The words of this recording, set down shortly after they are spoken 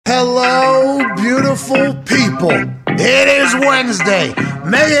Hello, beautiful people. It is Wednesday,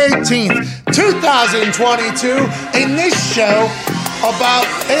 May 18th, 2022, and this show about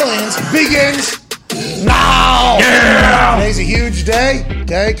aliens begins now. Yeah! Today's a huge day,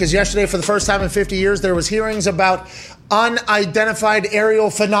 okay? Because yesterday, for the first time in 50 years, there was hearings about unidentified aerial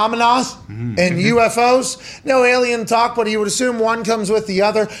phenomena and UFOs. No alien talk, but you would assume one comes with the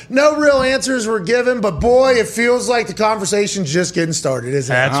other. No real answers were given, but boy, it feels like the conversation's just getting started,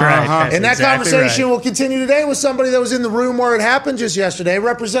 isn't it? That's right. That's and that exactly conversation right. will continue today with somebody that was in the room where it happened just yesterday.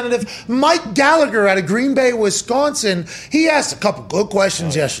 Representative Mike Gallagher out of Green Bay, Wisconsin. He asked a couple good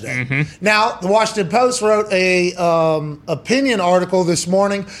questions yesterday. Now, the Washington Post wrote a opinion article this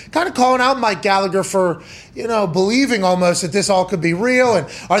morning kind of calling out Mike Gallagher for, believing almost that this all could be real. And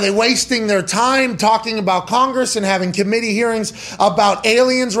are they wasting their time talking about Congress and having committee hearings about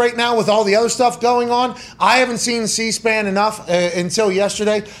aliens right now with all the other stuff going on? I haven't seen C-SPAN enough until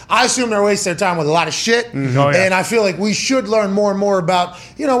yesterday. I assume they're wasting their time with a lot of shit. Oh, yeah. And I feel like we should learn more and more about,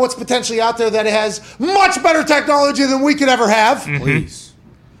 what's potentially out there that has much better technology than we could ever have. Please.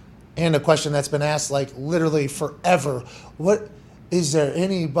 And a question that's been asked like literally forever. What is there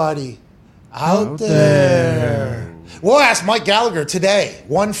anybody out there? We'll ask Mike Gallagher today,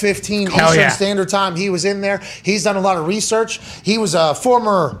 1:15 Eastern Standard Time. He was in there. He's done a lot of research. He was a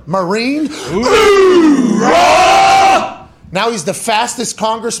former Marine. Now he's the fastest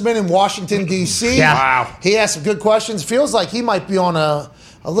congressman in Washington, D.C. Yeah. Wow. He asked some good questions. Feels like he might be on a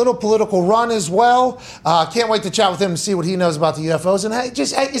little political run as well. Can't wait to chat with him and see what he knows about the UFOs. And hey,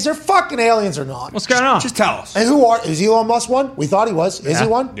 is there fucking aliens or not? What's going on? Just tell us. And is Elon Musk one? We thought he was. Is he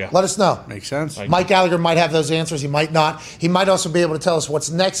one? Yeah. Let us know. Makes sense. Mike Gallagher might have those answers. He might not. He might also be able to tell us what's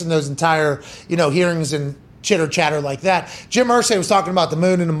next in those entire, hearings and chitter chatter like that. Jim Irsay was talking about the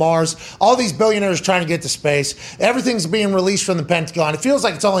moon and the Mars. All these billionaires trying to get to space. Everything's being released from the Pentagon. It feels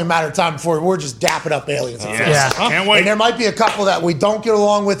like it's only a matter of time before we're just dapping up aliens. Can't wait. And there might be a couple that we don't get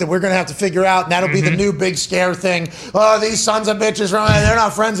along with that we're going to have to figure out, and that'll be the new big scare thing. Oh, these sons of bitches, they're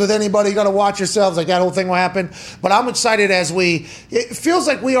not friends with anybody. You got to watch yourselves. Like that whole thing will happen. But I'm excited it feels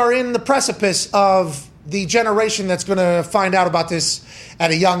like we are in the precipice of the generation that's going to find out about this at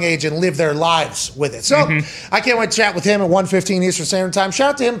a young age and live their lives with it. So I can't wait to chat with him at 1:15 Eastern Standard Time.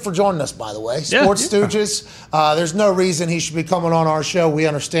 Shout out to him for joining us, by the way. Sports Stooges. There's no reason he should be coming on our show. We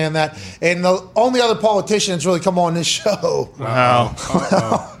understand that. And the only other politician that's really come on this show. Wow.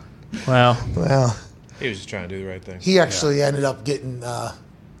 Well. He was just trying to do the right thing. He actually ended up getting on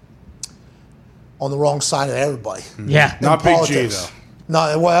the wrong side of everybody. Yeah. Not Big G, though.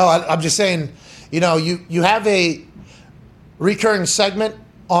 No, well, I'm just saying, you have a recurring segment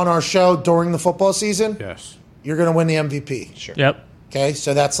on our show during the football season. Yes. You're going to win the MVP. Sure. Yep. Okay,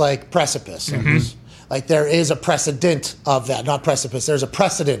 so that's like precipice. Like there is a precedent of that, not precipice. There's a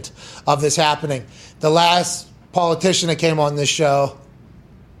precedent of this happening. The last politician that came on this show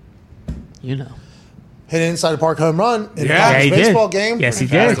hit an inside the park home run in a baseball game. Yes, he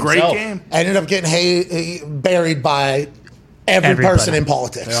did. Great game. Ended up getting buried by every person in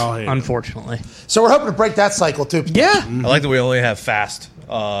politics. Unfortunately. So we're hoping to break that cycle too. Yeah. I like that we only have fast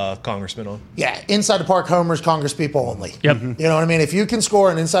congressmen on. Yeah, inside the park homers, Congress people only. Yep. You know what I mean? If you can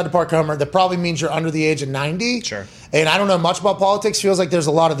score an inside the park homer, that probably means you're under the age of 90. Sure. And I don't know much about politics. Feels like there's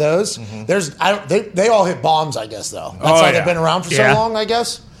a lot of those. They all hit bombs, I guess, though. That's why they've been around for so long, I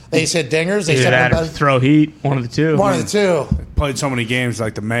guess. They just hit dingers. They Either that or throw heat. One of the two. One of the two. Played so many games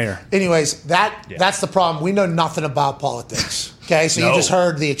like the mayor. Anyways, that's the problem. We know nothing about politics. Okay, so you just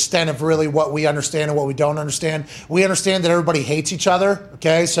heard the extent of really what we understand and what we don't understand. We understand that everybody hates each other.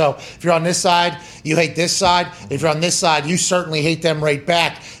 Okay, so if you're on this side, you hate this side. If you're on this side, you certainly hate them right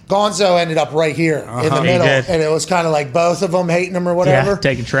back. Gonzo ended up right here in the middle, and it was kind of like both of them hating him or whatever. Yeah,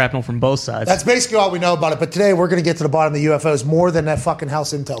 taking shrapnel from both sides. That's basically all we know about it. But today we're going to get to the bottom of the UFOs more than that fucking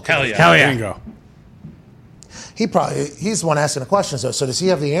House Intel. Hell yeah. Hell yeah. Bingo. He's the one asking the questions, though. So does he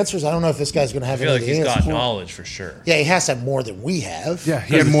have the answers? I don't know if this guy's going to have I feel any like of the he's answers. got knowledge for sure. Yeah, he has to have more than we have. Yeah,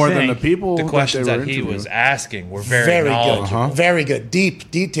 he had more than the people. The questions that that he interviewing. was asking were very knowledgeable. Good. Very good. Deep,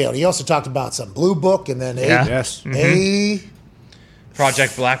 detailed. He also talked about some blue book and then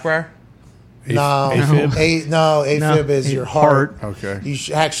Project Blackbriar? AFib is your heart. Okay. You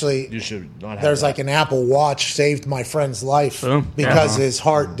should You should not have There's that. like an Apple Watch saved my friend's life Boom. because his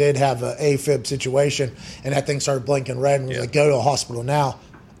heart did have an AFib situation, and that thing started blinking red, and was like, go to a hospital now.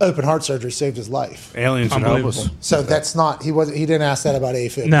 Open heart surgery saved his life. Aliens would help us. So that's not he didn't ask that about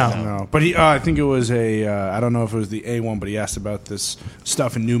AFib. No, but he I think it was I don't know if it was the A1, but he asked about this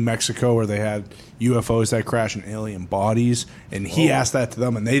stuff in New Mexico where they had UFOs that crash in alien bodies, and he asked that to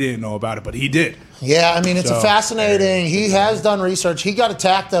them, and they didn't know about it, but he did. Yeah, I mean, it's a So, fascinating. He has done research. He got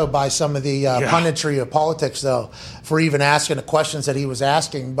attacked, though, by some of the punditry of politics, though, for even asking the questions that he was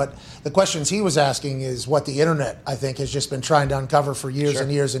asking. But the questions he was asking is what the internet, I think, has just been trying to uncover for years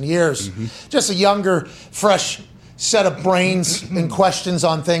and years and years. Just a younger, fresh set of brains and questions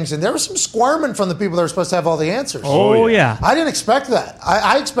on things. And there was some squirming from the people that were supposed to have all the answers. Oh, yeah. I didn't expect that.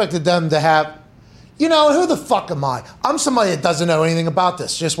 I expected them to have... You know, who the fuck am I? I'm somebody that doesn't know anything about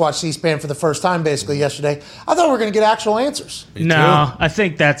this. Just watched C-SPAN for the first time, basically, yesterday. I thought we were going to get actual answers. No, I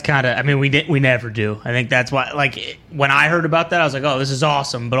think that's kind of. I mean, we never do. I think that's why. Like when I heard about that, I was like, "Oh, this is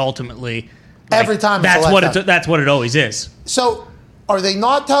awesome!" But ultimately, Every time it's that's a what letdown. that's what it always is. So, are they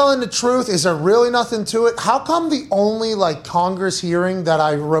not telling the truth? Is there really nothing to it? How come the only, Congress hearing that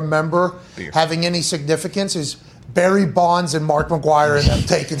I remember having any significance is Barry Bonds and Mark McGuire and them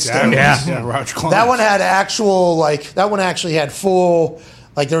taking steroids? Yeah. Roger Clemens. That one had actual, that one actually had full,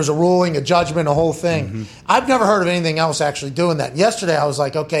 there was a ruling, a judgment, a whole thing. I've never heard of anything else actually doing that. Yesterday, I was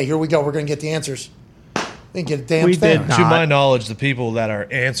like, okay, here we go. We're going to get the answers. Didn't get a damn We thing. did not. To my knowledge, the people that are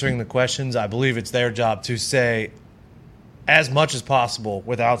answering the questions, I believe it's their job to say as much as possible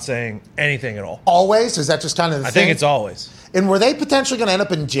without saying anything at all. Always? Is that just kind of the I thing? think it's always. And were they potentially going to end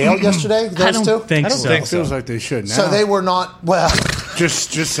up in jail yesterday, those I don't two? think I don't so. think Feels like they should now. So they were not, well,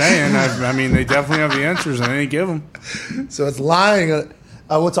 Just saying. I mean, they definitely have the answers, and they didn't give them. so it's lying.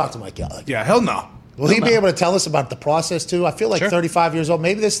 We'll talk to Mike Gallagher. Yeah, hell no. Will he be able to tell us about the process, too? I feel like Sure. 35 years old.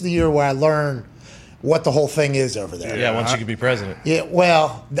 Maybe this is the year where I learn what the whole thing is over there. Yeah, once you could be president. Yeah,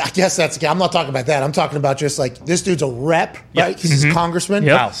 well, I guess that's okay. I'm not talking about that. I'm talking about just this dude's a rep, Yeah. right? He's a congressman.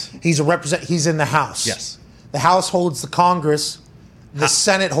 Yep. House. He's a He's in the House. Yes. The House holds the Congress. The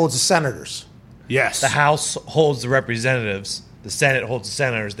Senate holds the senators. Yes. The House holds the representatives. The Senate holds the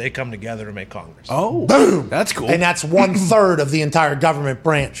senators. They come together to make Congress. Oh, Boom. that's cool. And that's 1/3 of the entire government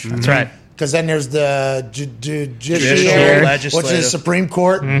branch. That's right. Because then there's the judiciary, Judicial, which is legislative. Supreme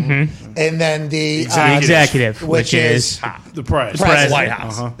Court, and then the Executive, which is the prize. President. White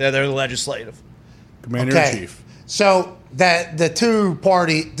House. They're the legislative. Commander-in-Chief. So that the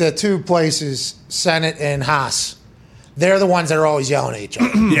two places, Senate and House, they're the ones that are always yelling at each other.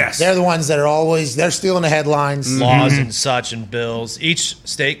 Yes. They're the ones that are always, they're stealing the headlines. Laws and such and bills. Each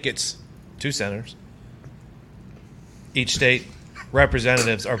state gets 2 senators. Each state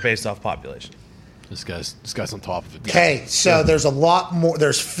representatives are based off population. This guy's on top of it. Okay, so there's a lot more.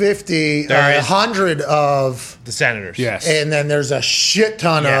 There's 50, There is. 100 of, The senators. Yes. and then there's a shit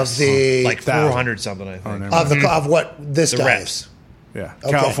ton Yes. of the, Like 400 something, I think. of what this The guy reps. is. Yeah.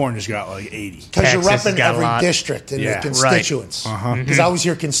 Okay. California's got like 80. Because you're Texas has repping got a every lot. district and Yeah. the constituents. Because I always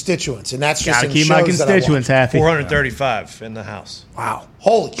hear constituents, and that's just Gotta in keep my shows that I watch. constituents happy. 435 in the House. Wow.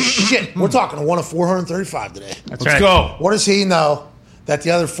 Holy shit. We're talking to one of 435 today. That's Let's right. go. What does he know that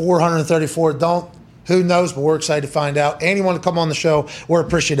the other 434 don't? Who knows, but we're excited to find out. Anyone to come on the show, we're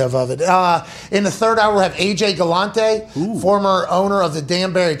appreciative of it. In the third hour, we'll have AJ Galante, former owner of the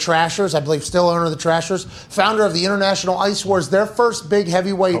Danbury Trashers, I believe still owner of the Trashers, founder of the International Ice Wars, their first big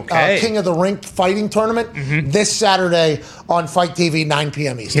heavyweight Okay. King of the Rink fighting tournament this Saturday on Fight TV, 9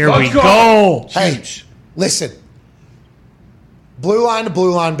 p.m. Eastern. Here we go. Hey, listen. Blue line to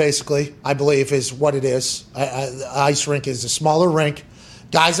blue line, basically, I believe, is what it is. Ice rink is a smaller rink.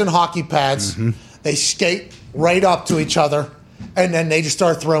 Guys in hockey pads. They skate right up to each other, and then they just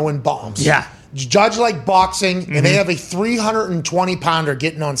start throwing bombs. Yeah. Judge like boxing, and they have a 320-pounder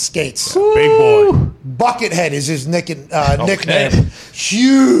getting on skates. Big boy. Buckethead is his nickname.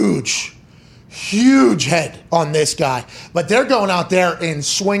 Huge head on this guy. But they're going out there and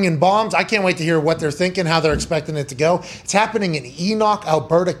swinging bombs. I can't wait to hear what they're thinking, how they're expecting it to go. It's happening in Enoch,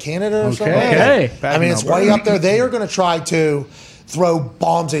 Alberta, Canada or something. Okay. I mean, it's way up there. They are going to try to throw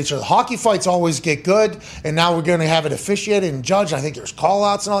bombs at each other. Hockey fights always get good, and now we're going to have it officiated and judged. I think there's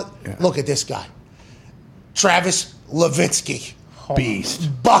call-outs and all that. Yeah. Look at this guy. Travis Levitsky. Beast.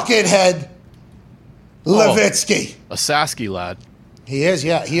 Buckethead Levitsky. A Sasky lad. He is,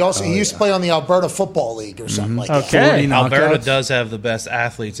 yeah. He used to play on the Alberta Football League or something like that. Okay. Alberta does have the best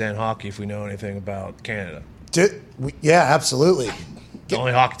athletes in hockey if we know anything about Canada. Yeah, absolutely. The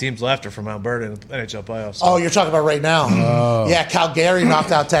only hockey teams left are from Alberta in the NHL playoffs. Oh, you're talking about right now. Yeah, Calgary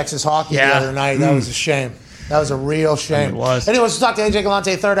knocked out Texas hockey the Yeah. other night. That was a shame. That was a real shame. It was. Anyways, we'll talk to AJ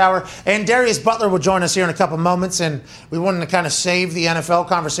Galante, third hour. And Darius Butler will join us here in a couple moments. And we wanted to kind of save the NFL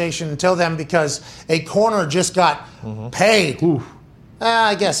conversation until then because a corner just got paid.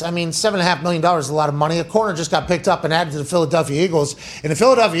 I guess. I mean, $7.5 million is a lot of money. A corner just got picked up and added to the Philadelphia Eagles. And the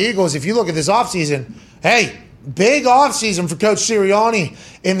Philadelphia Eagles, if you look at this offseason, hey, big offseason for Coach Sirianni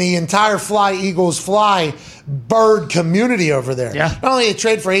in the entire Fly Eagles Fly bird community over there. Yeah. Not only a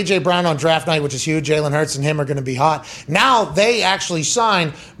trade for A.J. Brown on draft night, which is huge. Jalen Hurts and him are going to be hot. Now they actually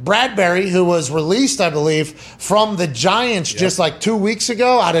signed Bradbury, who was released, I believe, from the Giants just like 2 weeks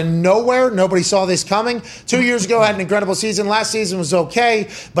ago out of nowhere. Nobody saw this coming. 2 years ago, had an incredible season. Last season was okay,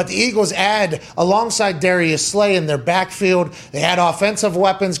 but the Eagles add, alongside Darius Slay in their backfield, they had offensive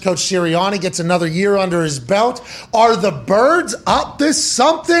weapons. Coach Sirianni gets another year under his belt. Are the Birds up to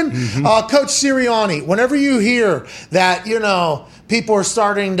something? Coach Sirianni, whenever you hear that, people are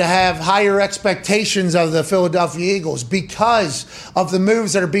starting to have higher expectations of the Philadelphia Eagles because of the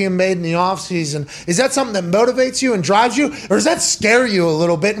moves that are being made in the offseason, is that something that motivates you and drives you, or does that scare you a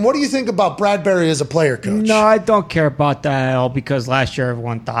little bit? And what do you think about Bradbury as a player, Coach? No, I don't care about that at all because last year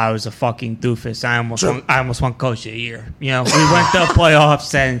everyone thought I was a fucking doofus. I almost won Coach of the Year. We went to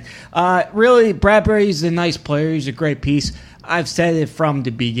playoffs, and really, Bradbury's a nice player. He's a great piece. I've said it from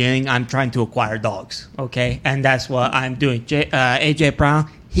the beginning. I'm trying to acquire dogs, okay? And that's what I'm doing. A.J. Brown,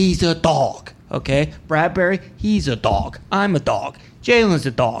 he's a dog, okay? Bradbury, he's a dog. I'm a dog. Jalen's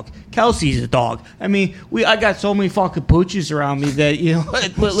a dog. Kelsey's a dog. I mean, I got so many fucking pooches around me that,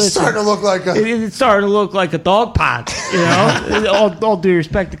 listen. It's starting to look like it's starting to look like a dog pond, all due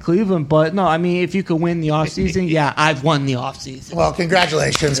respect to Cleveland. But, no, I mean, if you could win the offseason, yeah, I've won the offseason. Well,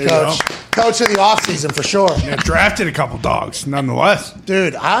 congratulations, Coach. Coach of the offseason for sure. Yeah, drafted a couple dogs, nonetheless.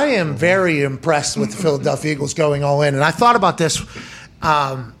 Dude, I am very impressed with the Philadelphia Eagles going all in. And I thought about this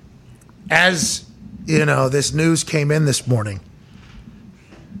as, this news came in this morning.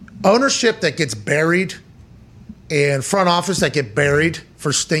 Ownership that gets buried and front office that get buried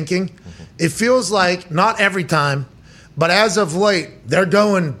for stinking, it feels like not every time, but as of late, they're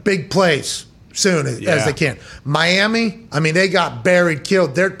going big plays soon as they can. Miami, I mean, they got buried,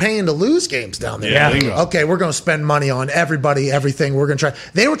 killed. They're paying to lose games down there. Yeah. Okay, we're going to spend money on everybody, everything. We're going to try.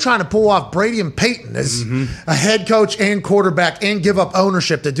 They were trying to pull off Brady and Peyton as a head coach and quarterback and give up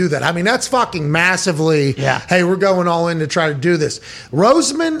ownership to do that. I mean, that's fucking massively, hey, we're going all in to try to do this.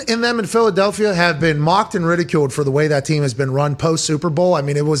 Roseman and them in Philadelphia have been mocked and ridiculed for the way that team has been run post-Super Bowl. I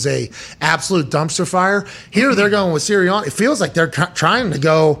mean, it was a absolute dumpster fire. Here they're going with Sirianni. It feels like they're trying to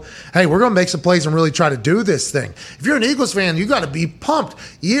go, hey, we're going to make some plays and really try to do this thing. If you're an Eagles fan, you got to be pumped.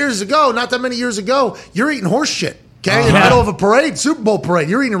 Years ago, not that many years ago, you're eating horse shit, okay? In the middle of a parade, Super Bowl parade.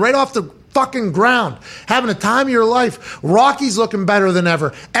 You're eating right off the fucking ground, having the time of your life. Rocky's looking better than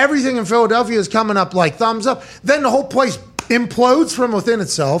ever. Everything in Philadelphia is coming up like thumbs up. Then the whole place implodes from within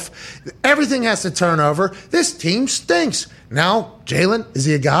itself. Everything has to turn over. This team stinks. Now, Jalen, is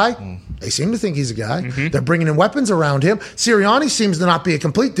he a guy? They seem to think he's a guy. They're bringing in weapons around him. Sirianni seems to not be a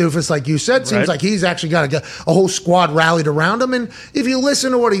complete doofus, like you said. Seems like he's actually got a whole squad rallied around him. And if you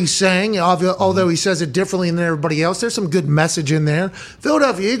listen to what he's saying, although he says it differently than everybody else, there's some good message in there.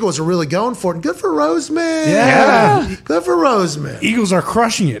 Philadelphia Eagles are really going for it. And good for Roseman. Yeah. Good for Roseman. Eagles are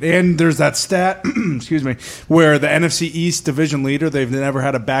crushing it. And there's that stat, excuse me, where the NFC East division leader, they've never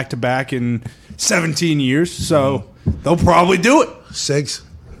had a back-to-back in 17 years. So they'll probably do it. Sigs.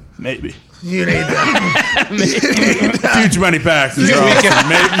 Maybe. You need that. Too many packs. Might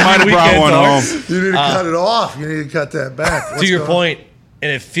have brought one home. You need to cut it off. You need to cut that back. To your point,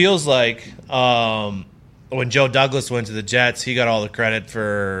 and it feels like when Joe Douglas went to the Jets, he got all the credit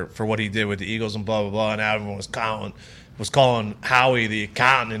for what he did with the Eagles and blah, blah, blah, and now everyone was calling Howie the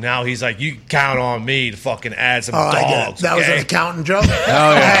accountant, and now he's like, you can count on me to fucking add some dogs. That was an accountant joke?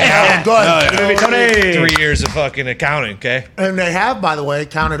 Good. 3 years of fucking accounting, okay? And they have, by the way,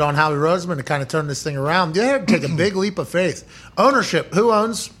 counted on Howie Roseman to kind of turn this thing around. They had to take a big leap of faith. Ownership, who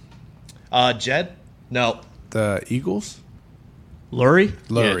owns? Jed? No. The Eagles? Lurie?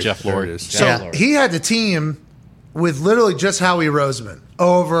 Yeah, Jeff Lurie. So he had the team with literally just Howie Roseman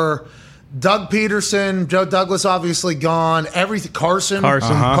over Doug Peterson, Joe Douglas obviously gone, Carson,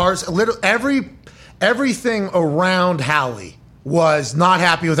 everything around Howie was not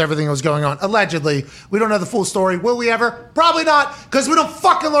happy with everything that was going on. Allegedly, we don't know the full story. Will we ever? Probably not, because we don't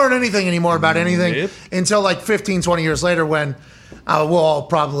fucking learn anything anymore about anything until like 15, 20 years later when we'll all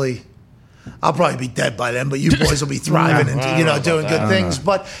I'll probably be dead by then, but you boys will be thriving and doing good things.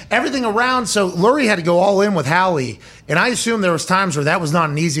 But everything around, so Lurie had to go all in with Howie, and I assume there was times where that was not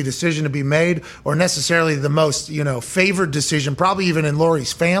an easy decision to be made, or necessarily the most favored decision, probably even in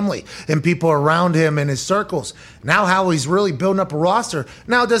Lurie's family and people around him in his circles. Now Howie's really building up a roster.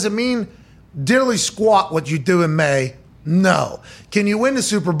 Now, does it mean diddly squat what you do in May? No. Can you win the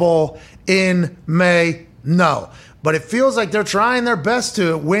Super Bowl in May? No. But it feels like they're trying their best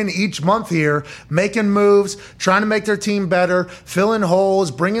to win each month here, making moves, trying to make their team better, filling holes,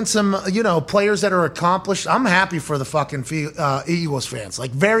 bringing some, players that are accomplished. I'm happy for the fucking Eagles fans.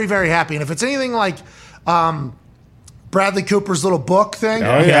 Like, very, very happy. And if it's anything like Bradley Cooper's little book thing.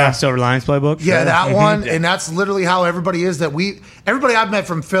 Oh, yeah. Silver Linings Playbook. Yeah, that one. And that's literally how everybody is everybody I've met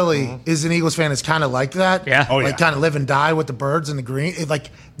from Philly is an Eagles fan is kind of like that. Yeah. Oh, like kind of live and die with the birds and the green.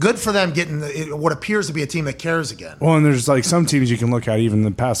 Good for them getting what appears to be a team that cares again. Well, and there's like some teams you can look at even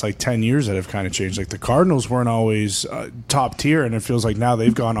the past 10 years that have kind of changed. Like the Cardinals weren't always top tier, and it feels like now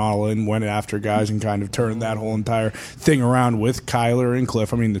they've gone all in, went after guys, and kind of turned that whole entire thing around with Kyler and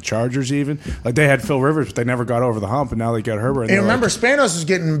Cliff. I mean, the Chargers even. Like they had Phil Rivers, but they never got over the hump, and now they got Herbert. And remember, Spanos was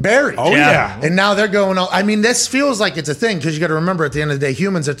getting buried. Oh, yeah. And now they're going all. I mean, this feels like it's a thing because you got to remember at the end of the day,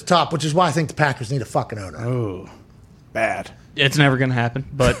 humans at the top, which is why I think the Packers need a fucking owner. Oh, bad. It's never going to happen,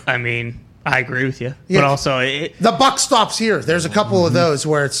 but I mean, I agree with you. Yeah. But also, the buck stops here. There's a couple of those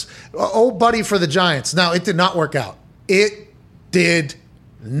where it's old buddy for the Giants. Now, it did not work out. It did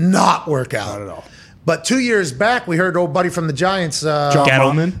not work out. Not at all. But 2 years back, we heard old buddy from the Giants, John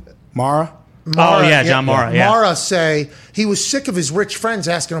Gettleman. Mara. John Mara. Yeah. Mara say he was sick of his rich friends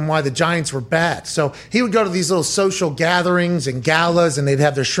asking him why the Giants were bad. So he would go to these little social gatherings and galas, and they'd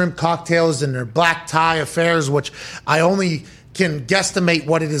have their shrimp cocktails and their black tie affairs, which I only can guesstimate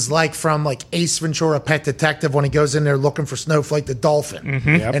what it is like from like Ace Ventura Pet Detective when he goes in there looking for Snowflake the dolphin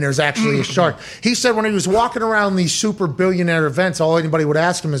and there's actually a shark. He said when he was walking around these super billionaire events, all anybody would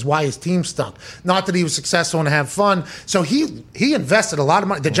ask him is why his team stunk. Not that he was successful and have fun. So he invested a lot of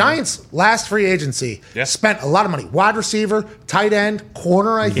money. The Giants last free agency spent a lot of money. Wide receiver, tight end,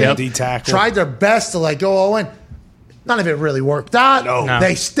 corner, I think. D-tackle. Tried their best to go all in. None of it really worked out. No.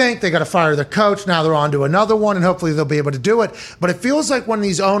 They stink. They got to fire their coach. Now they're on to another one, and hopefully they'll be able to do it. But it feels like when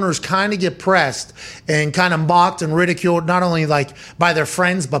these owners kind of get pressed and kind of mocked and ridiculed, not only by their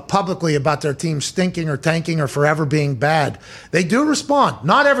friends, but publicly about their team stinking or tanking or forever being bad, they do respond.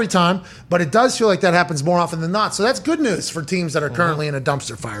 Not every time, but it does feel like that happens more often than not. So that's good news for teams that are currently in a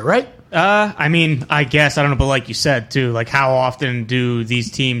dumpster fire, right? I mean, I guess I don't know, but like you said too, how often do these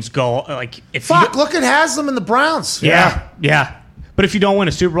teams go? Look at Haslam and the Browns. Yeah. But if you don't win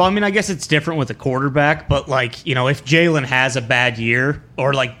a Super Bowl, I mean, I guess it's different with a quarterback. But if Jalen has a bad year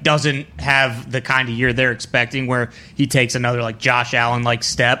or doesn't have the kind of year they're expecting, where he takes another Josh Allen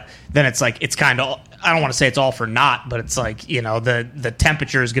step, then it's it's kind of. I don't want to say it's all for naught, but it's the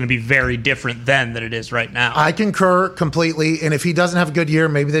temperature is going to be very different then than it is right now. I concur completely. And if he doesn't have a good year,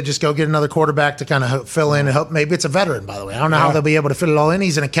 maybe they just go get another quarterback to kind of fill in and help. Maybe it's a veteran, by the way. I don't know how they'll be able to fit it all in.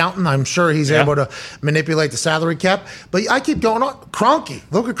 He's an accountant. I'm sure he's able to manipulate the salary cap. But I keep going on. Kroenke.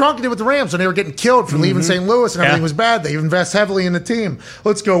 Look what Kroenke did with the Rams when they were getting killed for leaving St. Louis and everything was bad. They invest heavily in the team.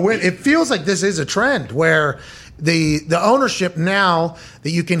 Let's go win. It feels like this is a trend where the ownership now that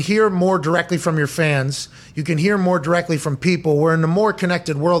you can hear more directly from your fans, you can hear more directly from people. We're in a more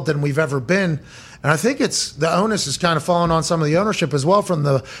connected world than we've ever been. And I think the onus is kind of falling on some of the ownership as well from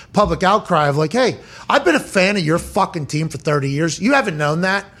the public outcry of hey, I've been a fan of your fucking team for 30 years. You haven't known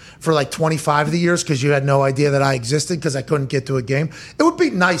that for 25 of the years because you had no idea that I existed because I couldn't get to a game. It would be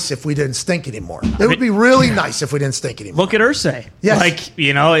nice if we didn't stink anymore. It would be really nice if we didn't stink anymore. Look at Irsay. Yes.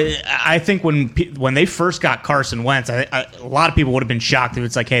 I think when they first got Carson Wentz, a lot of people would have been shocked if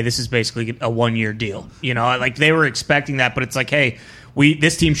it's hey, this is basically a 1-year deal. They were expecting that, but it's hey,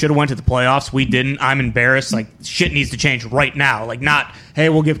 this team should have went to the playoffs. We didn't. I'm embarrassed. Shit needs to change right now. Not, hey,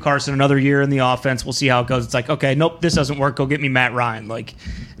 we'll give Carson another year in the offense. We'll see how it goes. It's okay, nope, this doesn't work. Go get me Matt Ryan.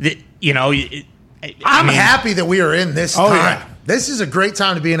 I'm happy that we are in this time. Yeah. This is a great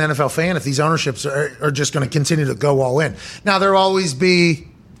time to be an NFL fan if these ownerships are just going to continue to go all in. Now, there'll always be...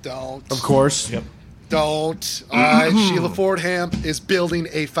 Don't. Of course. Yep. Don't. Sheila Fordham is building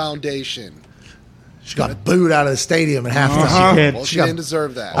a foundation. She got booed out of the stadium at halftime. She did. Well, she didn't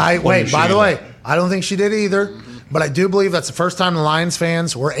deserve that. Wait, by the way, I don't think she did either, but I do believe that's the first time the Lions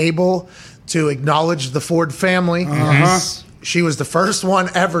fans were able to acknowledge the Ford family. She was the first one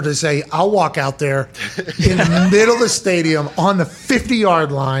ever to say, I'll walk out there in the middle of the stadium on the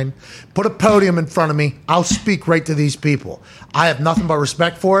 50-yard line, put a podium in front of me. I'll speak right to these people. I have nothing but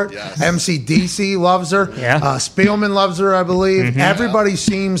respect for it. Yes. MCDC loves her. Yeah. Spielman loves her, I believe. Everybody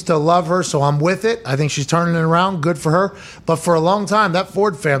seems to love her, so I'm with it. I think she's turning it around. Good for her. But for a long time, that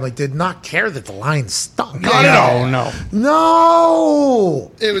Ford family did not care that the Lions stunk.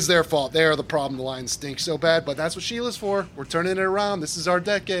 No. It was their fault. They are the problem. The Lions stink so bad, but that's what Sheila's for. We're turning it around. This is our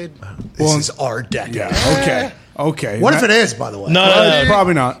decade. This is our decade. Yeah. Okay. What if it is, by the way? No,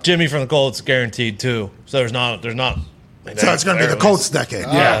 Probably not. Jimmy from the Colts guaranteed too. So there's not So it's going to be the Colts decade.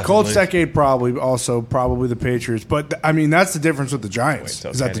 Yeah, Colts decade probably the Patriots. But, I mean, that's the difference with the Giants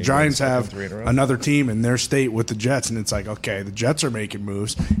is that the Giants have another team in their state with the Jets, and it's like, okay, the Jets are making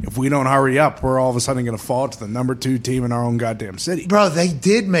moves. If we don't hurry up, we're all of a sudden going to fall to the number 2 team in our own goddamn city. Bro, they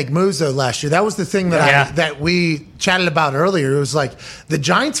did make moves, though, last year. That was the thing that that we chatted about earlier. It was like the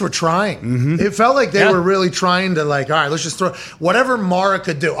Giants were trying. Mm-hmm. It felt like they were really trying to, like, all right, let's just throw whatever Mara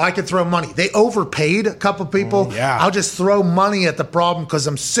could do. I could throw money. They overpaid a couple people. I'll just throw money at the problem because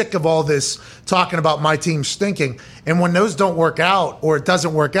I'm sick of all this talking about my team stinking. And when those don't work out or it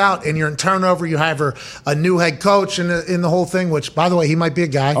doesn't work out and you're in turnover, you have a new head coach in the whole thing, which, by the way, he might be a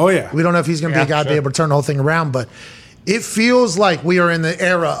guy. Oh, yeah. We don't know if he's going to be a guy to be able to turn the whole thing around, but it feels like we are in the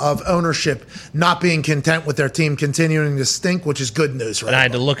era of ownership not being content with their team continuing to stink, which is good news, right? And I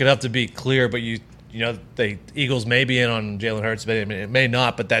had to look it up to be clear, but you know, the Eagles may be in on Jalen Hurts, but it may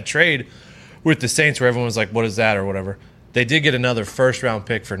not. But that trade with the Saints where everyone's like, what is that or whatever, they did get another first-round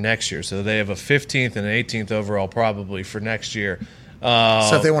pick for next year. So they have a 15th and an 18th overall probably for next year. So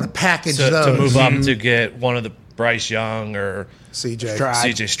if they want to package those. To move up to get one of the Bryce Young or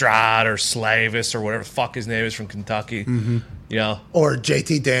CJ Stroud or Slavis or whatever the fuck his name is from Kentucky. You know? Or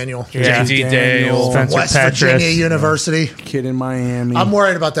JT Daniel. JT Daniel. From West Virginia University. Kid in Miami. I'm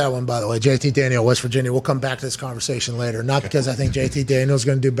worried about that one, by the way. JT Daniel, West Virginia. We'll come back to this conversation later. Not because I think JT Daniel is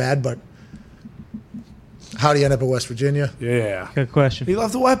going to do bad, but how did he end up at West Virginia? Yeah. Good question. He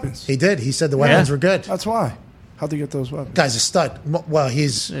loved the weapons. He did. He said the weapons were good. That's why. How'd he get those weapons? Guy's a stud. Well,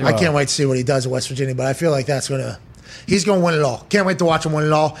 I can't wait to see what he does at West Virginia, but I feel like he's going to win it all. Can't wait to watch him win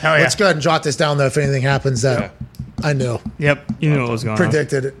it all. Hell yeah. Let's go ahead and jot this down, though, if anything happens that I knew. Yep. You knew what was going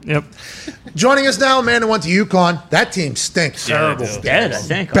Predicted it. Yep. Joining us now, a man who went to UConn. That team stinks. Terrible. Dead, I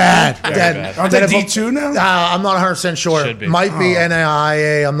think. Bad. Bad. Aren't they D2 now? I'm not 100% sure. Should be. Might be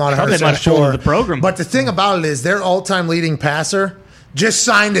NAIA. I'm not 100% sure. The program. But the thing about it is their all-time leading passer just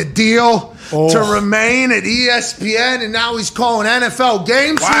signed a deal to remain at ESPN, and now he's calling NFL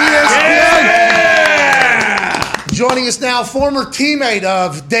games for ESPN. Yeah! Joining us now, former teammate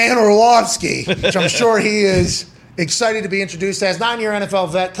of Dan Orlovsky, which I'm sure he is excited to be introduced as, 9-year NFL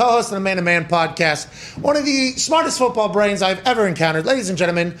vet, co-host of the Man to Man podcast, one of the smartest football brains I've ever encountered. Ladies and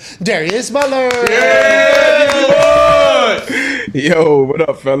gentlemen, Darius Butler. Yeah! Yo, what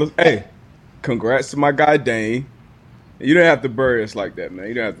up, fellas? Hey, congrats to my guy Dane. You didn't have to bury us like that, man.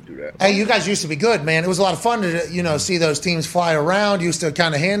 You didn't have to do that. Hey, you guys used to be good, man. It was a lot of fun to, see those teams fly around. Used to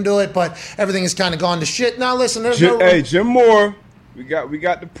kind of handle it, but everything has kind of gone to shit. Now, listen, there's Hey, Jim Moore, we got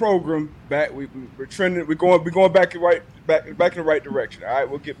the program back. We're trending. We're going back in the right direction. All right,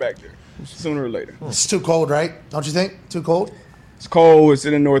 we'll get back there sooner or later. It's too cold, right? Don't you think? Too cold? It's cold. It's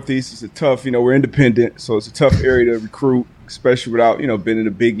in the Northeast. It's a tough. We're independent, so it's a tough area to recruit, especially without being in the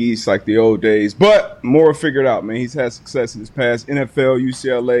Big East like the old days. But Moore figured it out, man. He's had success in his past. NFL,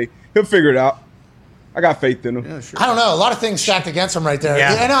 UCLA, he'll figure it out. I got faith in him. Yeah, sure. I don't know. A lot of things stacked against him right there.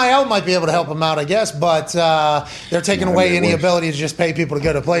 Yeah. The NIL might be able to help him out, I guess, but they're taking away any ability to just pay people to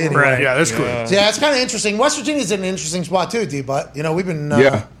go to play anyway. Right. Yeah, that's cool. Yeah, it's kind of interesting. West Virginia's in an interesting spot too, D-But. We've been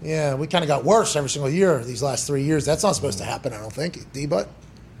we kind of got worse every single year these last 3 years. That's not supposed to happen, I don't think, D-But.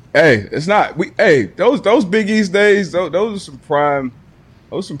 Hey, it's not. Those Big East days, those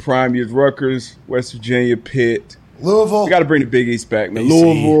are some prime years. Rutgers, West Virginia, Pitt. Louisville. We got to bring the Big East back, man. BC.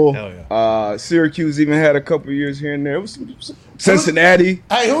 Louisvle, Syracuse even had a couple of years here and there. It was Cincinnati.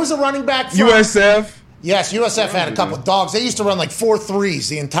 Hey, who was the running back from? USF. Yes, USF had a couple of dogs. They used to run like 4 threes.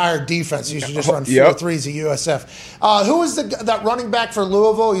 The entire defense used to just run 4 threes at USF. Who was that running back for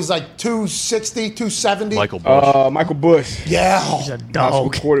Louisville? He's like 260, 270. Michael Bush. Michael Bush. Yeah. He's a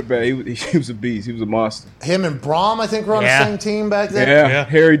dog. Quarterback. He was a beast. He was a monster. Him and Braum, I think, were on the same team back then. Yeah.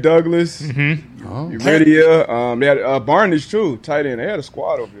 Harry Douglas. Mm-hmm. Uridia. They had Barnage, too, tight end. They had a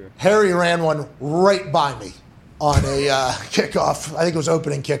squad over here. Harry ran one right by me on a kickoff. I think it was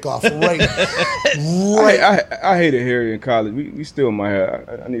opening kickoff. Right. I hated Harry in college. We still might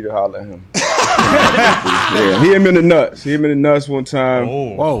have. I need to holler at him. He hit him in the nuts. He hit him in the nuts one time.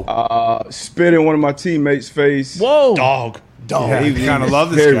 Whoa. Spit in one of my teammates' face. Whoa. Dog. Yeah, he kind of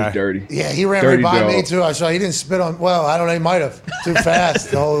loved this very guy. dirty. Yeah, he ran dirty right by dog. me, too. I saw he didn't spit on. Well, I don't know. He might have. Too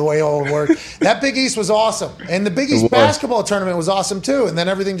fast. The whole way it worked. That Big East was awesome. And the Big East basketball tournament was awesome, too. And then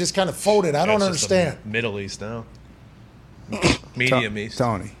everything just kind of folded. I don't understand. Middle East now. Medium East.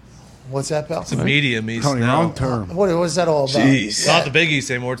 Tony. What's that, pal? It's a medium East Tony, now. wrong term. What is that all about? Jeez. It's not the Big East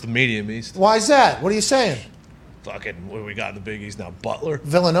anymore. It's the medium East. Why is that? What are you saying? Fucking, what do we got in the Big East now? Butler?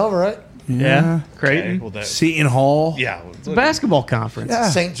 Villanova, right? Yeah. Creighton. Okay, well, Seton Hall. yeah. Basketball conference. Yeah.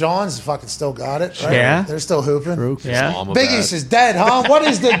 St. John's fucking still got it, right? Yeah. They're still hooping. Yeah. Alma Big bad. East is dead, huh? What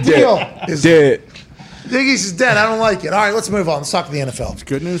is the deal? Dead. Diggy's is dead. I don't like it. All right, let's move on. Let's talk to the NFL. It's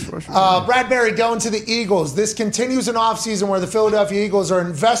good news for us. Bradbury going to the Eagles. This continues an offseason where the Philadelphia Eagles are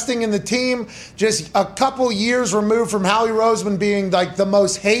investing in the team. Just a couple years removed from Howie Roseman being like the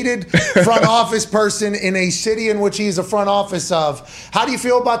most hated front office person in a city in which he is a front office of. How do you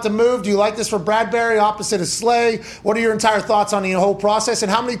feel about the move? Do you like this for Bradbury opposite of Slay? What are your entire thoughts on the whole process?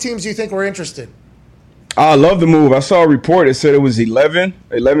 And how many teams do you think were interested? I love the move. I saw a report that said it was 11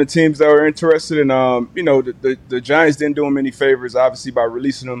 teams that were interested. And, the Giants didn't do them any favors, obviously, by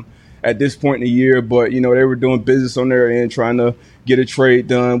releasing them at this point in the year. But, they were doing business on their end, trying to get a trade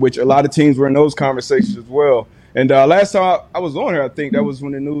done, which a lot of teams were in those conversations as well. And last time I was on here, I think that was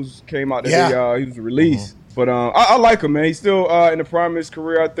when the news came out that he was released. But I like him, man. He's still in the prime of his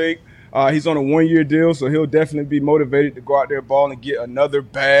career, I think. He's on a one-year deal, so he'll definitely be motivated to go out there, ball, and get another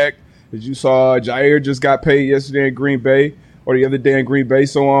bag. As you saw, Jair just got paid yesterday in Green Bay, or the other day in Green Bay.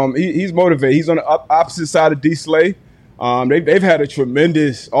 So he's motivated. He's on the opposite side of D. Slay. They've had a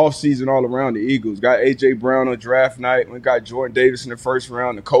tremendous offseason all around the Eagles. Got A.J. Brown on draft night. We got Jordan Davis in the first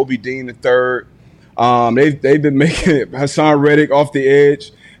round, and Kobe Dean the third. They've been making Hassan Reddick off the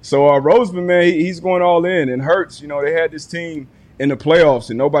edge. So Roseman, man, he's going all in. And Hurts, they had this team in the playoffs,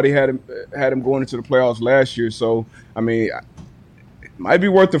 and nobody had him going into the playoffs last year. So, might be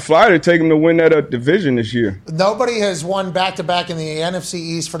worth the fly to take him to win that division this year. Nobody has won back-to-back in the NFC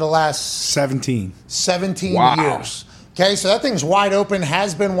East for the last 17 years. Okay, so that thing's wide open,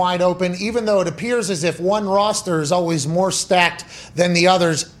 has been wide open, even though it appears as if one roster is always more stacked than the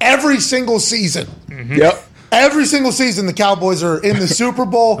others every single season. Mm-hmm. Yep. Every single season, the Cowboys are in the Super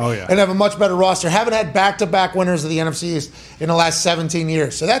Bowl and have a much better roster. Haven't had back-to-back winners of the NFC East in the last 17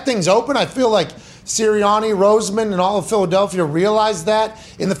 years. So that thing's open. I feel like Sirianni, Roseman, and all of Philadelphia realize that.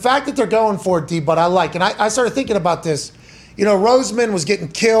 And the fact that they're going for it, D, but I like. And I started thinking about this. Roseman was getting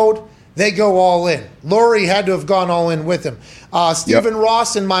killed. They go all in. Lurie had to have gone all in with him. Stephen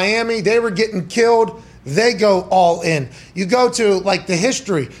Ross in Miami, they were getting killed. They go all in. You go to, the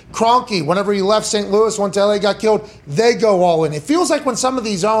history. Kroenke, whenever he left St. Louis, went to LA, got killed, they go all in. It feels like when some of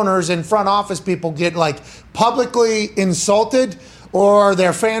these owners and front office people get, publicly insulted or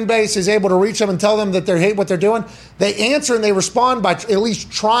their fan base is able to reach them and tell them that they hate what they're doing, they answer and they respond by at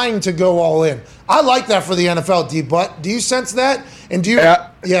least trying to go all in. I like that for the NFL, D. But do you sense that? And do you...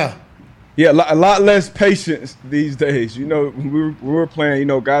 Yeah, a lot less patience these days. We were playing,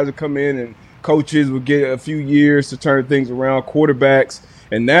 guys would come in and coaches would get a few years to turn things around, quarterbacks.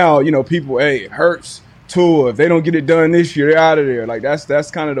 And now, people, it hurts. Tua, if they don't get it done this year, they're out of there.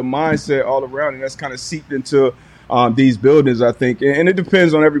 That's kind of the mindset all around, and that's kind of seeped into these buildings, I think. And it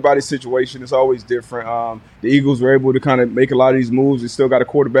depends on everybody's situation. It's always different. The Eagles were able to kind of make a lot of these moves. They still got a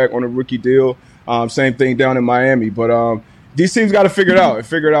quarterback on a rookie deal. Same thing down in Miami. But these teams got to figure it out and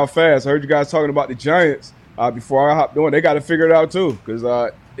figure it out fast. I heard you guys talking about the Giants before I hopped on. They got to figure it out too,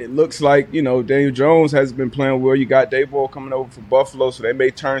 because it looks like, Daniel Jones has been playing well. You got Daboll coming over from Buffalo, so they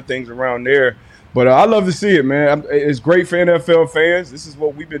may turn things around there. But I love to see it, man. It's great for NFL fans. This is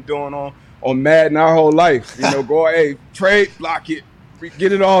what we've been doing on Madden our whole life. Go, trade, block it,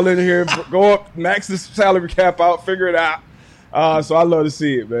 get it all in here, go up, max the salary cap out, figure it out. So I love to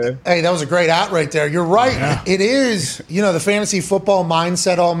see it, man. Hey, that was a great out right there. You're right. Yeah. It is, the fantasy football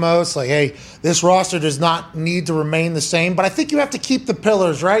mindset almost. Hey, this roster does not need to remain the same. But I think you have to keep the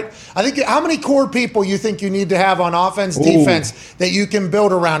pillars, right? I think how many core people you think you need to have on offense, defense that you can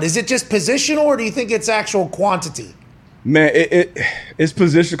build around? Is it just positional, or do you think it's actual quantity? Man, it's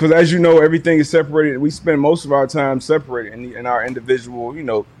position, because as you know, everything is separated. We spend most of our time separated in our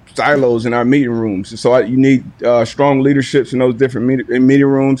individual, silos in our meeting rooms. So you need strong leaderships in those different meeting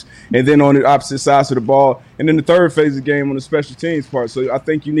rooms, and then on the opposite sides of the ball, and then the third phase of the game on the special teams part. So I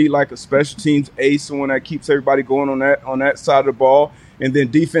think you need a special teams ace, someone that keeps everybody going on that side of the ball, and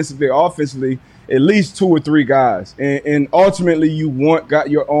then defensively, offensively, at least 2 or 3 guys. And ultimately, you got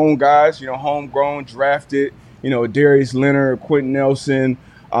your own guys, homegrown, drafted. Darius Leonard, Quentin Nelson.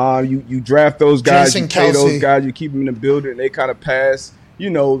 You draft those guys, Jason you pay Kelce. those guys, you keep them in the building, and they kind of pass,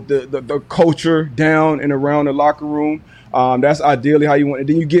 the culture down and around the locker room. That's ideally how you want it.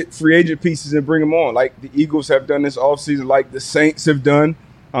 Then you get free agent pieces and bring them on, like the Eagles have done this offseason, like the Saints have done,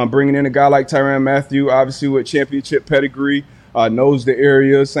 bringing in a guy like Tyrann Mathieu, obviously with championship pedigree, knows the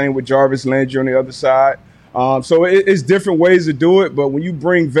area. Same with Jarvis Landry on the other side. So it's different ways to do it, but when you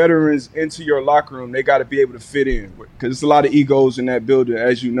bring veterans into your locker room, they got to be able to fit in, because there's a lot of egos in that building,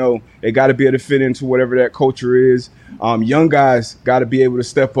 as you know. They got to be able to fit into whatever that culture is. Young guys got to be able to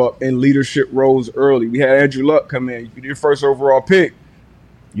step up in leadership roles early. We had Andrew Luck come in. You're your first overall pick.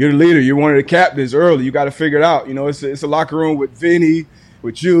 You're the leader. You're one of the captains early. You got to figure it out. It's a locker room with Vinny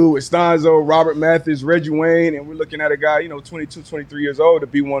with you, with Stanzo, Robert Mathis, Reggie Wayne, and we're looking at a guy, 22, 23 years old to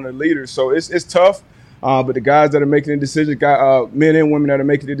be one of the leaders. So it's tough. But the guys that are making the decisions, men and women that are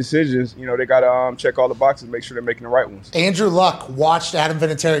making the decisions, they got to check all the boxes, make sure they're making the right ones. Andrew Luck watched Adam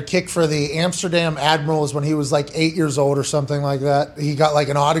Vinatieri kick for the Amsterdam Admirals when he was like 8 years old or something like that. He got like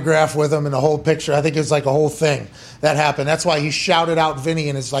an autograph with him and a whole picture. I think it was like a whole thing that happened. That's why he shouted out Vinny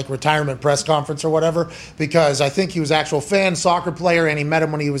in his like retirement press conference or whatever, because I think he was an actual fan, soccer player, and he met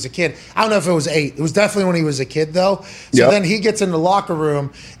him when he was a kid. I don't know if it was 8. It was definitely when he was a kid though. So then he gets in the locker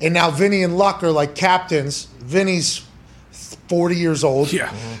room, and now Vinny and Luck are like captains. Vinny's 40 years old.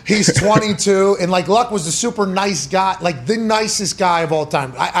 Yeah. He's 22. And like Luck was a super nice guy, like the nicest guy of all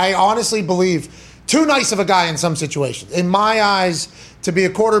time. I honestly believe too nice of a guy in some situations. In my eyes, to be a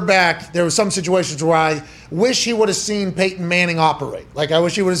quarterback, there were some situations where I wish he would have seen Peyton Manning operate. Like I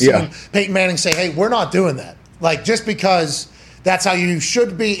wish he would have seen Peyton Manning say, hey, we're not doing that. Like just because that's how you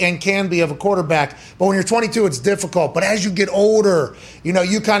should be and can be of a quarterback. But when you're 22, it's difficult. But as you get older,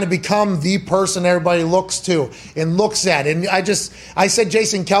 you kind of become the person everybody looks to and looks at. And I said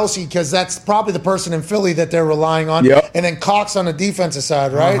Jason Kelsey because that's probably the person in Philly that they're relying on. Yep. And then Cox on the defensive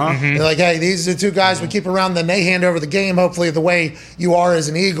side, right? They're like, hey, these are the two guys we keep around. Then they hand over the game, hopefully, the way you are as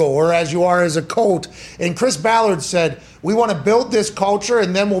an Eagle or as you are as a Colt. And Chris Ballard said, we want to build this culture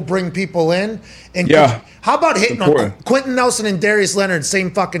and then we'll bring people in. And how about hitting on Quentin Nelson and Darius Leonard,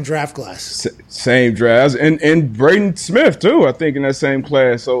 same fucking draft class? Same draft. And Braden Smith, too, I think, in that same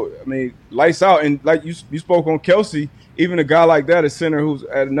class. So, I mean, lights out. And like you spoke on Kelsey, even a guy like that, a center who's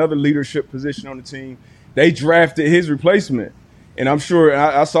at another leadership position on the team, they drafted his replacement. And I'm sure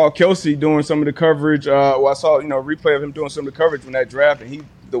I saw Kelsey doing some of the coverage. I saw, a replay of him doing some of the coverage from that draft. And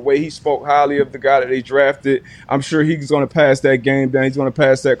the way he spoke highly of the guy that they drafted, I'm sure he's going to pass that game down. He's going to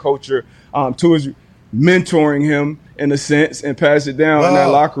pass that culture to his mentoring him in a sense and pass it down in that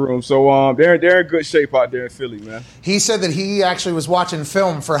locker room. So they're in good shape out there in Philly, man. He said that he actually was watching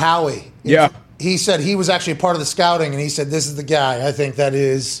film for Howie. Yeah. He said he was actually a part of the scouting, and he said, this is the guy I think that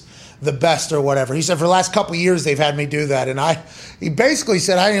is the best or whatever. He said for the last couple of years they've had me do that, and he basically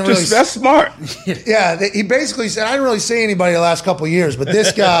said I didn't really. That's smart. Yeah, he basically said I didn't really see anybody the last couple of years, but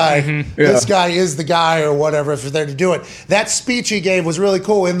this guy, this guy is the guy or whatever if you're there to do it. That speech he gave was really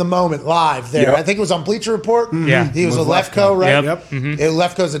cool in the moment, live there. Yep. I think it was on Bleacher Report. Yeah, he was a Lefko, right? Yep.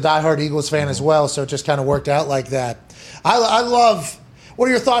 Lefko's a diehard Eagles fan as well, so it just kind of worked out like that. I love. What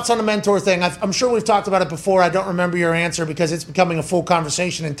are your thoughts on the mentor thing? I'm sure we've talked about it before. I don't remember your answer because it's becoming a full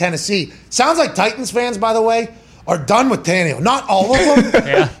conversation in Tennessee. Sounds like Titans fans, by the way, are done with Tannehill. Not all of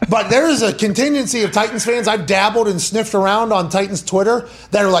them, but there is a contingency of Titans fans. I've dabbled and sniffed around on Titans Twitter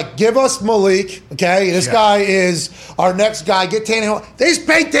that are like, give us Malik, okay? This guy is our next guy. Get Tannehill. They just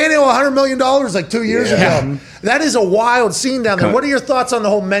paid Tannehill $100 million like 2 years ago. That is a wild scene down there. What are your thoughts on the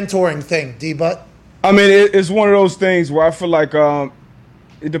whole mentoring thing, D-Butt? I mean, it's one of those things where I feel like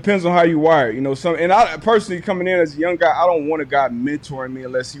it depends on how you wire it. And I personally coming in as a young guy, I don't want a guy mentoring me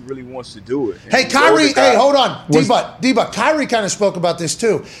unless he really wants to do it. Hey, Kyrie, hold on. D-Butt. Kyrie kind of spoke about this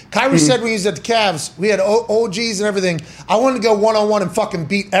too. Kyrie said when he was at the Cavs, we had OGs and everything. I wanted to go one-on-one and fucking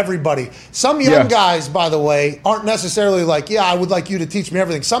beat everybody. Some young guys, by the way, aren't necessarily like, I would like you to teach me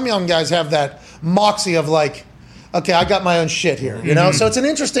everything. Some young guys have that moxie of like, okay, I got my own shit here, So it's an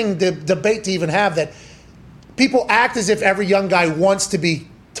interesting debate to even have that people act as if every young guy wants to be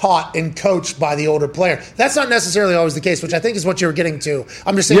taught and coached by the older player. That's not necessarily always the case, which I think is what you were getting to.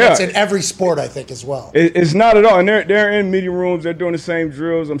 I'm just saying it's in every sport, I think, as well. It's not at all. And they're in meeting rooms. They're doing the same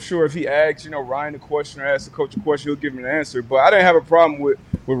drills. I'm sure if he asks, Ryan a question or asks the coach a question, he'll give him an answer. But I didn't have a problem with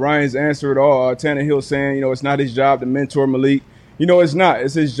Ryan's answer at all. Tannehill saying, it's not his job to mentor Malik. It's not.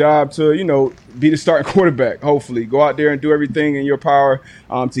 It's his job to, be the starting quarterback, hopefully. Go out there and do everything in your power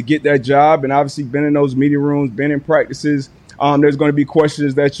to get that job. And obviously been in those meeting rooms, been in practices. There's going to be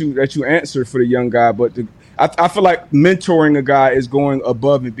questions that you answer for the young guy. But I feel like mentoring a guy is going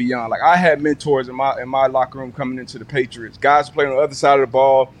above and beyond. Like I had mentors in my locker room coming into the Patriots. Guys who played on the other side of the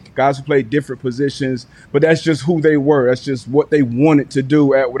ball, guys who played different positions. But that's just who they were. That's just what they wanted to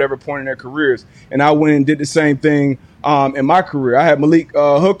do at whatever point in their careers. And I went and did the same thing in my career. I had Malik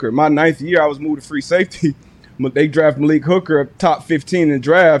Hooker. My 9th year, I was moved to free safety. They draft Malik Hooker, top 15 in the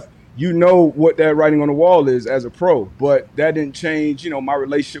draft. You know what that writing on the wall is as a pro. But that didn't change, my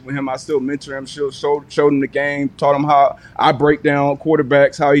relationship with him. I still mentor him, showed him the game, taught him how I break down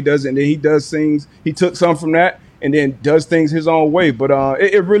quarterbacks, how he does it. And then he does things. He took some from that and then does things his own way. But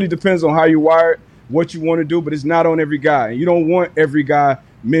it really depends on how you wire it, what you want to do. But it's not on every guy. And you don't want every guy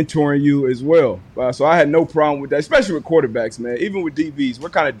mentoring you as well. So I had no problem with that, especially with quarterbacks, man. Even with DBs, we're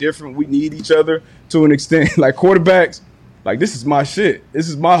kind of different. We need each other to an extent. Like quarterbacks, Like, this is my shit. This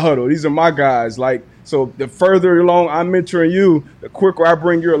is my huddle. These are my guys. Like, so the further along I'm mentoring you, the quicker I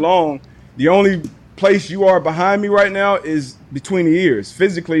bring you along. The only place you are behind me right now is between the ears.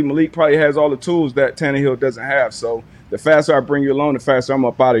 Physically, Malik probably has all the tools that Tannehill doesn't have. So the faster I bring you along, the faster I'm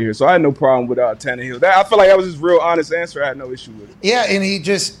up out of here. So I had no problem with Tannehill. I feel like that was his real honest answer. I had no issue with it. Yeah, and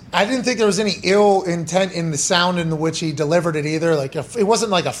I didn't think there was any ill intent in the sound in which he delivered it either. Like, it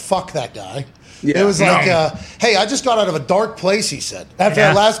wasn't like a fuck that guy. Yeah, it was like, hey, I just got out of a dark place, he said. After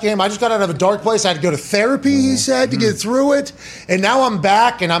that last game, I just got out of a dark place. I had to go to therapy, he said, to get through it. And now I'm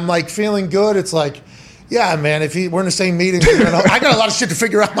back, and I'm, like, feeling good. It's like, yeah, man, we're in the same meeting. I got a lot of shit to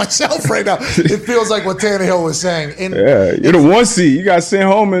figure out myself right now. It feels like what Tannehill was saying. And you're the one seed. You got sent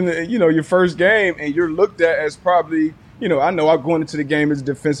home in, your first game, and you're looked at as probably, I know I'm going into the game as a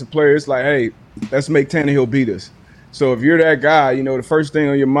defensive player. It's like, hey, let's make Tannehill beat us. So if you're that guy, the first thing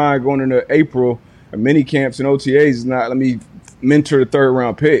on your mind going into April, mini camps and OTAs is not, let me mentor the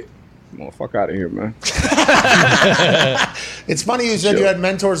third-round pick. Come on, fuck out of here, man. It's funny you said you had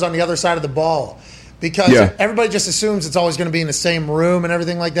mentors on the other side of the ball. Because everybody just assumes it's always going to be in the same room and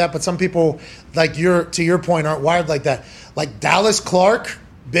everything like that. But some people, like to your point, aren't wired like that. Like Dallas Clark,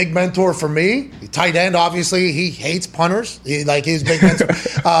 big mentor for me. Tight end, obviously, he hates punters. He's big mentor.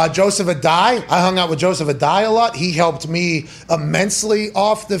 Joseph Adai, I hung out with Joseph Adai a lot. He helped me immensely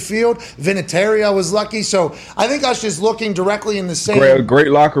off the field. Vinatieri, I was lucky. So I think I was just looking directly in the same.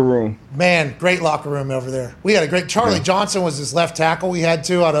 Great locker room. Man, great locker room over there. We had a great. Charlie Johnson was this left tackle we had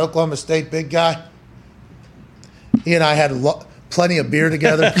too out of Oklahoma State, big guy. He and I had plenty of beer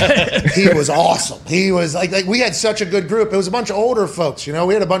together. He was awesome. He was like we had such a good group. It was a bunch of older folks, We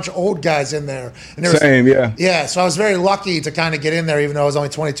had a bunch of old guys in there. And Yeah, so I was very lucky to kind of get in there, even though I was only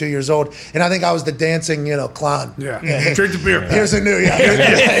 22 years old. And I think I was the dancing, clown. Yeah. Drink the beer. Here's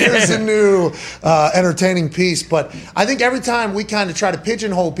a new entertaining piece. But I think every time we kind of try to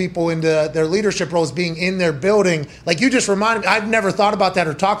pigeonhole people into their leadership roles being in their building, like you just reminded me, I've never thought about that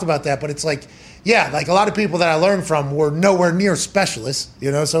or talked about that, but it's like, yeah, like a lot of people that I learned from were nowhere near specialists,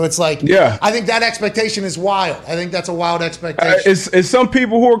 So it's like, I think that expectation is wild. I think that's a wild expectation. It's some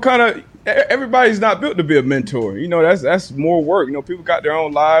people who are kind of, everybody's not built to be a mentor. That's more work. People got their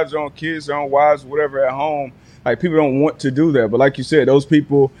own lives, their own kids, their own wives, whatever at home. Like people don't want to do that. But like you said, those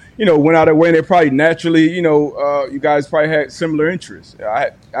people, went out of their way and they probably naturally, you guys probably had similar interests.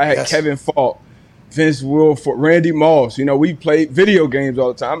 I had Kevin Falk, Vince Wilfork, Randy Moss. We played video games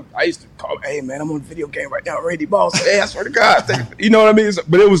all the time. I used to call him, hey, man, I'm on a video game right now. Randy Moss. Hey, I swear to God. You know what I mean?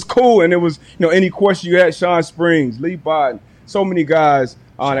 But it was cool. And it was, any question you had, Sean Springs, Lee Biden, so many guys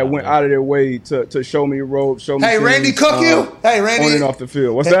that went out of their way to show me the ropes, show me Hey, things, Randy cook you? Hey, Randy. On and off the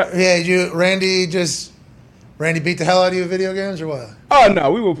field. What's that? Yeah, Randy beat the hell out of you in video games or what? Oh,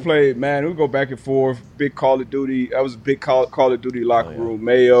 no, we would play, man. We would go back and forth. Big Call of Duty. That was a big Call of Duty locker room.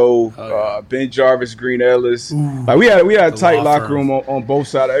 Mayo, Ben Jarvis, Green Ellis. Like we had a tight locker room on both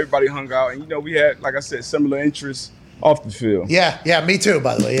sides. Everybody hung out. And, we had, like I said, similar interests off the field. Yeah, me too,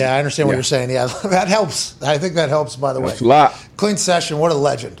 by the way. Yeah, I understand what you're saying. Yeah, that helps. I think that helps, by the way. That's a lot. Clint Session, what a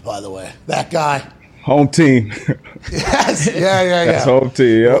legend, by the way. That guy. Home team. Yes. Yeah. That's home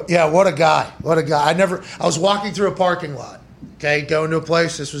team, yep. Yeah, what a guy. I was walking through a parking lot, going to a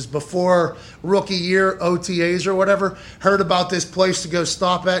place. This was before rookie year, OTAs or whatever. Heard about this place to go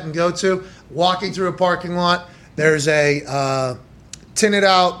stop at and go to. Walking through a parking lot. There's a tinted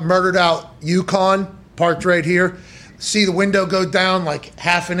out, murdered out Yukon parked right here. See the window go down like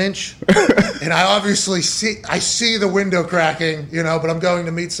half an inch. And I obviously see the window cracking, but I'm going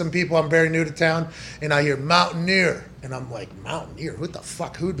to meet some people. I'm very new to town. And I hear Mountaineer. And I'm like, Mountaineer? What the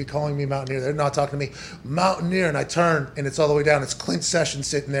fuck? Who would be calling me Mountaineer? They're not talking to me. Mountaineer. And I turn, and it's all the way down. It's Clint Sessions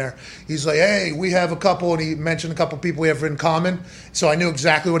sitting there. He's like, hey, we have a couple. And he mentioned a couple people we have in common. So I knew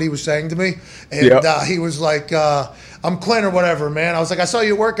exactly what he was saying to me. And he was like, I'm Clint or whatever, man. I was like, I saw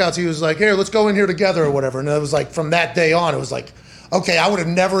you at workouts. He was like, here, let's go in here together or whatever. And it was like, from that day on, it was like, okay, I would have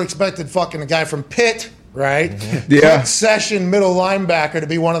never expected fucking a guy from Pitt, right? Mm-hmm. Yeah. Clint Session, middle linebacker, to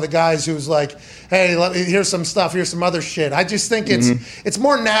be one of the guys who's like, hey, here's some stuff, here's some other shit. I just think it's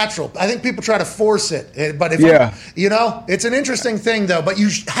more natural. I think people try to force it. But if it's an interesting thing, though. But you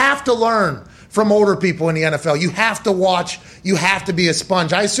have to learn from older people in the NFL. You have to watch. You have to be a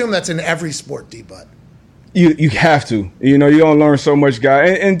sponge. I assume that's in every sport, D-Bud. You have to. You don't learn so much, guy.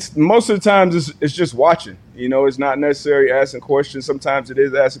 And most of the times it's just watching. It's not necessarily asking questions. Sometimes it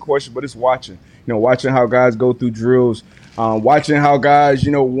is asking questions, but it's watching. Watching how guys go through drills, watching how guys,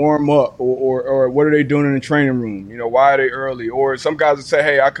 warm up or what are they doing in the training room? Why are they early? Or some guys will say,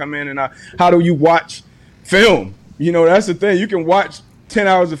 hey, I come in and how do you watch film? That's the thing. You can watch 10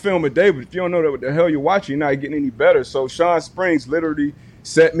 hours of film a day, but if you don't know what the hell you're watching, you're not getting any better. So Sean Springs literally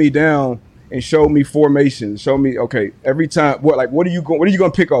set me down and showed me formations. Showed me, okay, every time, what are you going to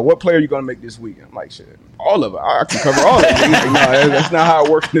pick up? What player are you going to make this week? I'm like, shit, all of it. I can cover all of it. He's like, no, that's not how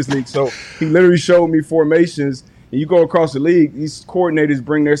it works in this league. So he literally showed me formations. And you go across the league, these coordinators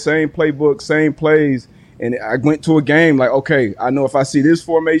bring their same playbook, same plays. And I went to a game like, okay, I know if I see this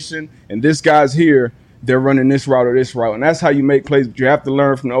formation and this guy's here, they're running this route or this route. And that's how you make plays. But you have to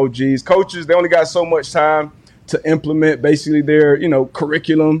learn from the OGs. Coaches, they only got so much time to implement basically their,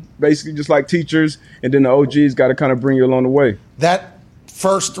 curriculum, basically just like teachers. And then the OGs got to kind of bring you along the way. That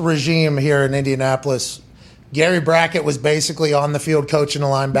first regime here in Indianapolis, Gary Brackett was basically on the field coaching the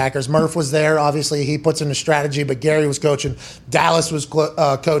linebackers. Murph was there. Obviously, he puts in a strategy, but Gary was coaching. Dallas was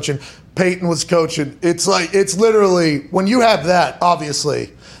coaching. Peyton was coaching. It's literally, when you have that,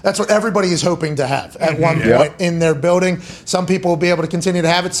 obviously, that's what everybody is hoping to have at one point in their building. Some people will be able to continue to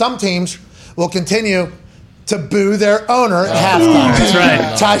have it. Some teams will continue to boo their owner at halftime. That's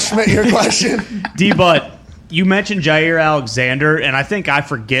right. Ty Schmidt, your question? D-Bud, you mentioned Jair Alexander, and I think I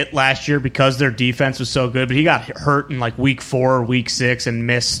forget last year because their defense was so good, but he got hurt in like week 4 or week 6 and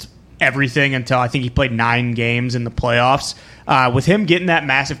missed everything until I think he played 9 games in the playoffs. With him getting that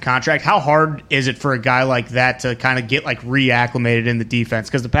massive contract, how hard is it for a guy like that to kind of get like reacclimated in the defense?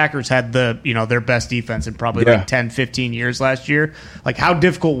 Because the Packers had their best defense in probably like 10, 15 years last year. Like, how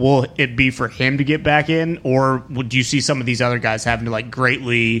difficult will it be for him to get back in, or would you see some of these other guys having to like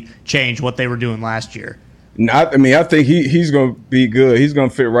greatly change what they were doing last year? I think he's going to be good. He's going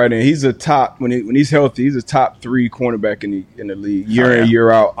to fit right in. He's a top when he's healthy. He's a top 3 cornerback in the league year in,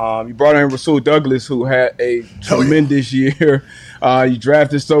 year out. You brought in Rasul Douglas, who had a tremendous year. You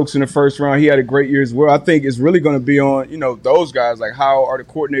drafted Stokes in the first round. He had a great year as well. I think it's really going to be on those guys. Like, how are the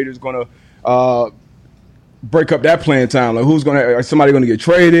coordinators going to break up that playing time? Like, is somebody going to get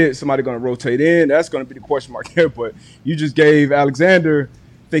traded? Somebody going to rotate in? That's going to be the question mark there. But you just gave Alexander.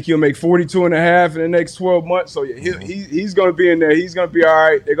 Think he'll make 42 and a half in the next 12 months. So he's going to be in there. He's going to be all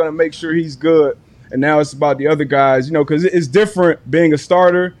right. They're going to make sure he's good. And now it's about the other guys, because it's different being a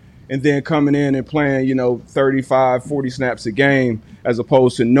starter and then coming in and playing, 35, 40 snaps a game as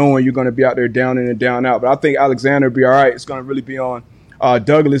opposed to knowing you're going to be out there down in and down out. But I think Alexander will be all right. It's going to really be on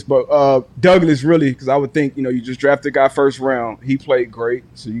Douglas. But Douglas really, because I would think, you just drafted a guy first round. He played great.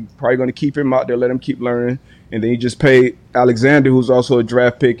 So you're probably going to keep him out there, let him keep learning. And then you just paid Alexander, who's also a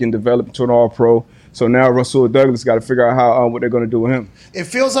draft pick, and developed to an All-Pro. So now Rasul Douglas got to figure out what they're going to do with him. It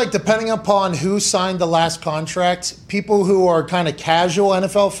feels like depending upon who signed the last contract, people who are kind of casual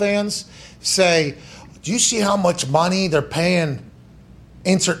NFL fans say, do you see how much money they're paying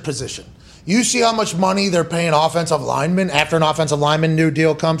insert position? You see how much money they're paying offensive linemen after an offensive lineman new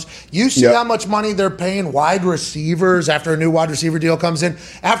deal comes. You see how much money they're paying wide receivers after a new wide receiver deal comes in.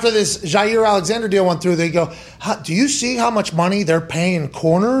 After this Jair Alexander deal went through, they go, do you see how much money they're paying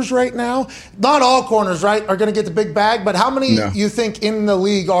corners right now? Not all corners, right, are going to get the big bag, but how many you think in the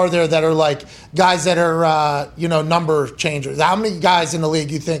league are there that are like guys that are, number changers? How many guys in the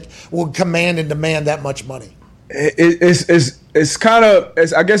league you think will command and demand that much money? It's kind of,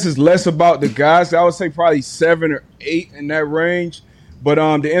 I guess it's less about the guys. I would say probably 7 or 8 in that range. But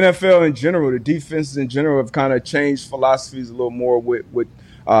the NFL in general, the defenses in general have kind of changed philosophies a little more with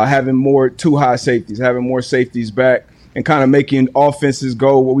having more too high safeties, having more safeties back, and kind of making offenses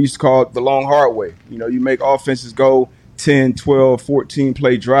go what we used to call the long hard way. You make offenses go 10, 12, 14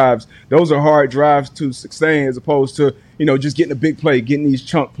 play drives. Those are hard drives to sustain as opposed to, just getting a big play, getting these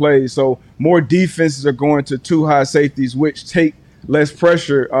chunk plays. So more defenses are going to too high safeties, which take less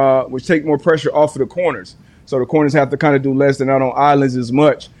pressure, which take more pressure off of the corners. So the corners have to kind of do less. They're not on islands as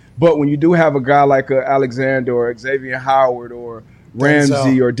much. But when you do have a guy like Alexander or Xavier Howard or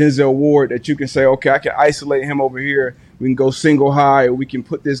Ramsey or Denzel Ward that you can say, okay, I can isolate him over here. We can go single high, or we can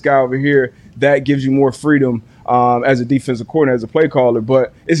put this guy over here. That gives you more freedom as a defensive coordinator, as a play caller.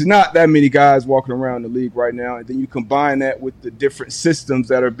 But it's not that many guys walking around the league right now. And then you combine that with the different systems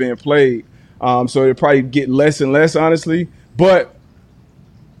that are being played. So it'll probably get less and less, honestly. But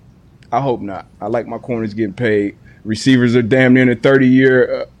I hope not. I like my corners getting paid. Receivers are damn near the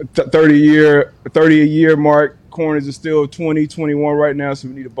 30-a-year mark. Corners are still 20, 21 right now, so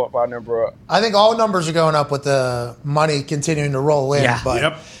we need to bump our number up. I think all numbers are going up with the money continuing to roll in. Yeah.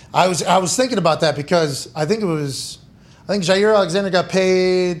 But I was thinking about that because I think Jair Alexander got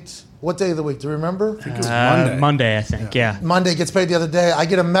paid what day of the week? Do you remember? I think it was Monday. Monday, I think, yeah. Monday gets paid the other day. I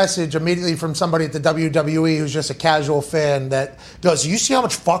get a message immediately from somebody at the WWE who's just a casual fan that goes, you see how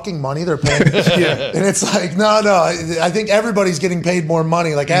much fucking money they're paying? And it's like, no. I think everybody's getting paid more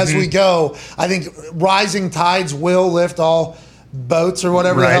money. Like, as we go, I think rising tides will lift all boats or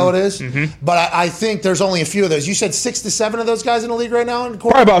whatever the hell it is. But I think there's only a few of those. You said 6 to 7 of those guys in the league right now in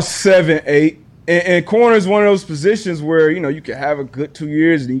corner? Probably about 7, 8. And corner is one of those positions where, you can have a good 2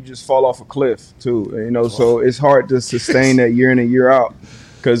 years and you just fall off a cliff too. So it's hard to sustain that year in and year out.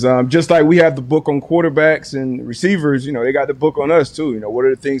 Because just like we have the book on quarterbacks and receivers, they got the book on us too. What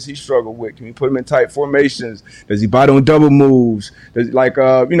are the things he struggled with? Can we put him in tight formations? Does he bite on double moves?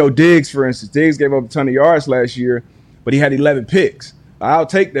 Diggs, for instance. Diggs gave up a ton of yards last year, but he had 11 picks. I'll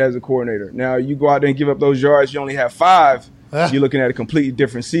take that as a coordinator. Now, you go out there and give up those yards, you only have 5. You're looking at a completely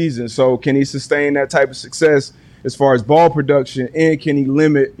different season. So can he sustain that type of success as far as ball production, and can he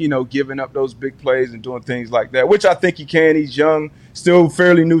limit, giving up those big plays and doing things like that, which I think he can. He's young, still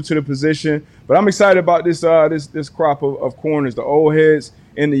fairly new to the position. But I'm excited about this this crop of corners, the old heads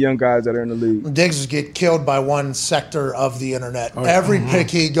and the young guys that are in the league. Diggs was get killed by one sector of the internet. Every pick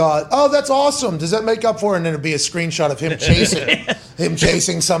he got, that's awesome. Does that make up for it? And then it'd be a screenshot of him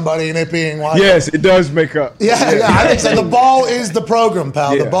chasing somebody and it being like, yes, it does make up. Yeah. I think so. The ball is the program,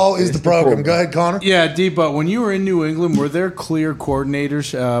 pal. The ball is the program. Go ahead, Connor. Yeah, D, but when you were in New England, were there clear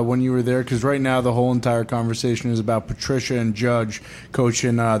coordinators when you were there? Because right now the whole entire conversation is about Patricia and Judge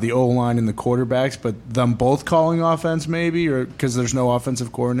coaching the O-line and the quarterbacks, but them both calling offense maybe, or because there's no offensive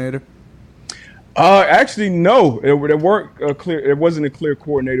coordinator? Actually, no. There weren't clear. There wasn't a clear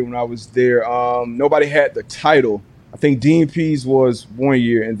coordinator when I was there. Nobody had the title. I think Dean Pease was 1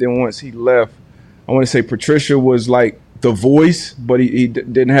 year, and then once he left, I want to say Patricia was like the voice, but he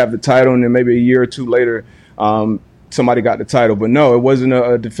didn't have the title. And then maybe a year or two later, somebody got the title. But no, it wasn't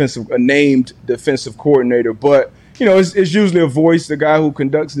a named defensive coordinator. But it's usually a voice, the guy who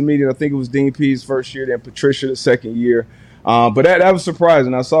conducts the meeting. I think it was Dean Pease first year, then Patricia the second year. But that was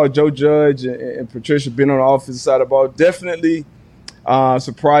surprising. I saw Joe Judge and Patricia being on the offensive side of the ball. Definitely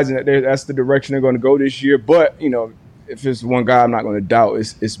surprising that that's the direction they're going to go this year. But, if it's one guy I'm not going to doubt,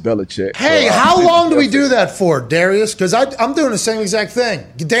 it's Belichick. Hey, so, how long do we do that for, Darius? Because I'm doing the same exact thing.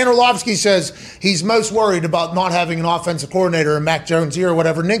 Dan Orlovsky says he's most worried about not having an offensive coordinator in Mac Jones' ear or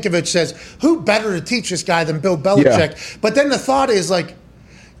whatever. Ninkovich says, who better to teach this guy than Bill Belichick? Yeah. But then the thought is, like,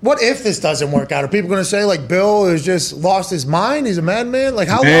 what if this doesn't work out? Are people going to say, like, Bill has just lost his mind? He's a madman? Like,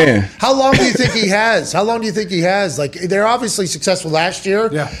 how long do you think he has? How long do you think he has? Like, they're obviously successful last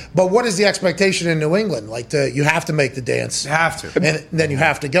year. Yeah. But what is the expectation in New England? Like, you have to make the dance. You have to. And then you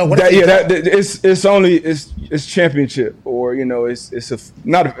have to go. It's championship, or, it's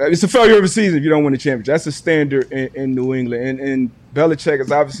a failure of a season if you don't win the championship. That's a standard in New England. And Belichick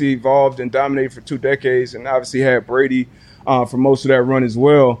has obviously evolved and dominated for 2 decades, and obviously had Brady for most of that run as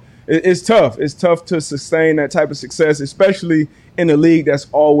well. It's tough. It's tough to sustain that type of success, especially in a league that's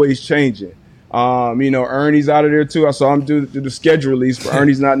always changing. Ernie's out of there too. I saw him do the schedule release, but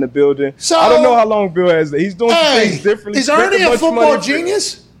Ernie's not in the building. So I don't know how long Bill has that. He's doing things differently. Is Ernie a football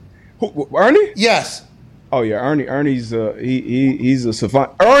genius? Who, Ernie? Yes. Oh yeah, Ernie's he's a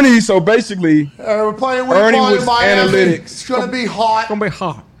savant. Ernie, so basically, we're playing week Ernie 1 was in Miami. Analytics. It's going to be hot. It's going to be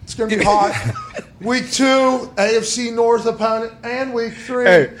hot. It's going to be hot. Week 2, AFC North opponent, and week 3.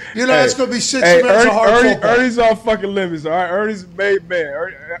 It's going to be 6 minutes of hard football. Ernie's off fucking limits, all right? Ernie's a made man.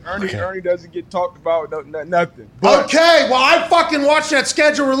 Ernie doesn't get talked about, nothing. But, okay, well, I fucking watched that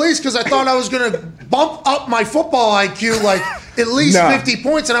schedule release because I thought I was going to bump up my football IQ like at least 50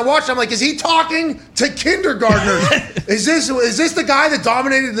 points. And I watched, I'm like, is he talking to kindergartners? Is this the guy that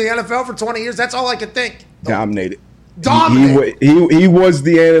dominated the NFL for 20 years? That's all I could think. Dominated. He was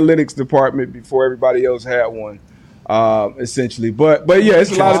the analytics department before everybody else had one, essentially. But yeah,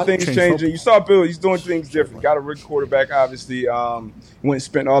 it's a lot of things changing. You saw Bill; he's doing things different. Got a rookie quarterback, obviously. Went and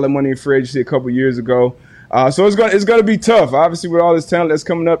spent all the money in free agency a couple years ago. So it's gonna be tough. Obviously, with all this talent that's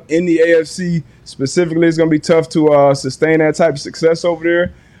coming up in the AFC specifically, it's gonna be tough to sustain that type of success over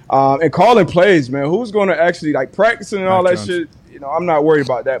there. And calling plays, man. Who's gonna actually like practicing and all that shit? I'm not worried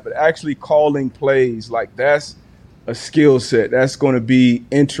about that, but actually calling plays, like that's a skill set. That's going to be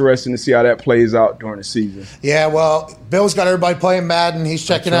interesting to see how that plays out during the season. Yeah, well, Bill's got everybody playing Madden. He's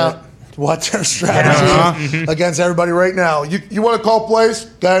checking out what their strategy against everybody right now. You want to call plays?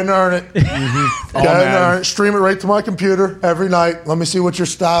 Go ahead and earn it. Go ahead and earn it. Stream it right to my computer every night. Let me see what your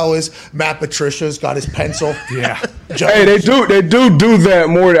style is. Matt Patricia's got his pencil. Yeah. Hey, they do that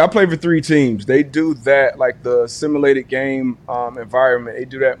more. I play for 3 teams. They do that, like the simulated game environment. They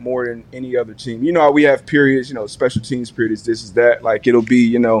do that more than any other team. You know how we have periods, special teams periods, this is that. Like it'll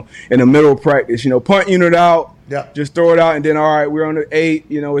be, in the middle of practice, punt unit out. Yeah. Just throw it out, and then, all right, we're on the 8.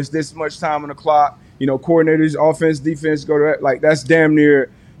 It's this much time on the clock. Coordinators, offense, defense, go to that. Like, that's damn near,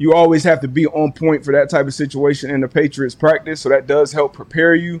 you always have to be on point for that type of situation in the Patriots practice. So that does help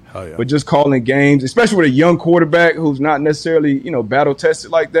prepare you. Oh, yeah. But just calling games, especially with a young quarterback who's not necessarily, battle tested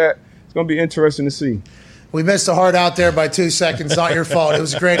like that, it's going to be interesting to see. We missed the heart out there by 2 seconds. Not your fault. It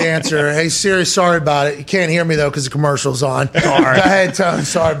was a great answer. Hey, Siri, sorry about it. You can't hear me, though, because the commercial's on. Go ahead, Tone.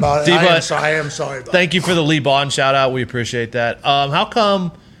 Sorry about it. I am sorry about it. Thank you for the Lee Bond shout-out. We appreciate that. How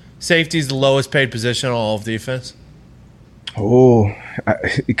come safety is the lowest paid position on all of defense? Oh,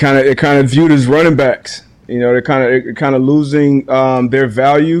 it kind of viewed as running backs. They're kind of losing their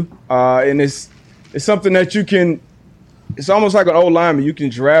value, and it's something that you can. It's almost like an old lineman. You can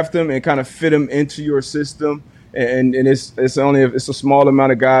draft them and kind of fit them into your system, and it's a small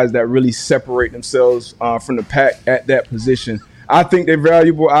amount of guys that really separate themselves from the pack at that position. I think they're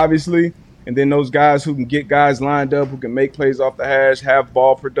valuable, obviously, and then those guys who can get guys lined up, who can make plays off the hash, have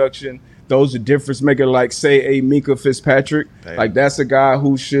ball production. Those are difference maker, like say a Minka Fitzpatrick. Like that's a guy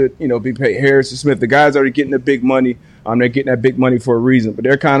who should be paid. Harrison Smith. The guys that are getting the big money. They're getting that big money for a reason, but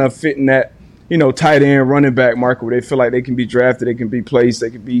they're kind of fitting that. Tight end, running back market where they feel like they can be drafted, they can be placed, they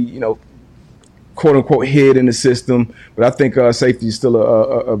can be, quote unquote, hid in the system. But I think safety is still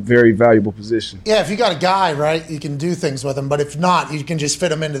a very valuable position. Yeah, if you got a guy, right, you can do things with him. But if not, you can just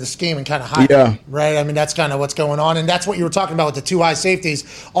fit him into the scheme and kind of hide him, right? I mean, that's kind of what's going on. And that's what you were talking about with the 2 high safeties,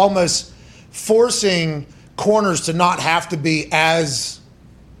 almost forcing corners to not have to be as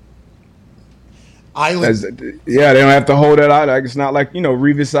island. They don't have to hold that out. Like it's not like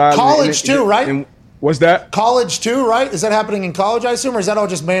Revis Island. College too, right? And what's that? College too, right? Is that happening in college, I assume, or is that all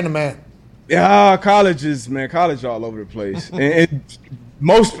just man to man? Yeah, college all over the place. and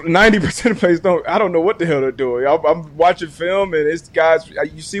most 90% of players I don't know what the hell they're doing. I'm watching film and it's guys.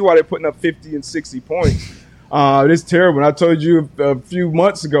 You see why they're putting up 50 and 60 points. It's terrible. And I told you a few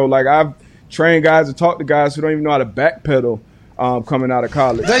months ago, like I've trained guys and talked to guys who don't even know how to backpedal. Coming out of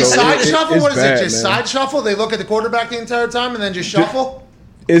college. They side shuffle? What is bad, it? Just man. side shuffle? They look at the quarterback the entire time and then just shuffle?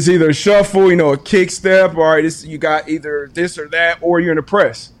 It's either shuffle, a kick step, or you got either this or that, or you're in a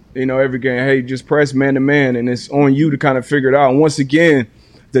press. Every game, hey, just press man to man, and it's on you to kind of figure it out. And once again,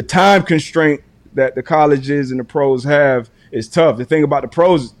 the time constraint that the colleges and the pros have is tough. The thing about the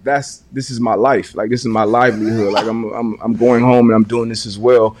pros, this is my life. Like this is my livelihood. Like I'm going home and I'm doing this as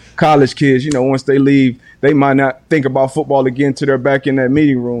well. College kids, once they leave, they might not think about football again till they're back in that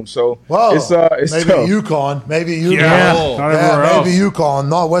meeting room. So it's maybe tough. UConn. Maybe UConn. Maybe UConn.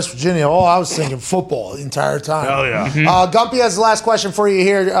 Not West Virginia. Oh, I was thinking football the entire time. Hell yeah. Gumpy has the last question for you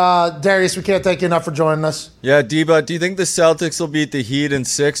here. Darius, we can't thank you enough for joining us. Yeah, Deba, do you think the Celtics will beat the Heat in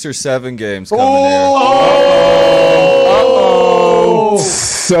 6 or 7 games coming here?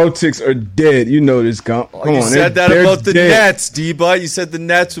 Celtics are dead. You know this, Gump. Come on. You said that they're about the dead. Nets, D-Butt. You said the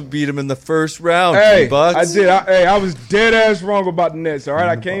Nets would beat them in the first round, Hey, D-Butt. I did. I was dead ass wrong about the Nets. All right,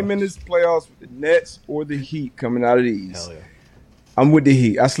 I came in this playoffs with the Nets or the Heat coming out of these. Hell yeah. I'm with the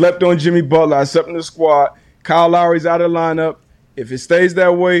Heat. I slept on Jimmy Butler. I slept in the squad. Kyle Lowry's out of the lineup. If it stays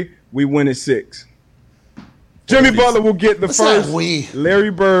that way, we win at 6. Jimmy Butler will get the first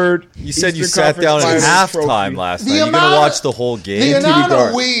Larry Bird. You said you Eastern sat down at Conference halftime trophy. last night. You're going to watch the whole game? The amount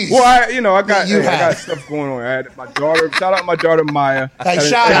of weeds. Well, I got stuff going on. I had my daughter. Shout out my daughter Maya. Hey,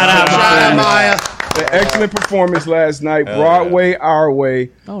 shout out Maya. An excellent performance last night. Broadway, our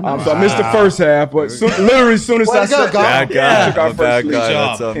way. So I missed the first half, but literally as soon as I sat down, Bad guy. took our first lead.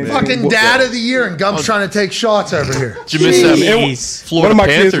 That's up, man. Fucking dad of the year, and Gump's trying to take shots over here. Did you miss that Florida One of my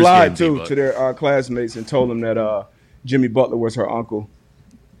Panthers kids lied game, too to their classmates and told them that Jimmy Butler was her uncle.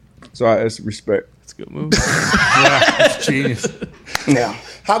 So that's respect. That's a good move. That's genius. Yeah.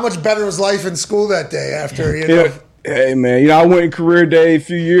 How much better was life in school that day after, you know? Hey, man, I went in career day a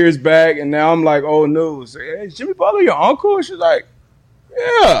few years back, and now I'm like, oh, news. Hey, is Jimmy Butler your uncle? And she's like,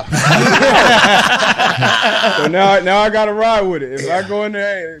 yeah. So now I got to ride with it. If I go in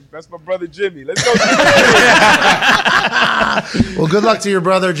there, hey, that's my brother Jimmy. Let's go. Well, good luck to your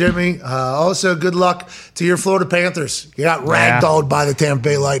brother, Jimmy. Also, good luck to your Florida Panthers. You got ragdolled by the Tampa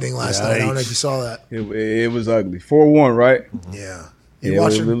Bay Lightning last night. I don't know if you saw that. It was ugly. 4-1, right? Yeah. It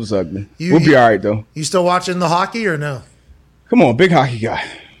was ugly. We'll be all right, though. You still watching the hockey or no? Come on, big hockey guy.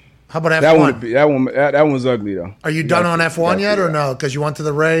 How about F1? That one's ugly, though. Are you done on F1 yet or no? Because you went to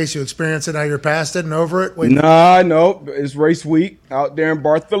the race, you experienced it, now you're past it and over it? No. It's race week out there in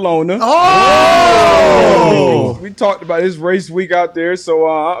Barcelona. Oh! We talked about this race week out there, so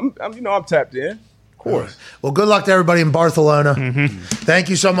I'm tapped in. Of course. Well, good luck to everybody in Barcelona. Thank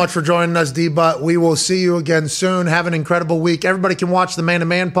you so much for joining us, D-Butt. We will see you again soon. Have an incredible week. Everybody can watch the Man to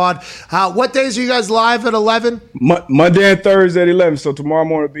Man pod. What days are you guys live at 11? Monday and Thursday at 11. So tomorrow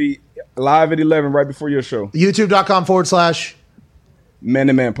morning will be live at 11 right before your show. YouTube.com/.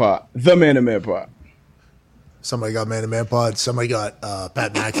 Man-to-Man Pod. The Man-to-Man Pod. Somebody got Man-to-Man Pod. Somebody got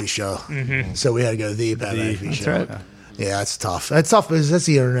Pat McAfee show. Mm-hmm. So we had to go to the Pat McAfee show. Right. Yeah, that's tough. That's tough. That's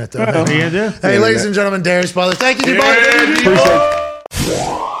the internet, though. Hey, ladies and gentlemen, Darius, Butler. Thank you,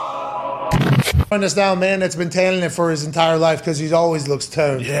 Join us now, man that's been tanning it for his entire life because he always looks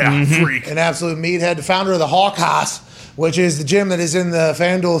toned. Yeah, freak. An absolute meathead, the founder of the Hawk House, which is the gym that is in the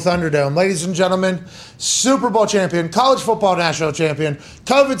FanDuel Thunderdome. Ladies and gentlemen, Super Bowl champion, college football national champion,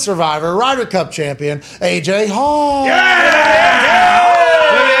 COVID survivor, Ryder Cup champion, AJ Hall. Yeah!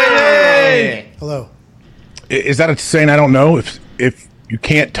 Hello. Is that a saying? I don't know. If you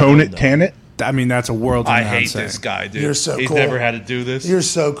can't tone it, tan it. I mean, that's a world. I hate this guy, dude. You're so He's cool. never had to do this. You're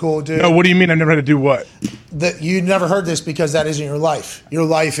so cool, dude. No, what do you mean? I never had to do what? That you never heard this because that isn't your life. Your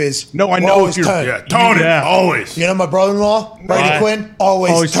life is No, I know. always If you're, toned. tone it always. You know my brother-in-law, Brady Right. Quinn,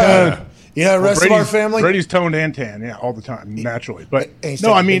 always toned. toned. You know the rest of our family? Brady's toned and tan, yeah, all the time, naturally. But He's no,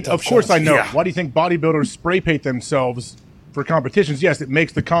 taking I mean, big tough of course shots. I know. Yeah. Why do you think bodybuilders spray paint themselves for competitions? Yes, it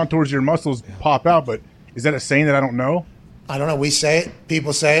makes the contours of your muscles pop out, but is that a saying that I don't know? I don't know. We say it.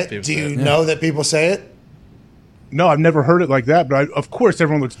 People say it. People Do say you it. know that people say it? No, I've never heard it like that, but of course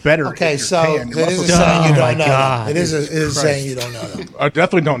everyone looks better. Okay, if you're so tan. it Your is a muscles- saying you Oh, don't my know. God. It is a saying you don't know. Though. I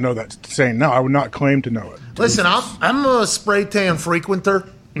definitely don't know that saying. No, I would not claim to know it. Listen, I'm a spray tan frequenter,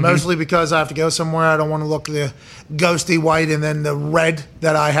 mostly because I have to go somewhere. I don't want to look the ghosty white and then the red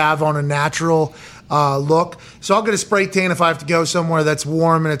that I have on a natural look. So I'll get a spray tan if I have to go somewhere that's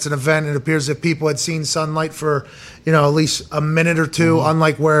warm and it's an event. And it appears that people had seen sunlight for, at least a minute or two,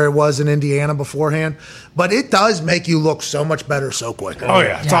 unlike where it was in Indiana beforehand. But it does make you look so much better so quick. Oh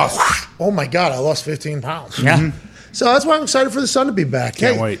yeah, it's awesome. Oh my God, I lost 15 pounds. Yeah. So that's why I'm excited for the sun to be back.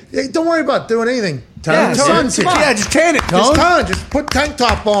 Can't wait. Hey, don't worry about doing anything. Yeah, The sun's here. yeah, just tan it. Just ton. Just put tank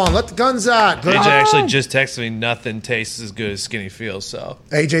top on. Let the guns out. AJ actually just texted me, nothing tastes as good as skinny feels. So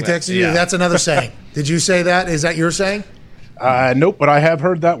AJ texted you. Yeah. That's another saying. Did you say that? Is that your saying? Nope, but I have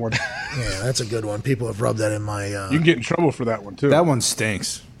heard that one. Yeah, that's a good one. People have rubbed that in my. You can get in trouble for that one too. That one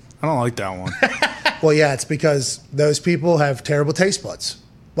stinks. I don't like that one. Well, yeah, it's because those people have terrible taste buds.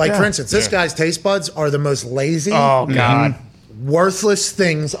 Like, for instance, this guy's taste buds are the most lazy, Oh God. worthless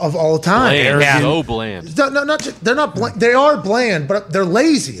things of all time. Bland. Yeah. So bland. No, they're not. They are bland, but they're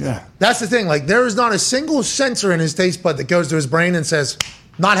lazy. Yeah. That's the thing. Like, there is not a single sensor in his taste bud that goes to his brain and says,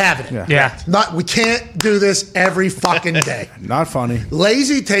 "Not having it." Yeah. We can't do this every fucking day. Not funny.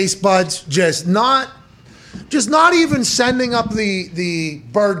 Lazy taste buds, just not even sending up the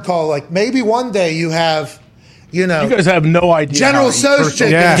bird call. Like, maybe one day you have, you guys have no idea. General how to eat Tso's first-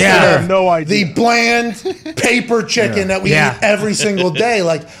 chicken. Yeah. instead I of have no idea. The bland paper chicken that we Yeah. eat every single day.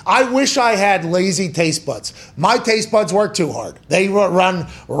 Like, I wish I had lazy taste buds. My taste buds work too hard. They run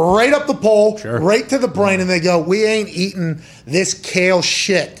right up the pole, right to the brain, and they go, "We ain't eating this kale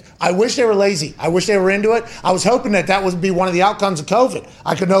shit." I wish they were lazy. I wish they were into it. I was hoping that would be one of the outcomes of COVID.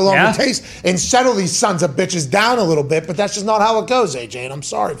 I could no longer taste and settle these sons of bitches down a little bit, but that's just not how it goes, AJ, and I'm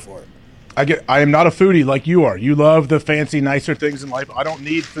sorry for it. I am not a foodie like you are. You love the fancy, nicer things in life. I don't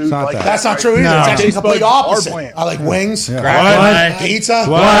need food not like that. that. That's not true either. No. It's actually the Taste complete buds are opposite. bland. I like wings, What? pizza,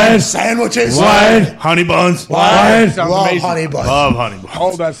 What? sandwiches, Honey buns. Sounds love amazing. honey buns. Love honey buns.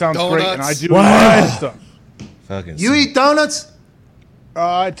 All that sounds great, and I Donuts. do What? enjoy that stuff. fucking You eat donuts?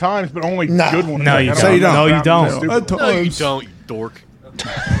 At times, but only No. good ones. No, Like, you I don't. you don't. No, you I'm don't. stupid. No, you don't, you dork.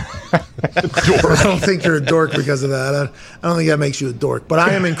 I don't think you're a dork because of that. I don't think that makes you a dork. But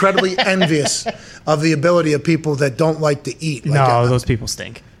I am incredibly envious of the ability of people that don't like to eat. Like, No, those people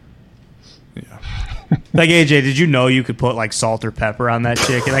stink. Like, AJ, did you know you could put like salt or pepper on that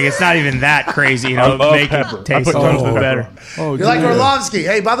chicken? Like, it's not even that crazy, I love make pepper. it taste I put a tons little of bit pepper better. on. You're like Orlovsky.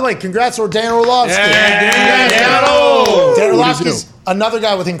 Hey, by the way, congrats for Dan Orlovsky. Dan Orlovsky's another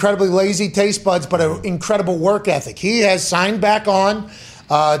guy with incredibly lazy taste buds, but an incredible work ethic. He has signed back on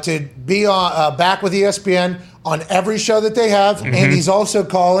to be back with ESPN on every show that they have, and he's also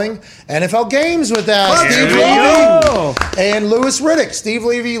calling NFL games with Steve Levy and Louis Riddick. Steve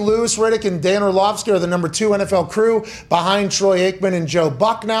Levy, Louis Riddick, and Dan Orlovsky are the number 2 NFL crew behind Troy Aikman and Joe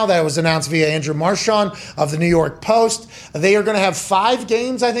Buck now. That was announced via Andrew Marchand of the New York Post. They are going to have 5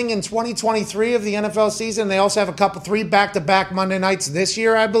 games, I think, in 2023 of the NFL season. They also have 3 back-to-back Monday nights this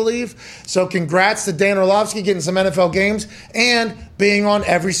year, I believe. So congrats to Dan Orlovsky getting some NFL games and being on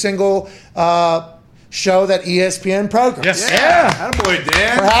every single show that ESPN programs. Yes. Yeah. Attaboy,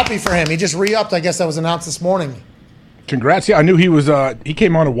 Dan. We're happy for him. He just re-upped. I guess that was announced this morning. Congrats. Yeah, I knew he was. He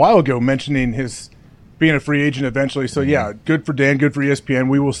came on a while ago mentioning his being a free agent eventually. So, yeah, good for Dan, good for ESPN.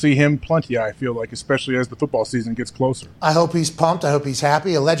 We will see him plenty, I feel like, especially as the football season gets closer. I hope he's pumped. I hope he's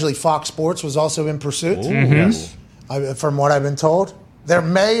happy. Allegedly, Fox Sports was also in pursuit. Yes. From what I've been told. There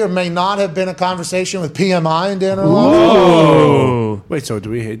may or may not have been a conversation with PMI and Dan Orlovsky. Oh. Wait, so do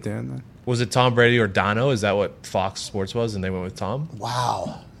we hate Dan then? Was it Tom Brady or Dono? Is that what Fox Sports was, and they went with Tom?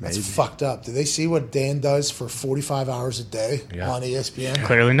 Wow. That's fucked up. Do they see what Dan does for 45 hours a day on ESPN?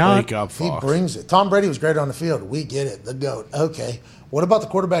 Clearly not. Wake up, He Fox. brings it. Tom Brady was great on the field. We get it. The GOAT. Okay. What about the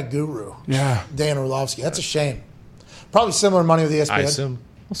quarterback guru? Yeah. Dan Orlovsky. That's a shame. Probably similar money with ESPN. I assume.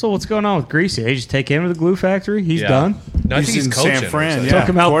 So what's going on with Greasy? They just take him to the glue factory. He's done. No, I think he's in coaching. San Fran. Took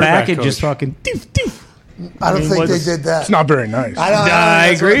him out Quarterback back and coach. just fucking doof doof. I don't think they did that. It's not very nice. I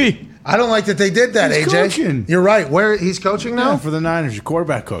agree. I don't like that they did that, He's AJ. coaching. You're right. Where he's coaching now? Yeah, for the Niners, your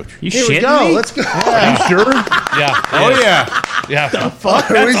quarterback coach. You Here we shitting go. me? Let's go. Are you sure? Yeah. Oh, yeah. Yeah. Fuck,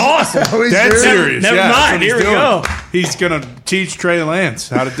 that's awesome. Are we Dead serious? serious. Never yeah, that's mind. what he's Here we doing. go. He's going to teach Trey Lance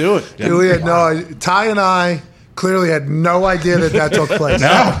how to do it. We had Ty and I clearly had no idea that took place.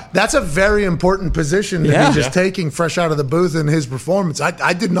 No. That's a very important position to be just taking fresh out of the booth in his performance.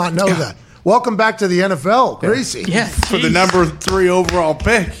 I did not know that. Welcome back to the NFL, Greasy. Yeah. For the number 3 overall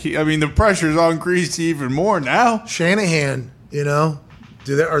pick. I mean, the pressure's on Greasy even more now. Shanahan,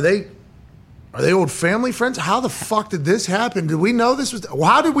 are they old family friends? How the fuck did this happen? Did we know this was?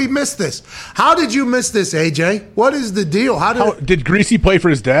 How did we miss this? How did you miss this, AJ? What is the deal? Did Greasy play for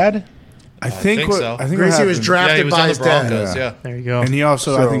his dad? I think so. Greasy was Yeah, he drafted was by on his the dad. Broncos. Yeah. There you go. And he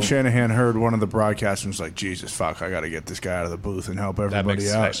also, I So- think Shanahan heard one of the broadcasters was like, Jesus, fuck, I got to get this guy out of the booth and help That everybody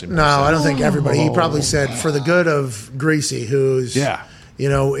makes out. actually No, more sense. I don't think everybody. He probably said for the good of Greasy, who's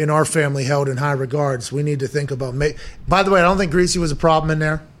in our family held in high regards. We need to think about. By the way, I don't think Greasy was a problem in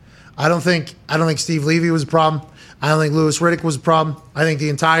there. I don't think Steve Levy was a problem. I don't think Louis Riddick was a problem. I think the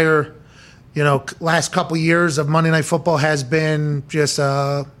entire, last couple years of Monday Night Football has been just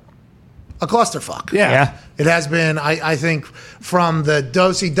a clusterfuck. Yeah. It has been, I think, from the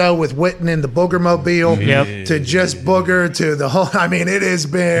do-si-do with Witten and the Booger-mobile to just Booger to the whole, it has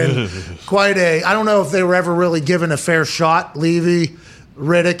been quite I don't know if they were ever really given a fair shot, Levy,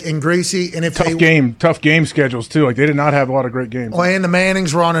 Riddick, and Greasy. And if Tough game schedules, too. Like, they did not have a lot of great games. And the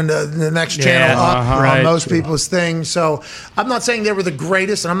Mannings were on the next channel up on most people's things. So I'm not saying they were the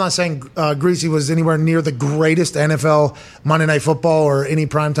greatest, and I'm not saying Greasy was anywhere near the greatest NFL Monday Night Football or any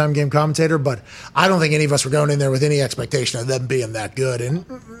primetime game commentator, but I don't think any of us were going in there with any expectation of them being that good. And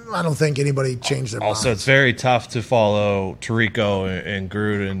I don't think anybody changed their Also, minds. it's very tough to follow Tirico and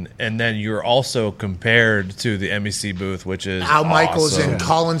Gruden, and then you're also compared to the MEC booth, which is Al Michaels awesome. and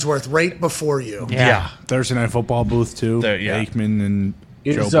Collinsworth right before you. Yeah. Thursday Night Football booth, too. Aikman and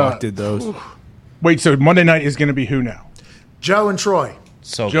Joe Buck did those. Wait, so Monday night is going to be who now? Joe and Troy.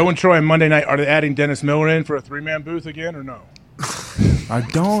 So Joe and Troy on Monday night. Are they adding Dennis Miller in for a 3-man booth again or no? I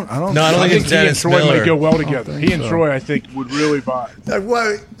don't No, I don't think it's he and Dennis Troy Miller. might go well together. He and Troy, I think, would really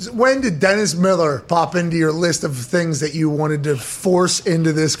vibe. When did Dennis Miller pop into your list of things that you wanted to force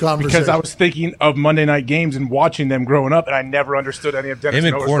into this conversation? Because I was thinking of Monday night games and watching them growing up, and I never understood any of Dennis Him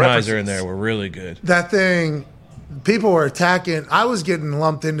and Miller's Kornheiser references. in there were really good. that thing, people were attacking. I was getting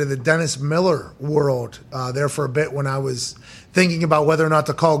lumped into the Dennis Miller world there for a bit when I was thinking about whether or not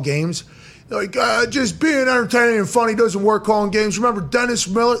to call games. Like, just being entertaining and funny doesn't work calling games. Remember Dennis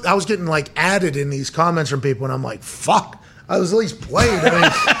Miller? I was getting added in these comments from people, and I'm like, fuck. I was at least played.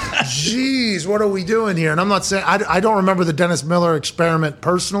 Jeez, what are we doing here? And I'm not saying, I don't remember the Dennis Miller experiment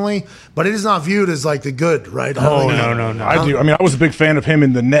personally, but it is not viewed as the good, right? Oh, no. I do. I was a big fan of him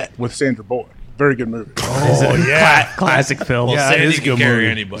in The Net with Sandra Bullock. Very good movie. Oh, yeah. Classic film. Well, Yeah, it Sandy is a can good carry movie.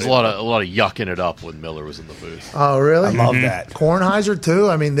 anybody. There's a lot of yucking it up when Miller was in the booth. Oh, really? I love that. Kornheiser, too.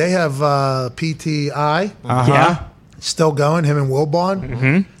 They have PTI Yeah. still going, him and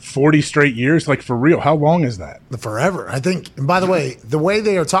Wilbon. 40 straight years? For real. How long is that? Forever, I think. And by the way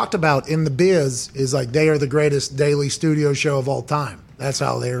they are talked about in the biz is they are the greatest daily studio show of all time. That's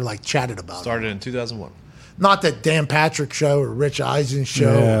how they're chatted about. Started in 2001. Not that Dan Patrick show or Rich Eisen's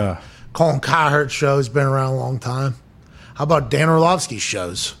show. Yeah. Colin Cowherd's show has been around a long time. How about Dan Orlovsky's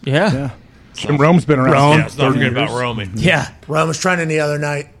shows? Yeah. Jim Rome's been around. Rome. Yeah, let's not forget about Romy. Yeah. Rome was trending the other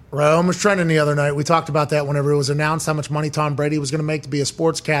night. We talked about that whenever it was announced how much money Tom Brady was going to make to be a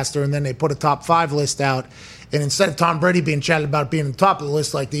sportscaster, and then they put a top 5 list out. And instead of Tom Brady being chatted about being on top of the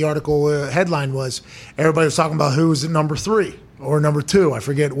list like the article headline was, everybody was talking about who was at number 3 or number 2. I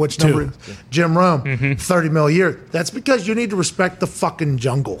forget which number. Jim Rome, $30 million a year. That's because you need to respect the fucking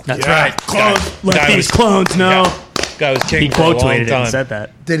jungle. That's right. Clones. Let these clones know. Guy was He king for a quote long tweeted it time. and said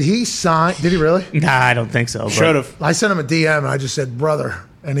that. Did he sign? Did he really? Nah, I don't think so. Should have. I sent him a DM and I just said, brother.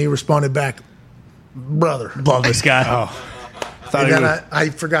 And he responded back, brother. Love this guy. And then I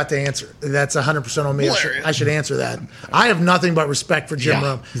forgot to answer. That's 100% on me. I should answer that. I have nothing but respect for Jim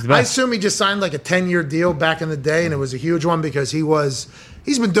Rome. I assume he just signed like a 10-year deal back in the day, and it was a huge one because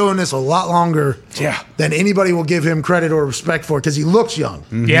he's been doing this a lot longer than anybody will give him credit or respect for because he looks young.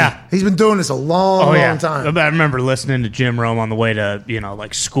 Mm-hmm. Yeah. He's been doing this a long time. I remember listening to Jim Rome on the way to,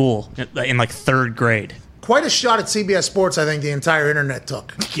 like school in like third grade. Quite a shot at CBS Sports, I think the entire internet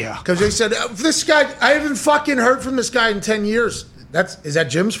took. Yeah. Because they said, this guy, I haven't fucking heard from this guy in 10 years. Is that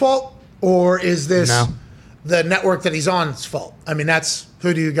Jim's fault? Or is this the network that he's on's fault? I mean,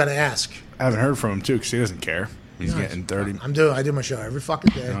 who do you got to ask? I haven't heard from him, too, because he doesn't care. He's getting 30. I do my show every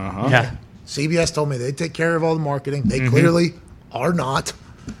fucking day. Uh-huh. Yeah. CBS told me they take care of all the marketing. They clearly are not.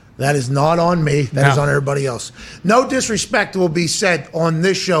 That is not on me. That is on everybody else. No disrespect will be said on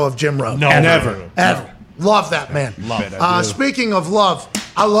this show of Jim Rome. No, never. Ever. Love that man. Love it. Speaking of love,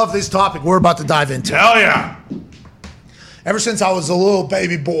 I love this topic we're about to dive into. Hell yeah. Ever since I was a little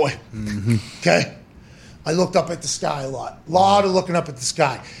baby boy, okay, I looked up at the sky a lot of looking up at the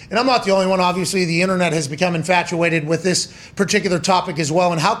sky. And I'm not the only one, obviously. The internet has become infatuated with this particular topic as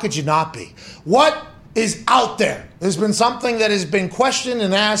well, and how could you not be? What is out there? There's been something that has been questioned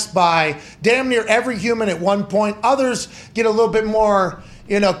and asked by damn near every human at one point. Others get a little bit more,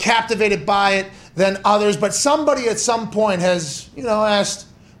 captivated by it than others, but somebody at some point has, asked,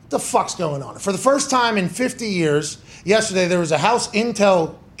 what the fuck's going on? For the first time in 50 years, yesterday there was a House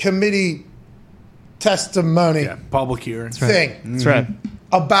Intel Committee testimony public hearing thing That's right.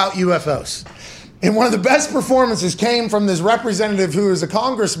 about UFOs. And one of the best performances came from this representative who is a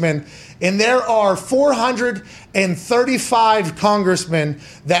congressman, and there are 435 congressmen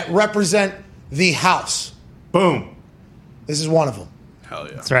that represent the House. Boom. This is one of them. Hell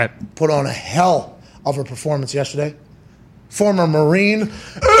yeah. That's right. Put on a hell of a performance yesterday. Former Marine,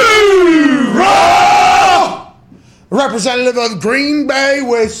 representative of Green Bay,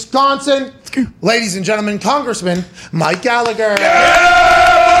 Wisconsin, ladies and gentlemen, Congressman Mike Gallagher.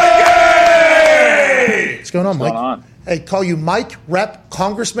 What's going on, Mike? What's going on? Hey, call you Mike, Rep,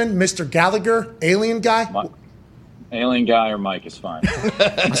 Congressman, Mr. Gallagher, alien guy? Alien guy or Mike is fine.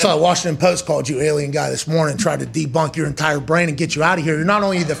 I saw the Washington Post called you alien guy this morning, tried to debunk your entire brain and get you out of here. You're not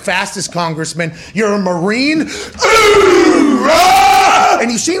only the fastest congressman, you're a Marine. And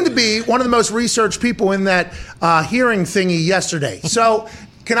you seem to be one of the most researched people in that hearing thingy yesterday. So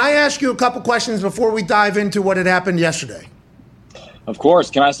can I ask you a couple questions before we dive into what had happened yesterday? Of course.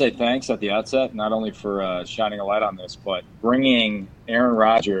 Can I say thanks at the outset, not only for shining a light on this, but bringing Aaron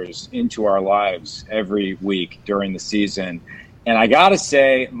Rodgers into our lives every week during the season. And I got to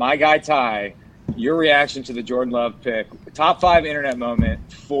say, my guy Ty, your reaction to the Jordan Love pick, top 5 internet moment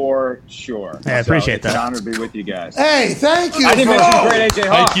for sure. I appreciate that. It's an honor to be with you guys. Hey, thank you. I think that's great, AJ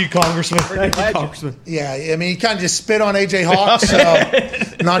Hawk. Thank you, Congressman. Thank you, Congressman. Yeah, I mean, you kind of just spit on AJ Hawk, so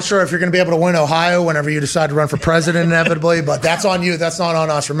not sure if you're going to be able to win Ohio whenever you decide to run for president inevitably, but that's on you. That's not on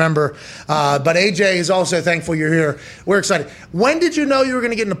us, remember. But AJ is also thankful you're here. We're excited. When did you know you were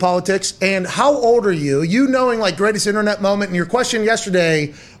going to get into politics, and how old are you? You knowing, like, greatest internet moment, and your question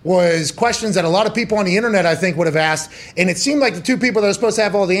yesterday was questions that a lot of people on the internet, I think, would have asked, and it seemed like the two people that are supposed to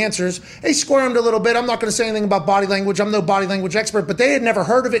have all the answers, they squirmed a little bit. I'm not going to say anything about body language. I'm no body language expert, but they had never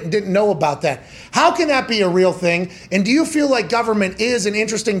heard of it and didn't know about that. How can that be a real thing? And do you feel like government is an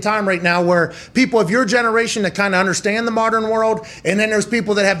interesting time right now where people of your generation that kind of understand the modern world, and then there's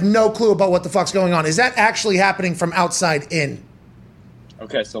people that have no clue about what the fuck's going on? Is that actually happening from outside in?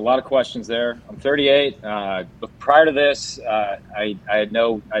 Okay, so a lot of questions there. I'm 38. But prior to this, I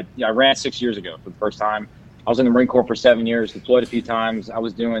ran 6 years ago for the first time. I was in the Marine Corps for 7 years, deployed a few times. I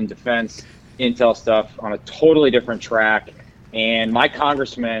was doing defense, intel stuff on a totally different track. And my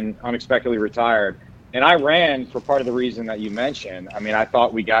congressman unexpectedly retired. And I ran for part of the reason that you mentioned. I mean, I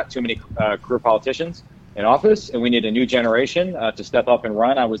thought we got too many career politicians in office, and we need a new generation to step up and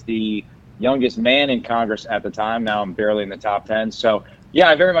run. I was the youngest man in Congress at the time. Now I'm barely in the top 10. So, yeah,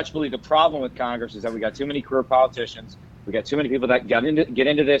 I very much believe the problem with Congress is that we got too many career politicians. We got too many people that get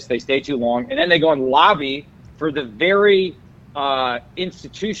into this. They stay too long, and then they go and lobby for the very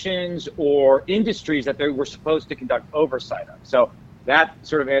institutions or industries that they were supposed to conduct oversight of. So that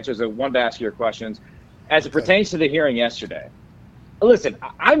sort of answers one basket of your questions. As it pertains to the hearing yesterday, listen,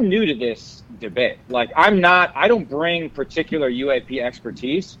 I'm new to this debate. Like, I don't bring particular UAP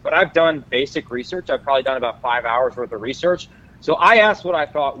expertise, but I've done basic research. I've probably done about 5 hours worth of research. So I asked what I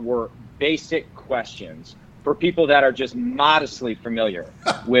thought were basic questions for people that are just modestly familiar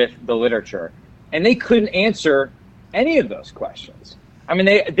with the literature. And they couldn't answer any of those questions. I mean,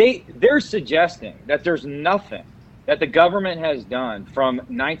 they're suggesting that there's nothing that the government has done from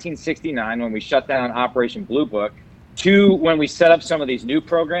 1969 when we shut down Operation Blue Book to when we set up some of these new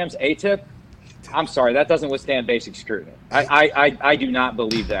programs, ATIP, I'm sorry, that doesn't withstand basic scrutiny. I do not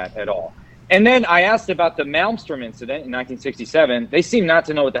believe that at all. And then I asked about the Malmstrom incident in 1967. They seem not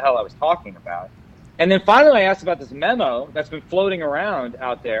to know what the hell I was talking about. And then finally I asked about this memo that's been floating around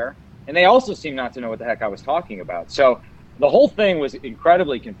out there, and they also seem not to know what the heck I was talking about. So the whole thing was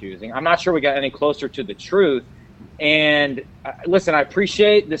incredibly confusing. I'm not sure we got any closer to the truth. And listen, I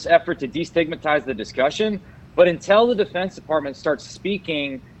appreciate this effort to destigmatize the discussion, but until the Defense Department starts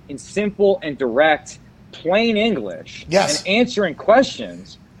speaking in simple and direct, plain English and answering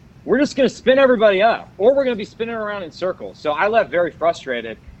questions, we're just going to spin everybody up, or we're going to be spinning around in circles. So I left very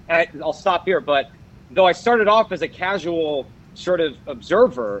frustrated, and I'll stop here. But though I started off as a casual sort of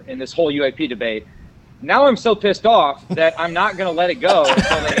observer in this whole UAP debate, now I'm so pissed off that I'm not going to let it go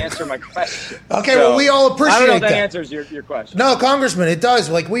until they answer my question. Okay, well, we all appreciate that. I don't know if that answers your question. No, Congressman, it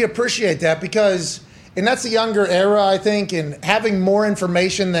does. Like, we appreciate that because, and that's the younger era, I think, and having more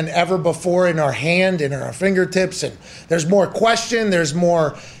information than ever before in our hand and in our fingertips, and there's more question, there's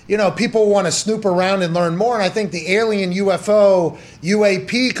more, people want to snoop around and learn more, and I think the alien UFO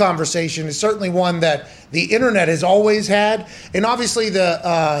UAP conversation is certainly one that the internet has always had. And obviously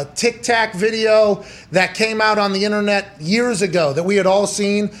the Tic Tac video that came out on the internet years ago that we had all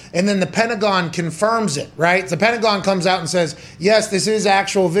seen, and then the Pentagon confirms it, right? The Pentagon comes out and says, yes, this is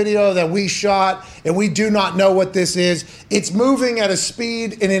actual video that we shot, and we do not know what this is. It's moving at a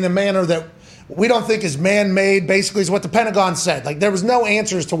speed and in a manner that we don't think is man-made, basically, is what the Pentagon said. Like, there was no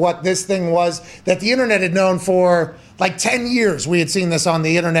answers to what this thing was that the internet had known for like 10 years. We had seen this on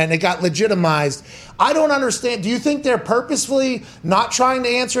the internet, and it got legitimized. I don't understand. Do you think they're purposefully not trying to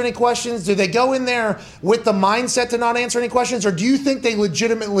answer any questions? Do they go in there with the mindset to not answer any questions? Or do you think they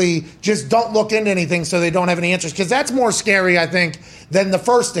legitimately just don't look into anything so they don't have any answers? Because that's more scary, I think, than the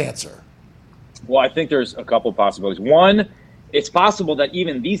first answer. Well, I think there's a couple possibilities. One, it's possible that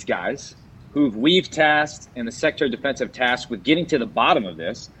even these guys who we've tasked and the Secretary of Defense have tasked with getting to the bottom of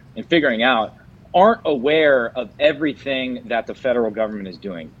this and figuring out aren't aware of everything that the federal government is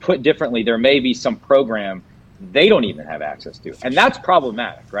doing. Put differently, there may be some program they don't even have access to. And that's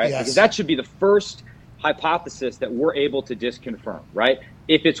problematic, right? Yes. Because that should be the first hypothesis that we're able to disconfirm, right?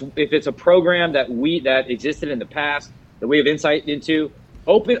 If it's a program that existed in the past that we have insight into,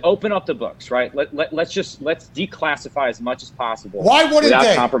 open up the books, right? Let's declassify as much as possible. Why wouldn't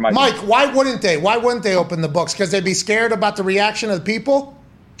they, compromising. Mike? Why wouldn't they? Why wouldn't they open the books? Because they'd be scared about the reaction of the people.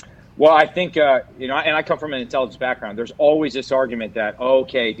 Well, I think and I come from an intelligence background. There's always this argument that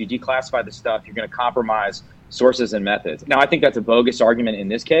if you declassify the stuff, you're going to compromise sources and methods. Now, I think that's a bogus argument in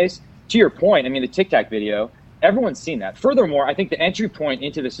this case. To your point, I mean, the Tic Tac video, everyone's seen that. Furthermore, I think the entry point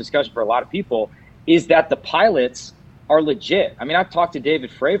into this discussion for a lot of people is that the pilots are legit. I mean, I've talked to David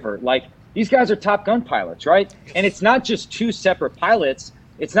Fravor. Like, these guys are Top Gun pilots, right? And it's not just two separate pilots.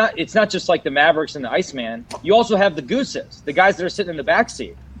 It's not just like the Mavericks and the Iceman. You also have the Gooses, the guys that are sitting in the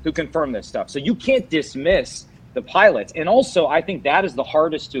backseat who confirm this stuff. So you can't dismiss the pilots. And also, I think that is the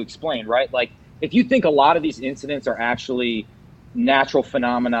hardest to explain, right? Like, if you think a lot of these incidents are actually natural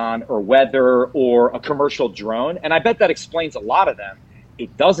phenomenon or weather or a commercial drone, and I bet that explains a lot of them,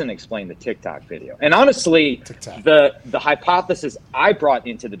 it doesn't explain the TikTok video. And honestly, the hypothesis I brought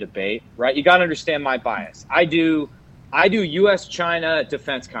into the debate, right? You got to understand my bias. I do U.S.-China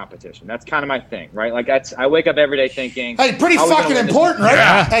defense competition. That's kind of my thing, right? Like, I wake up every day thinking, hey, pretty fucking important, right?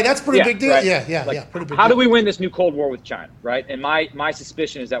 Yeah. Hey, that's pretty big deal. Right? Yeah, pretty big how deal. do we win this new Cold War with China, right? And my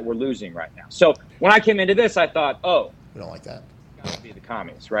suspicion is that we're losing right now. So when I came into this, I thought, we don't like that. It's got to be the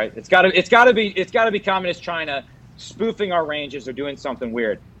communists, right? It's got to be communist China spoofing our ranges or doing something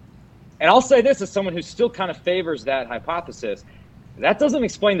weird. And I'll say this as someone who still kind of favors that hypothesis. That doesn't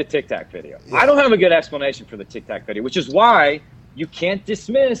explain the Tic Tac video. Yeah. I don't have a good explanation for the Tic Tac video, which is why you can't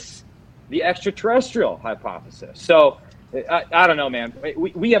dismiss the extraterrestrial hypothesis. So I don't know, man.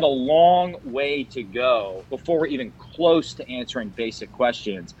 We have a long way to go before we're even close to answering basic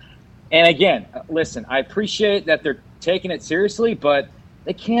questions. And again, listen, I appreciate that they're taking it seriously, but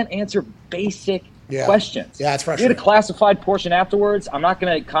they can't answer basic questions. Yeah, it's frustrating. You get a classified portion afterwards. I'm not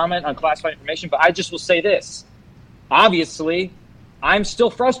going to comment on classified information, but I just will say this. Obviously, I'm still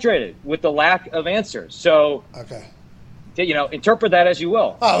frustrated with the lack of answers. So, interpret that as you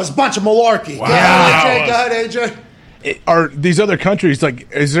will. Oh, it was a bunch of malarkey. Wow. Go ahead, AJ. Are these other countries, like,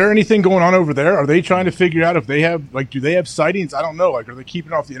 is there anything going on over there? Are they trying to figure out if they have, like, do they have sightings? I don't know. Like, are they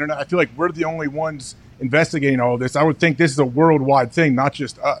keeping it off the internet? I feel like we're the only ones investigating all of this. I would think this is a worldwide thing, not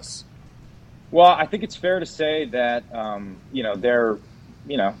just us. Well, I think it's fair to say that, they're,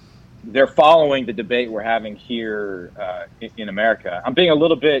 they're following the debate we're having here in America. I'm being a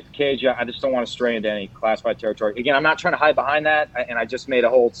little bit cagey. I just don't want to stray into any classified territory. Again, I'm not trying to hide behind that, and I just made a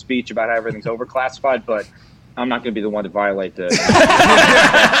whole speech about how everything's overclassified, but I'm not going to be the one to violate the.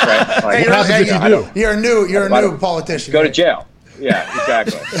 Right? Like, you're a new politician. Go to jail. Yeah,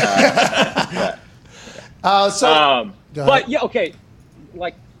 exactly. But yeah, okay.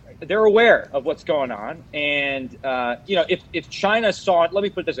 Like, they're aware of what's going on, and if China saw it, let me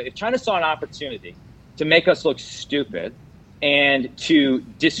put it this way: if China saw an opportunity to make us look stupid and to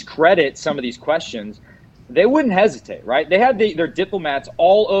discredit some of these questions, they wouldn't hesitate, right? They had their diplomats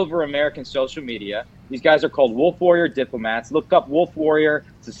all over American social media. These guys are called Wolf Warrior diplomats. Look up Wolf Warrior.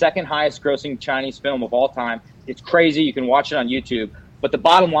 It's the second highest grossing Chinese film of all time. It's crazy. You can watch it on YouTube. But the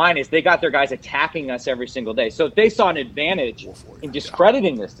bottom line is they got their guys attacking us every single day. So if they saw an advantage in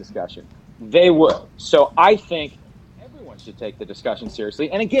discrediting this discussion, they would. So I think everyone should take the discussion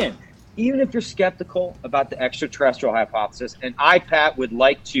seriously. And again, even if you're skeptical about the extraterrestrial hypothesis, and I, Pat, would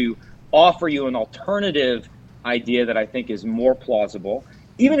like to offer you an alternative idea that I think is more plausible.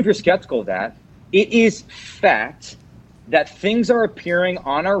 Even if you're skeptical of that, it is fact that things are appearing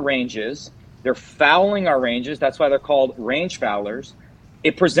on our ranges. They're fouling our ranges. That's why they're called range foulers.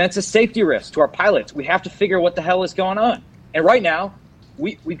 It presents a safety risk to our pilots. We have to figure what the hell is going on. And right now,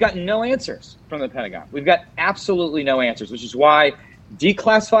 we've got no answers from the Pentagon. We've got absolutely no answers, which is why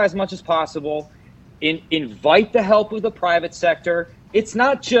declassify as much as possible, invite the help of the private sector. It's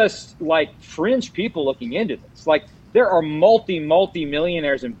not just like fringe people looking into this. Like, there are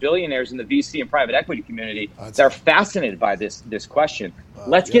multi-millionaires and billionaires in the VC and private equity community that are fascinated by this question.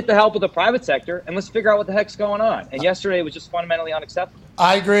 Let's get the help of the private sector, and let's figure out what the heck's going on. And yesterday it was just fundamentally unacceptable.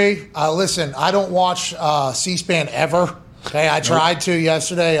 I agree. Listen, I don't watch C-SPAN ever. Okay, I tried to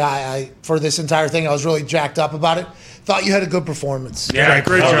yesterday. I for this entire thing, I was really jacked up about it. Thought you had a good performance. Yeah,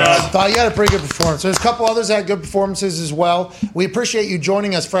 great job. Thought you had a pretty good performance. There's a couple others that had good performances as well. We appreciate you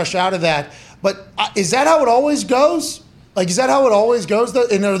joining us fresh out of that. But is that how it always goes? Like, is that how it always goes?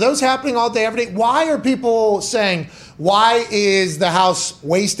 And are those happening all day, every day? Why are people saying, why is the House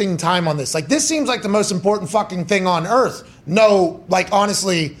wasting time on this? Like, this seems like the most important fucking thing on earth. No, like,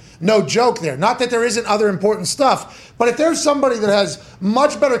 honestly, no joke there. Not that there isn't other important stuff, but if there's somebody that has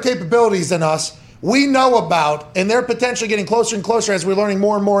much better capabilities than us, we know about, and they're potentially getting closer and closer as we're learning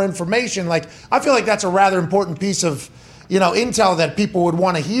more and more information, like, I feel like that's a rather important piece of, intel that people would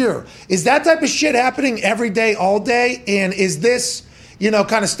want to hear. Is that type of shit happening every day, all day? And is this,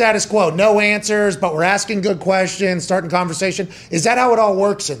 kind of status quo? No answers, but we're asking good questions, starting conversation. Is that how it all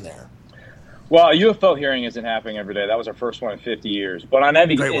works in there? Well, a UFO hearing isn't happening every day. That was our first one in 50 years. But on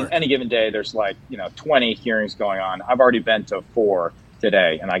any given day, there's 20 hearings going on. I've already been to 4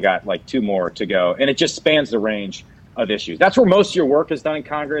 today, and I got 2 more to go. And it just spans the range of issues. That's where most of your work is done in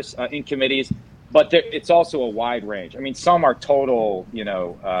Congress, in committees. But it's also a wide range. I mean, some are total,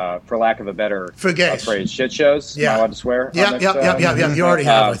 for lack of a better phrase, shit shows. Yeah. Am I allowed to swear? Yeah. You already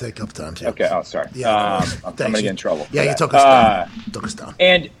have, I think, a couple times. Yeah. Okay. Oh, sorry. Yeah. I'm going to get in trouble. Yeah, you took us down.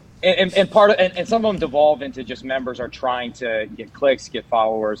 And part of and some of them devolve into just members are trying to get clicks, get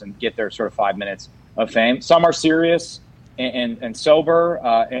followers, and get their sort of 5 minutes of fame. Some are serious and sober,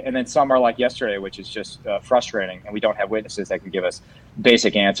 and then some are like yesterday, which is just frustrating, and we don't have witnesses that can give us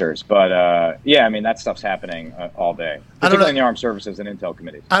basic answers. But that stuff's happening all day, particularly in the armed services and intel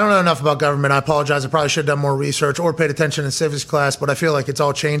committees. I don't know enough about government. I apologize. I probably should have done more research or paid attention in civics class, but I feel like it's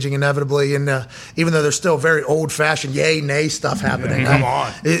all changing inevitably. And even though there's still very old-fashioned yay, nay stuff happening. Come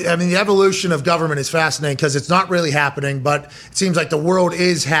on. The evolution of government is fascinating because it's not really happening, but it seems like the world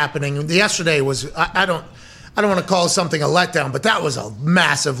is happening. Yesterday was, I don't want to call something a letdown, but that was a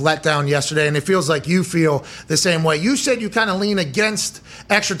massive letdown yesterday, and it feels like you feel the same way. You said you kind of lean against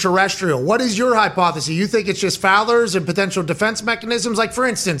extraterrestrial. What is your hypothesis? You think it's just Fowlers and potential defense mechanisms? Like, for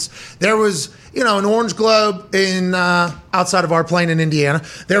instance, there was, an orange globe in outside of our plane in Indiana.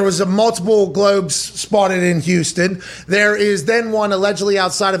 There was multiple globes spotted in Houston. There is then one allegedly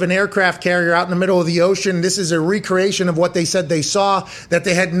outside of an aircraft carrier out in the middle of the ocean. This is a recreation of what they said they saw that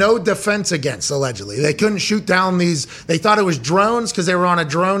they had no defense against, allegedly. They couldn't shoot down these. They thought it was drones because they were on a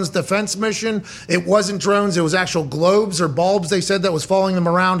drones defense mission. It wasn't drones. It was actual globes or bulbs, they said, that was following them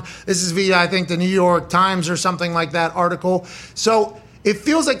around. This is via, I think, the New York Times or something like that article. So it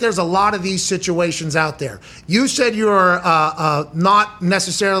feels like there's a lot of these situations out there. You said you're not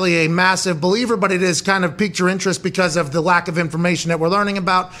necessarily a massive believer, but it has kind of piqued your interest because of the lack of information that we're learning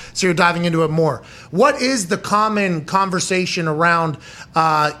about, so you're diving into it more. What is the common conversation around,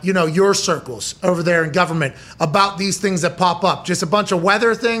 your circles over there in government about these things that pop up? Just a bunch of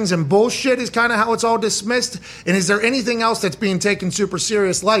weather things and bullshit is kind of how it's all dismissed? And is there anything else that's being taken super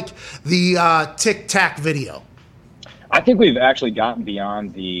serious, like the Tic Tac video? I think we've actually gotten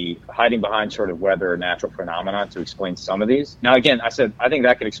beyond the hiding behind sort of weather or natural phenomena to explain some of these. Now, again, I think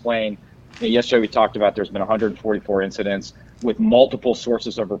that could explain. Yesterday we talked about there's been 144 incidents with multiple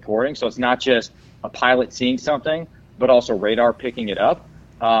sources of reporting. So it's not just a pilot seeing something, but also radar picking it up.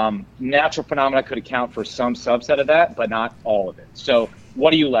 Natural phenomena could account for some subset of that, but not all of it. So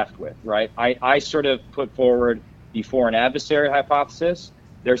what are you left with, right? I sort of put forward the foreign adversary hypothesis.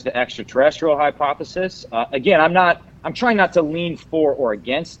 There's the extraterrestrial hypothesis. Again, I'm trying not to lean for or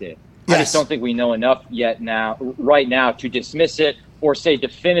against it. Yes. I just don't think we know enough right now to dismiss it or say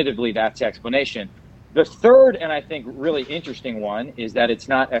definitively that's the explanation. The third, and I think really interesting one, is that it's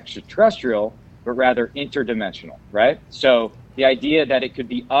not extraterrestrial, but rather interdimensional, right? So the idea that it could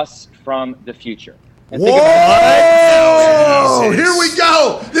be us from the future. And Whoa! Here we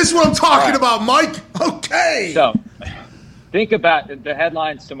go. This is what I'm talking about, Mike. Okay. So think about the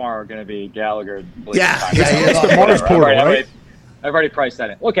headlines tomorrow are going to be Gallagher. It's the Mars portal, right? I've already priced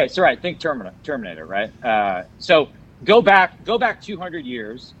that in. Okay, so think Terminator, right? So go back 200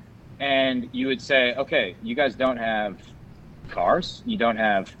 years, and you would say, okay, you guys don't have cars, you don't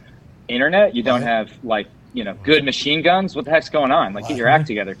have internet, you don't have good machine guns. What the heck's going on? Get your act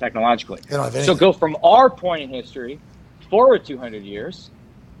together technologically. So go from our point in history forward 200 years,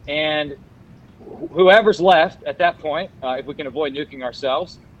 and whoever's left at that point, if we can avoid nuking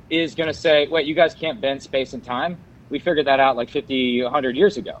ourselves, is going to say, wait, you guys can't bend space and time. We figured that out 50, 100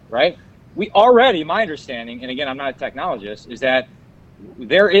 years ago, right? We already, my understanding, and again, I'm not a technologist, is that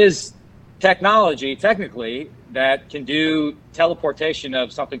there is technology, technically, that can do teleportation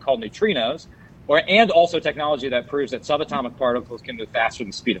of something called neutrinos, and also technology that proves that subatomic particles can move faster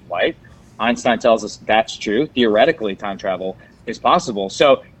than the speed of light. Einstein tells us that's true. Theoretically, time travel is possible.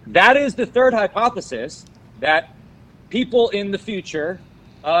 So that is the third hypothesis, that people in the future,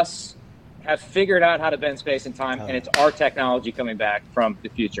 us, have figured out how to bend space and time, and it's our technology coming back from the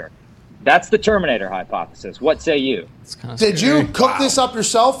future. That's the Terminator hypothesis. What say you? Did you cook this up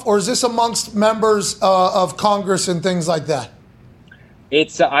yourself, or is this amongst members of Congress and things like that?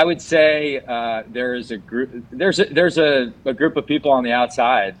 It's. I would say there's a group. There's a group of people on the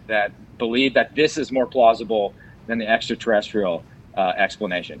outside that believe that this is more plausible than the extraterrestrial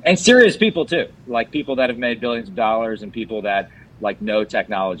explanation, and serious people too, like people that have made billions of dollars and people that know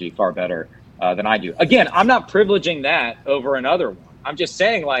technology far better than I do. Again, I'm not privileging that over another one. I'm just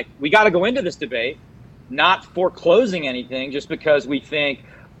saying, we got to go into this debate not foreclosing anything just because we think,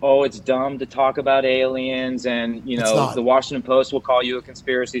 oh, it's dumb to talk about aliens and, the Washington Post will call you a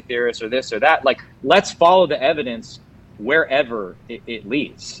conspiracy theorist or this or that. Let's follow the evidence wherever it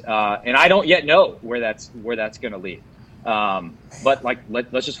leads. And I don't yet know where that's going to lead. But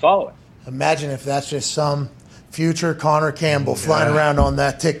let's just follow it. Imagine if that's just some future Connor Campbell flying around on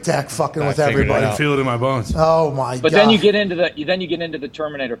that Tic Tac fucking with everybody. I feel it in my bones. Oh my god. But then you get into the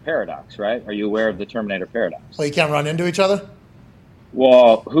Terminator paradox, right? Are you aware of the Terminator paradox? Well, you can't run into each other?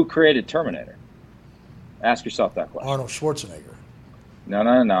 Well, who created Terminator? Ask yourself that question. Arnold Schwarzenegger.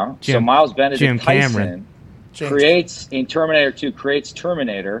 No. So Miles Benedict Tyson creates in Terminator 2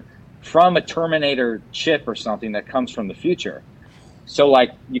 Terminator from a Terminator chip or something that comes from the future. So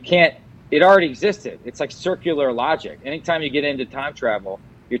you can't. It already existed. It's like circular logic. Anytime you get into time travel,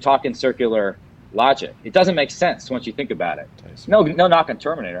 you're talking circular logic. It doesn't make sense once you think about it. No knock on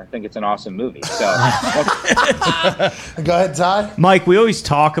Terminator. I think it's an awesome movie. So go ahead, Ty. Mike, we always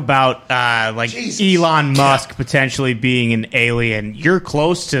talk about Elon Musk potentially being an alien. You're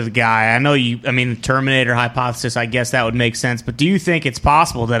close to the guy. I know the Terminator hypothesis, I guess that would make sense. But do you think it's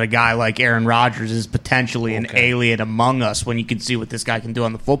possible that a guy like Aaron Rodgers is potentially an alien among us when you can see what this guy can do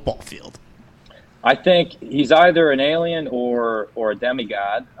on the football field? I think he's either an alien or a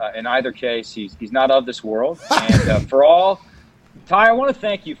demigod. In either case, he's not of this world. And Ty, I want to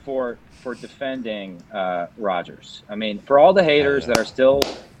thank you for defending Rodgers. For all the haters that are still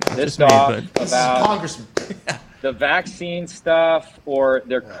pissed off about Congressman. the vaccine stuff, or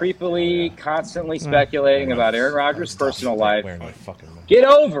they're creepily, constantly speculating about Aaron Rodgers' personal life, get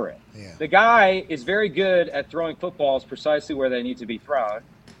over it. Yeah. The guy is very good at throwing footballs precisely where they need to be thrown.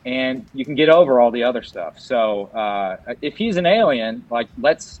 And you can get over all the other stuff. So if he's an alien,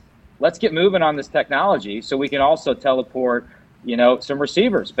 let's get moving on this technology so we can also teleport some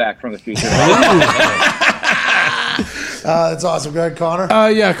receivers back from the future. That's awesome. Go ahead,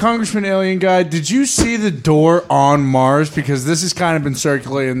 Connor. Yeah, Congressman Alien Guy, did you see the door on Mars? Because this has kind of been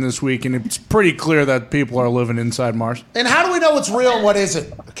circulating this week, and it's pretty clear that people are living inside Mars. And how do we know what's real and what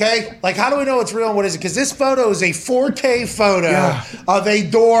isn't? Okay? Like, how do we know what's real and what isn't? Because this photo is a 4K photo of a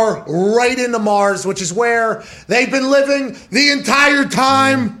door right into Mars, which is where they've been living the entire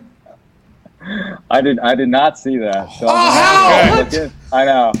time. I did not see that. So how? I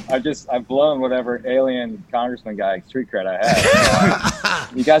know. I've blown whatever alien congressman guy street cred I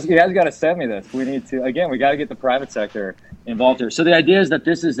have. You guys got to send me this. We need to. Again, we got to get the private sector involved here. So the idea is that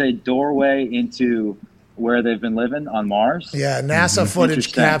this is a doorway into where they've been living on Mars. Yeah, NASA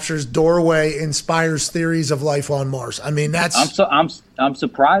footage captures doorway inspires theories of life on Mars. I mean, that's. I'm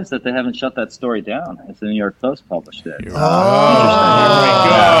surprised that they haven't shut that story down. As the New York Post published it.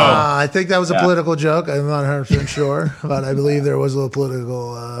 I think that was a political joke. I'm not 100% sure, but I believe there was a little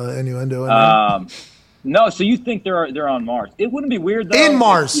political innuendo in there. No, so you think they're on Mars? It wouldn't be weird though. In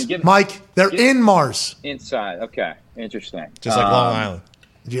Mars, Mike. They're in Mars. Inside. Okay, interesting. Just like Long Island.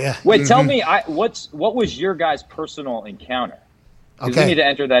 Yeah. Wait, tell me, what was your guys' personal encounter? Because we need to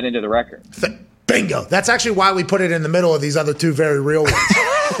enter that into the record. Bingo. That's actually why we put it in the middle of these other two very real ones.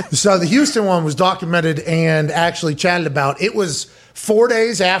 So the Houston one was documented and actually chatted about. It was 4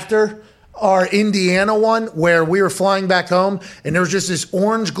 days after our Indiana one where we were flying back home, and there was just this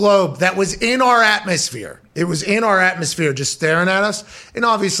orange globe that was in our atmosphere. It was in our atmosphere just staring at us. And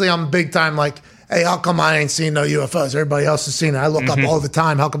obviously I'm big time like, hey, how come I ain't seen no UFOs? Everybody else has seen it. I look up all the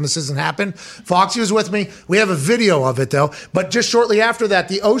time. How come this hasn't happened? Foxy was with me. We have a video of it, though. But just shortly after that,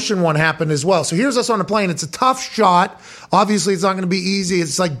 the ocean one happened as well. So here's us on the plane. It's a tough shot. Obviously, it's not going to be easy.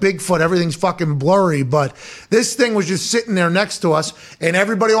 It's like Bigfoot. Everything's fucking blurry. But this thing was just sitting there next to us, and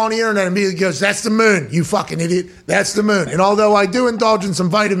everybody on the internet immediately goes, that's the moon, you fucking idiot. That's the moon. And although I do indulge in some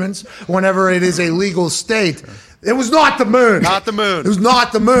vitamins whenever it is a legal state, it was not the moon. Not the moon. It was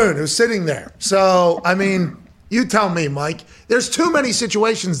not the moon. It was sitting there. So, I mean, you tell me, Mike. There's too many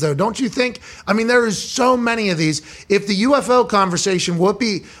situations, though, don't you think? I mean, there is so many of these. If the UFO conversation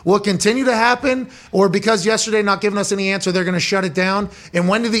will continue to happen, or because yesterday not giving us any answer, they're going to shut it down? And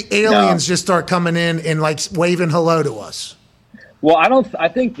when do the aliens just start coming in and like waving hello to us? Well, I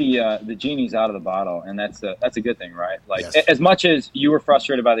think the genie's out of the bottle, and that's a good thing, right? Like, as much as you were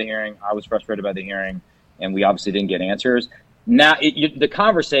frustrated by the hearing, I was frustrated by the hearing, and we obviously didn't get answers. Now the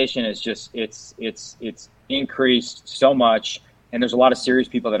conversation is just it's increased so much, and there's a lot of serious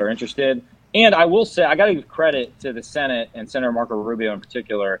people that are interested. And I will say, I got to give credit to the Senate and Senator Marco Rubio in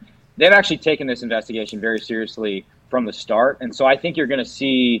particular. They've actually taken this investigation very seriously from the start, and so I think you're going to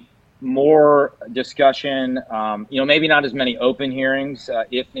see more discussion. Maybe not as many open hearings,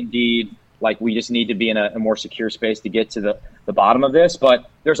 if indeed, like, we just need to be in a more secure space to get to the bottom of this. But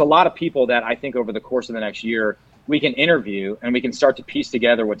there's a lot of people that I think over the course of the next year we can interview, and we can start to piece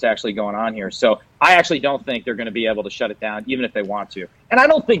together what's actually going on here. So I actually don't think they're going to be able to shut it down, even if they want to. And I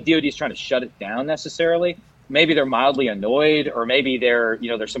don't think DOD is trying to shut it down necessarily. Maybe they're mildly annoyed, or maybe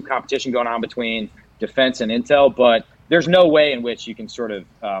there's some competition going on between defense and intel, but there's no way in which you can sort of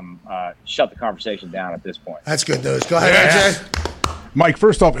shut the conversation down at this point. That's good news. Go ahead, AJ. Mike,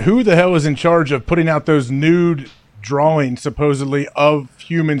 first off, who the hell is in charge of putting out those nude drawings supposedly of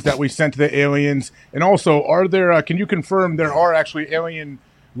humans that we sent to the aliens? And also, are there can you confirm there are actually alien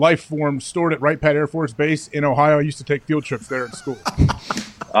life forms stored at Wright Pat Air Force Base in Ohio? I used to take field trips there at school.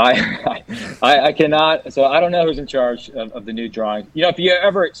 I cannot. So I don't know who's in charge of the new drawings. If you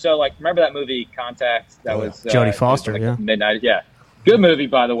ever remember that movie Contact? That was Jodie Foster. Like Midnight. Yeah, good movie,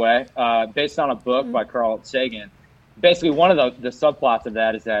 by the way. Based on a book by Carl Sagan. Basically, one of the subplots of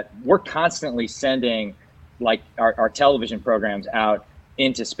that is that we're constantly sending like our television programs out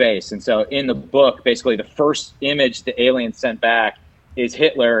into space. And so in the book, basically the first image the aliens sent back is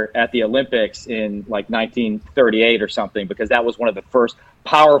Hitler at the Olympics in like 1938 or something, because that was one of the first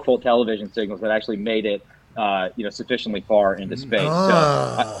powerful television signals that actually made it, sufficiently far into space.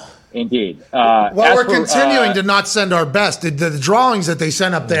 So, indeed. We're continuing to not send our best. The drawings that they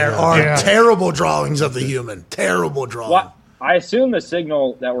sent up there are terrible drawings of the human. Terrible drawings. Well, I assume the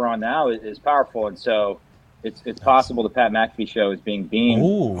signal that we're on now is powerful, and so it's possible the Pat McAfee show is being beamed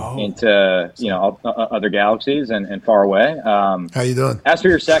into other galaxies and far away. How you doing? As for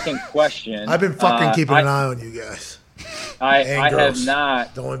your second question, I've been fucking keeping an eye on you guys. I have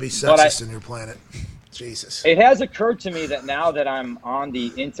not. Don't want to be sexist in your planet. Jesus. It has occurred to me that now that I'm on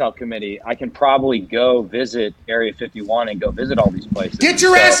the Intel committee, I can probably go visit Area 51 and go visit all these places. Get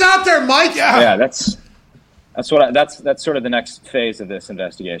your ass out there, Mike. Yeah, that's sort of the next phase of this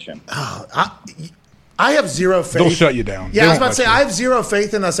investigation. I I have zero faith. They'll shut you down. Yeah, They I was won't about to say, let you. I have zero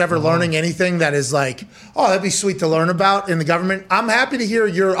faith in us ever learning anything that is like, oh, that'd be sweet to learn about in the government. I'm happy to hear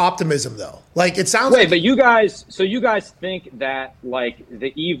your optimism, though. Like, it sounds like. But you guys think that, like,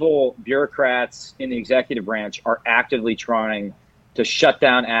 the evil bureaucrats in the executive branch are actively trying to shut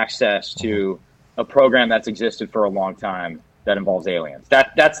down access to a program that's existed for a long time that involves aliens.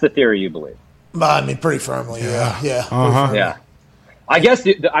 That's the theory you believe. I mean, pretty firmly, yeah. Yeah. I guess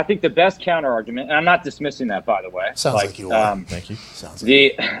I think the best counter argument, and I'm not dismissing that, by the way. Sounds like you are. Thank you. Sounds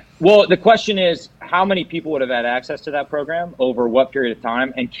The question is, how many people would have had access to that program over what period of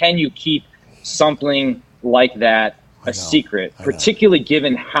time, and can you keep something like that a secret, particularly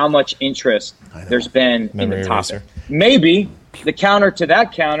given how much interest there's been in the topic? Maybe the counter to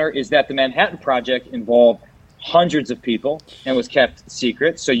that counter is that the Manhattan Project involved hundreds of people and was kept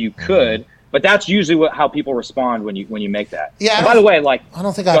secret, so you could. But that's usually how people respond when you make that. Yeah. And by the way, like, I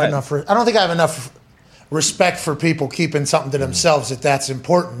don't think I have enough respect for people keeping something to themselves if that's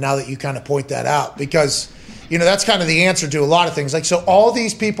important. Now that you kind of point that out, because that's kind of the answer to a lot of things. Like, so all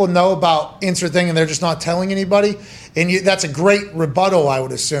these people know about insert thing and they're just not telling anybody, and that's a great rebuttal, I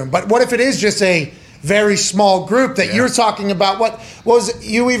would assume. But what if it is just a very small group that you're talking about? What was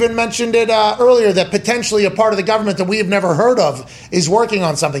you even mentioned it earlier, that potentially a part of the government that we have never heard of is working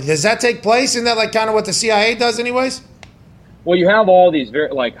on something? Does that take place? Isn't that like kind of what the CIA does anyways? Well, you have all these very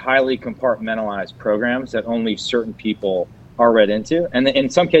highly compartmentalized programs that only certain people are read into, and in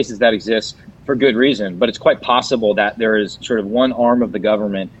some cases that exists for good reason. But it's quite possible that there is sort of one arm of the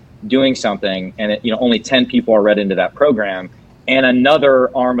government doing something, and only 10 people are read into that program, and another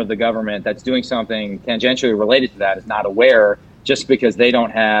arm of the government that's doing something tangentially related to that is not aware, just because they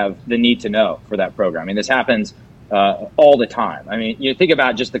don't have the need to know for that program. I mean, this happens all the time. I mean, you think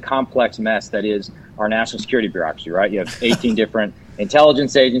about just the complex mess that is our national security bureaucracy, right? You have 18 different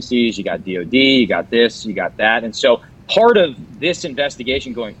intelligence agencies, you got DOD, you got this, you got that. And so part of this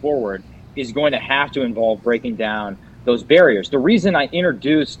investigation going forward is going to have to involve breaking down those barriers. The reason I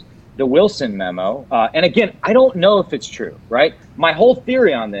introduced the Wilson memo, and again, I don't know if it's true, right? My whole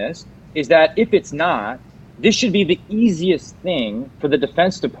theory on this is that if it's not, this should be the easiest thing for the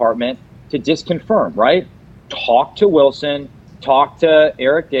Defense Department to disconfirm, right? Talk to Wilson, talk to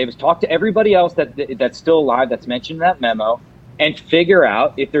Eric Davis, talk to everybody else that's still alive that's mentioned in that memo, and figure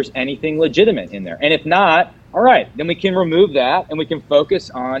out if there's anything legitimate in there. And if not, all right, then we can remove that and we can focus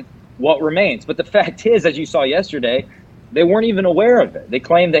on what remains. But the fact is, as you saw yesterday, they weren't even aware of it. They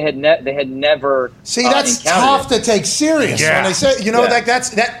claimed they had never See, that's tough to take serious. When they say, that's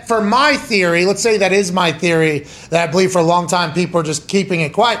for my theory. Let's say that is my theory, that I believe for a long time people are just keeping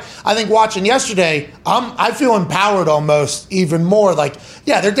it quiet. I think watching yesterday, I feel empowered almost even more. Like,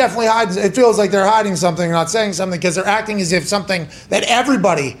 yeah, they're definitely hiding. It feels like they're hiding something, not saying something, because they're acting as if something that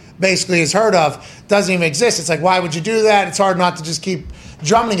everybody basically has heard of doesn't even exist. It's like, why would you do that? It's hard not to just keep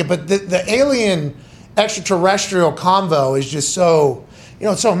drumming it. But the alien extraterrestrial convo is just so,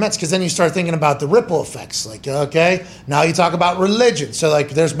 it's so immense, because then you start thinking about the ripple effects. Like, okay, now you talk about religion. So, like,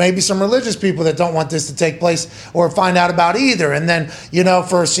 there's maybe some religious people that don't want this to take place or find out about either. And then,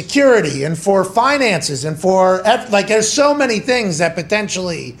 for security and for finances and for, there's so many things that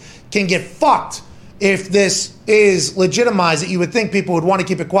potentially can get fucked if this is legitimized, that you would think people would want to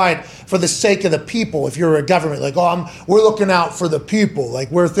keep it quiet for the sake of the people. If you're a government, like, we're looking out for the people. Like,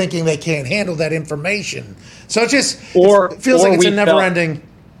 we're thinking they can't handle that information. So it feels like it's a never-ending.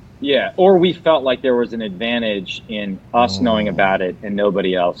 Yeah, or we felt like there was an advantage in us knowing about it and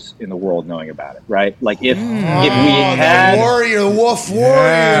nobody else in the world knowing about it, right? Like if we had the wolf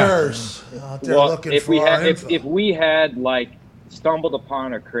warriors. If we had stumbled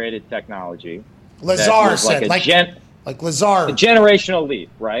upon or created technology. Lazar said, like Lazar. A generational leap,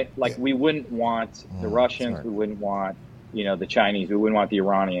 right? Like, we wouldn't want the Russians, we wouldn't want, the Chinese, we wouldn't want the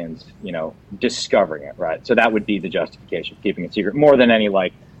Iranians, discovering it, right? So that would be the justification for keeping it secret, more than any,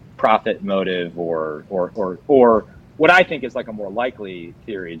 profit motive or what I think is, a more likely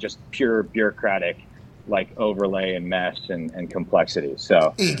theory, just pure bureaucratic, overlay and mess and complexity.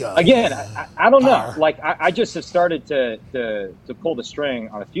 So, again, I don't know. I just have started to pull the string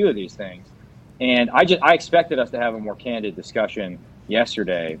on a few of these things. And I expected us to have a more candid discussion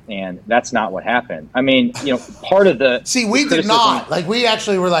yesterday, and that's not what happened. I mean, part of the we did not. We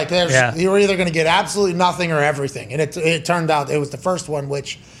actually were like, you were either going to get absolutely nothing or everything, and it turned out it was the first one,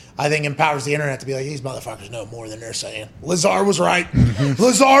 which I think empowers the internet to be like, these motherfuckers know more than they're saying. Lazar was right.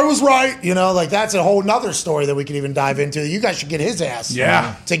 Lazar was right. That's a whole nother story that we could even dive into. You guys should get his ass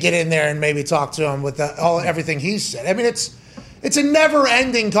to get in there and maybe talk to him with everything he said. I mean, It's a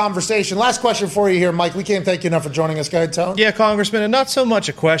never-ending conversation. Last question for you here, Mike. We can't thank you enough for joining us. Go ahead, Tone. Yeah, Congressman, and not so much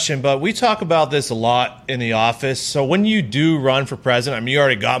a question, but we talk about this a lot in the office. So when you do run for president, I mean, you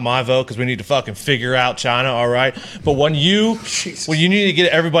already got my vote because we need to fucking figure out China, all right? But when you need to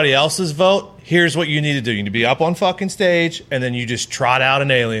get everybody else's vote, here's what you need to do. You need to be up on fucking stage, and then you just trot out an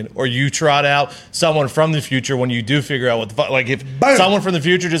alien, or you trot out someone from the future when you do figure out what the fuck. Like, if someone from the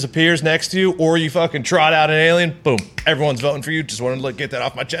future just appears next to you, or you fucking trot out an alien, boom, everyone's voting for you. Just wanted to get that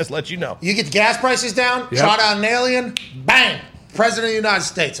off my chest, let you know. You get the gas prices down, trot out an alien, bang, President of the United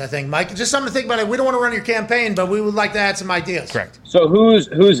States, I think, Mike. Just something to think about. We don't want to run your campaign, but we would like to add some ideas. Correct. So who's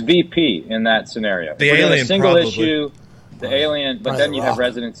VP in that scenario? The alien, single probably. issue. The alien, but then you have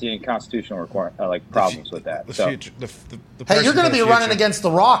residency and constitutional problems with that. The hey, you're going to be running against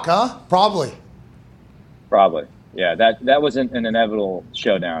The Rock, huh? Probably. Yeah, that was an inevitable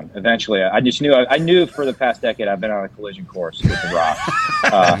showdown. Eventually, I knew for the past decade I've been on a collision course with The Rock.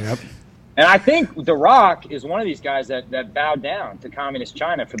 And I think The Rock is one of these guys that bowed down to communist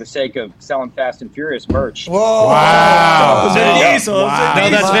China for the sake of selling Fast and Furious merch. Whoa! Wow! Vin Diesel. No,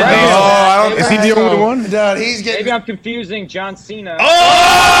 that's Vin Diesel. Oh, is he the only one? Dude, he's getting. Maybe I'm confusing John Cena. Wow!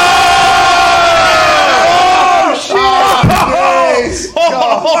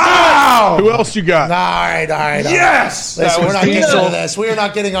 Who else you got? All right. Yes! Listen, we're not getting into this. We are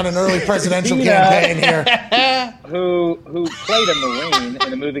not getting on an early presidential campaign here. Who played a Marine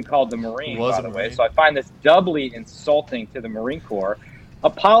in a movie called The Marine, by the way. So I find this doubly insulting to the Marine Corps.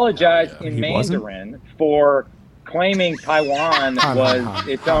 Apologized in Mandarin for claiming Taiwan was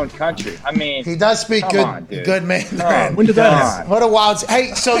its own country. I mean, he does speak good Mandarin. When did that happen? What a wild.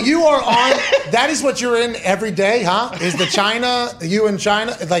 Hey, so you are on. That is what you're in every day, huh? Is the China, you in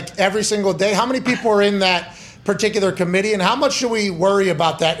China, like every single day? How many people are in that particular committee, and how much should we worry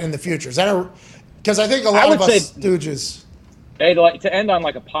about that in the future? Is that because I think a lot of us stooges. Hey, to end on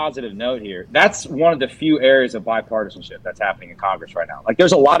like a positive note here, that's one of the few areas of bipartisanship that's happening in Congress right now. Like,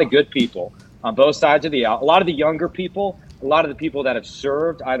 there's a lot of good people on both sides of the aisle. A lot of the younger people, a lot of the people that have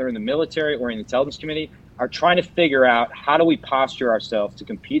served either in the military or in the intelligence committee are trying to figure out how do we posture ourselves to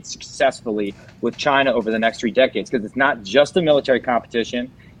compete successfully with China over the next 3 decades, because it's not just a military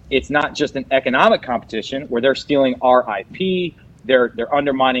competition. It's not just an economic competition where they're stealing our IP. They're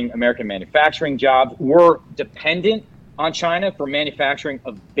undermining American manufacturing jobs. We're dependent on China for manufacturing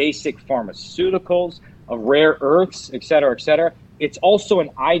of basic pharmaceuticals, of rare earths, et cetera, et cetera. It's also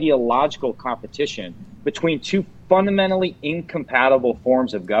an ideological competition between two fundamentally incompatible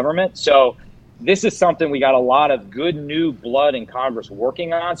forms of government. So this is something we got a lot of good new blood in Congress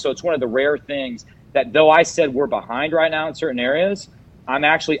working on. So it's one of the rare things that, though I said we're behind right now in certain areas, I'm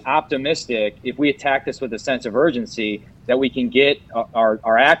actually optimistic if we attack this with a sense of urgency that we can get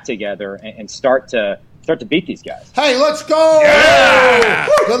our act together and start to beat these guys. Hey, let's go! Yeah!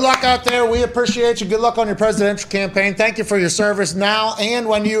 Good luck out there. We appreciate you. Good luck on your presidential campaign. Thank you for your service now and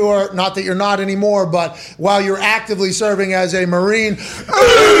when you are, not that you're not anymore, but while you're actively serving as a Marine.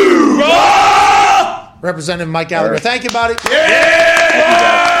 Representative Mike Gallagher. Thank you, buddy. Yeah!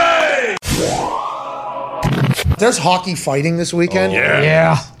 There's hockey fighting this weekend.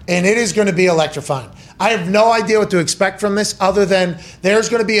 Yeah. And it is going to be electrifying. I have no idea what to expect from this other than there's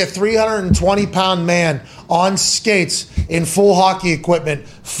going to be a 320-pound man on skates in full hockey equipment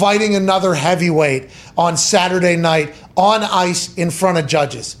fighting another heavyweight on Saturday night on ice in front of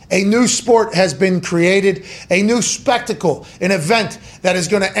judges. A new sport has been created, a new spectacle, an event that is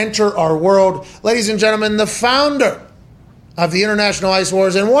going to enter our world. Ladies and gentlemen, the founder of the International Ice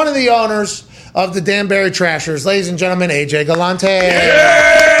Wars and one of the owners of the Danbury Trashers, ladies and gentlemen, AJ Galante.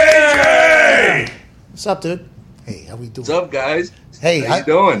 AJ! What's up, dude? Hey, how we doing? What's up, guys? Hey, how you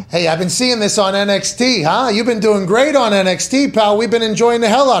doing? Hey, I've been seeing this on NXT, huh? You've been doing great on NXT, pal. We've been enjoying the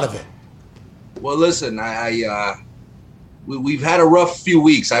hell out of it. Well, listen, we've had a rough few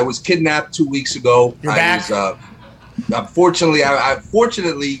weeks. I was kidnapped 2 weeks ago. You're back? Fortunately,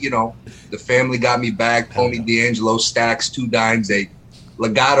 you know, the family got me back. Tony D'Angelo, Stacks, 2 dimes. They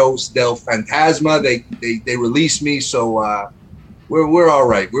Legados del Fantasma. They released me, so we're all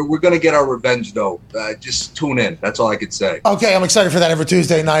right. We're gonna get our revenge though. Just tune in. That's all I could say. Okay, I'm excited for that. Every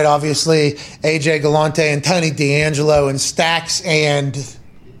Tuesday night, obviously, AJ Galante and Tony D'Angelo and Stacks and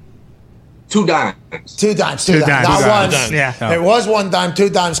 2 dimes. 2 dimes. Not once. Yeah. There was 1 dime. 2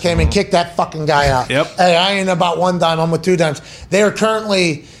 dimes came and kicked that fucking guy out. Yep. Hey, I ain't about 1 dime. I'm with 2 dimes. They are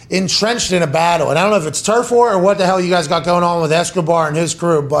currently entrenched in a battle, and I don't know if it's turf war or what the hell you guys got going on with Escobar and his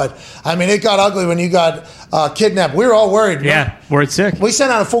crew, but I mean, it got ugly when you got kidnapped. We were all worried. Yeah, word sick. We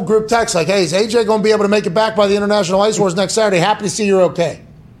sent out a full group text like, hey, is AJ going to be able to make it back by the International Ice Wars next Saturday? Happy to see you're okay.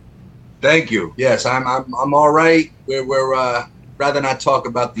 Thank you. Yes, I'm all right. We're rather not talk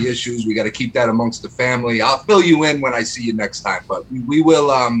about the issues. We got to keep that amongst the family. I'll fill you in when I see you next time, but we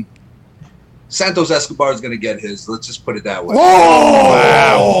will. Santos Escobar is going to get his. Let's just put it that way. Whoa!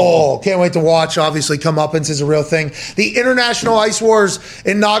 Wow. Can't wait to watch. Obviously, Comeuppance is a real thing. The International Ice Wars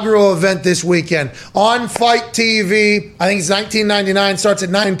inaugural event this weekend on Fight TV. I think it's $19.99. Starts at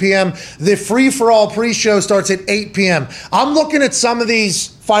 9 p.m. The free-for-all pre-show starts at 8 p.m. I'm looking at some of these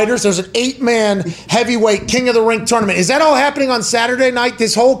fighters. There's an 8-man heavyweight King of the Ring tournament. Is that all happening on Saturday night?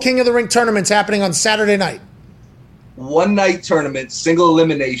 This whole King of the Ring tournament's happening on Saturday night. One-night tournament, single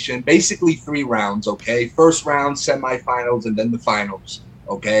elimination, basically 3 rounds, okay? First round, semifinals, and then the finals,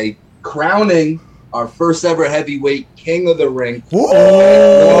 okay? Crowning our first ever heavyweight King of the Ring. Whoa!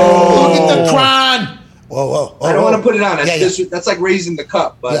 Look at the crown! Whoa. I don't want to put it on. That's like raising the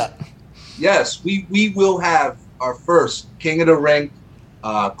cup. But yes, we will have our first King of the Ring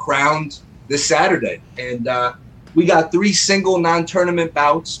crowned this Saturday. And we got 3 single non-tournament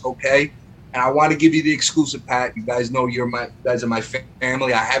bouts, okay? And I want to give you the exclusive, Pat. You guys know you guys are my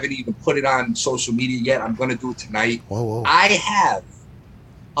family. I haven't even put it on social media yet. I'm going to do it tonight. Whoa. I have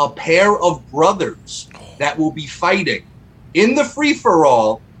a pair of brothers that will be fighting in the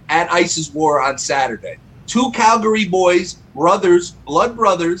free-for-all at Ice's War on Saturday. 2 Calgary boys, brothers, blood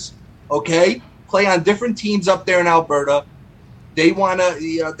brothers, okay? Play on different teams up there in Alberta. They want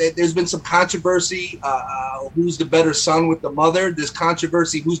to, there's been some controversy. Who's the better son with the mother? There's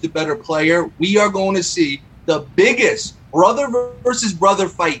controversy. Who's the better player? We are going to see the biggest brother versus brother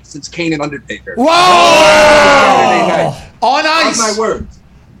fight since Kane and Undertaker. Whoa! On ice. Mark my words.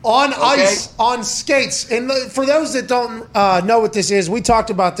 On ice, on skates. And for those that don't know what this is, we talked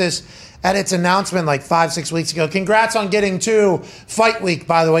about this at its announcement like 5-6 weeks ago. Congrats on getting to Fight Week,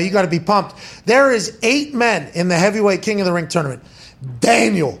 by the way. You got to be pumped. There is 8 men in the heavyweight King of the Ring tournament.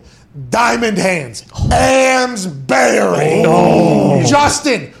 Daniel, Diamond Hands, Ams Berry,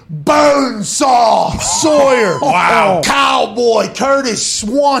 Justin, Bonesaw Sawyer, Cowboy, Curtis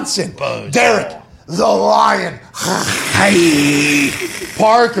Swanson, Derek, the Lion,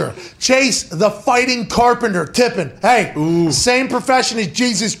 Parker, Chase, the Fighting Carpenter, Tippin. Hey, same profession as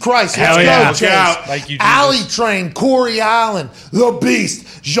Jesus Christ. Let's go, Chase. Thank you, Jesus. Alley Train, Corey Allen, The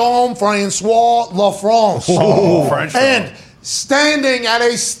Beast, Jean-Francois Lafrance. And standing at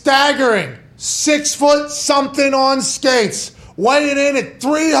a staggering 6 foot something on skates, weighing in at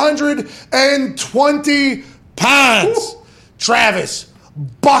 320 pounds, Travis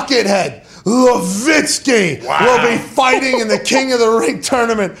Buckethead Levitsky will be fighting in the King of the Ring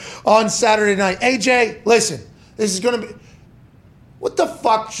tournament on Saturday night. AJ, listen, this is going to be... What the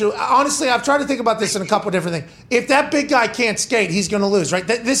fuck? Honestly, I've tried to think about this in a couple of different things. If that big guy can't skate, he's going to lose, right?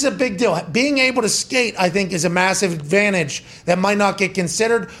 This is a big deal. Being able to skate, I think, is a massive advantage that might not get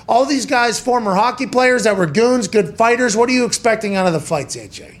considered. All these guys, former hockey players that were goons, good fighters. What are you expecting out of the fights,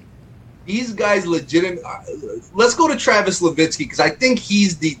 AJ? These guys legitimate. Let's go to Travis Levitsky because I think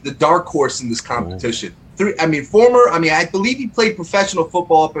he's the dark horse in this competition. I believe he played professional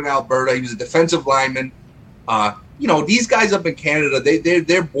football up in Alberta. He was a defensive lineman. These guys up in Canada,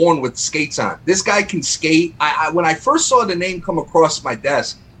 they're born with skates on. This guy can skate. When I first saw the name come across my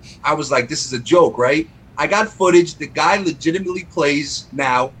desk, I was like, this is a joke, right? I got footage. The guy legitimately plays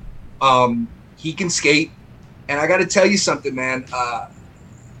now. He can skate. And I got to tell you something, man.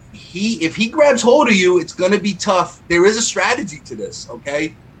 If he grabs hold of you, it's going to be tough. There is a strategy to this,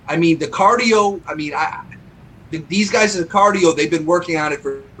 okay? I mean, the cardio, these guys in the cardio, they've been working on it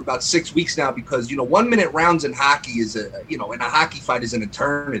for about 6 weeks now because, 1 minute rounds in hockey is in a hockey fight is an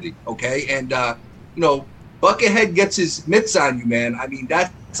eternity, okay? And, Buckethead gets his mitts on you, man. I mean,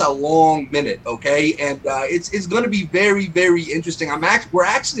 that's a long minute, okay? And it's going to be very, very interesting. We're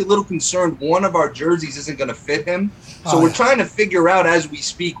actually a little concerned one of our jerseys isn't going to fit him. So we're trying to figure out as we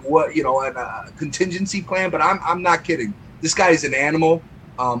speak what, a contingency plan, but I'm not kidding. This guy is an animal.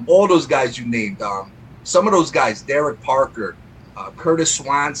 All those guys you named, some of those guys, Derek Parker, Curtis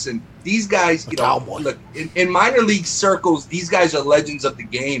Swanson, these guys, look, in minor league circles, these guys are legends of the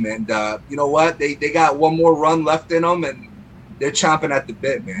game. And you know what? They got one more run left in them, and they're chomping at the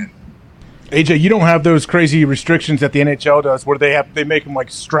bit, man. AJ, you don't have those crazy restrictions that the NHL does where they make them like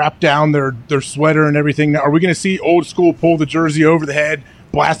strap down their sweater and everything. Now, are we going to see old school pull the jersey over the head,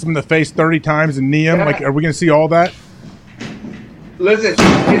 blast them in the face 30 times and knee them? Yeah. Like, are we going to see all that? Listen,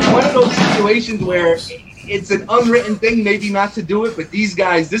 it's one of those situations where it's an unwritten thing maybe not to do it, but these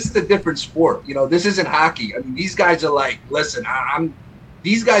guys, this is a different sport. This isn't hockey. I mean, these guys are like, listen,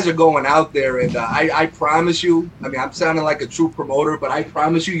 these guys are going out there, and I promise you, I'm sounding like a true promoter, but I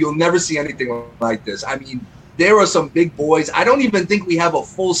promise you'll never see anything like this. I mean, there are some big boys. I don't even think we have a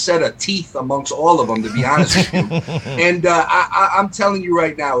full set of teeth amongst all of them, to be honest with you. And I'm telling you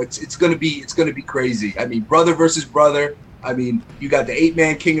right now, it's gonna be crazy. I mean, brother versus brother. I mean, you got the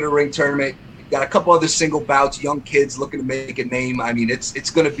 8-man King of the Ring tournament. Got a couple other single bouts, young kids looking to make a name. I mean, it's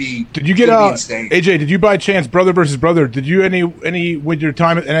going to be. Did you get insane. AJ? Did you by chance brother versus brother? Did you any with your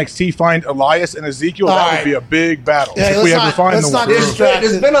time at NXT find Elias and Ezekiel? That would be a big battle if we ever find them.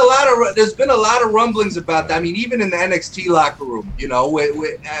 There's been a lot of rumblings about that. I mean, even in the NXT locker room, you know,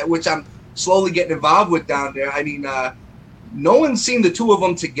 which I'm slowly getting involved with down there. I mean, no one's seen the two of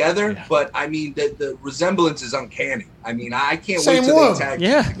them together, but I mean, the resemblance is uncanny. I mean, I can't wait till they tag.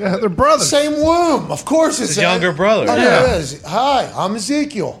 Yeah, they're brothers. Same womb. Of course, it's his younger brother. Oh, yeah. It is. Hi, I'm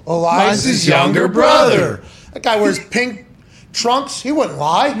Ezekiel. Elias's younger brother. That guy wears pink trunks. He wouldn't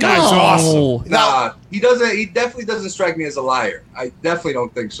lie. Guy's awesome. Nah, he doesn't. He definitely doesn't strike me as a liar. I definitely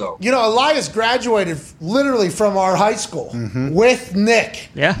don't think so. You know, Elias graduated literally from our high school with Nick.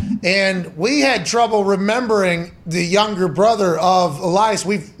 Yeah. And we had trouble remembering the younger brother of Elias.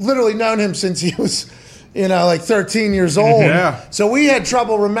 We've literally known him since he was, you know, like 13 years old. Yeah. So we had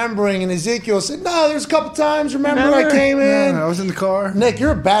trouble remembering, and Ezekiel said, no, there's a couple times, remember I came in. Yeah, I was in the car. Nick,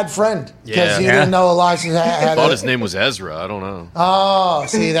 you're a bad friend because you Yeah. didn't know Elias had I thought his name was Ezra. I don't know. Oh,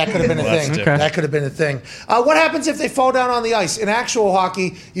 see, that could have been a Well, that's thing. different. That could have been a thing. What happens if they fall down on the ice? In actual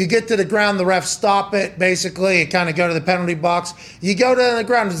hockey, you get to the ground, the refs stop it, basically. You kind of go to the penalty box. You go to the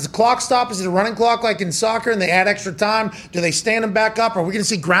ground. Does the clock stop? Is it a running clock like in soccer and they add extra time? Do they stand them back up? Are we going to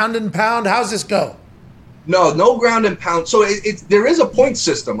see ground and pound? How's this go? No ground and pound. So there is a point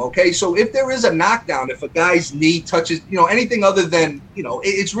system, okay? So if there is a knockdown, if a guy's knee touches, you know, anything other than, you know,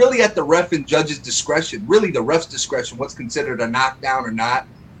 it's really at the ref and judge's discretion, really the ref's discretion, what's considered a knockdown or not.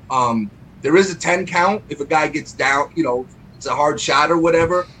 There is a 10 count if a guy gets down, you know, it's a hard shot or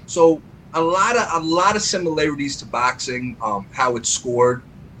whatever. So a lot of similarities to boxing, how it's scored.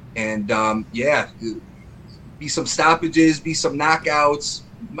 And be some stoppages, be some knockouts.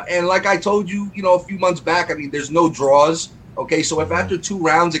 And like I told you, you know, a few months back, I mean, there's no draws. Okay, so if after 2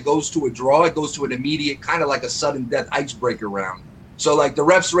 rounds it goes to a draw, it goes to an immediate kind of like a sudden death icebreaker round. So like the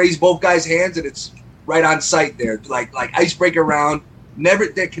refs raise both guys' hands and it's right on site there, like icebreaker round.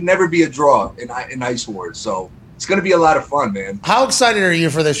 There can never be a draw in Ice Wars. So it's going to be a lot of fun, man. How excited are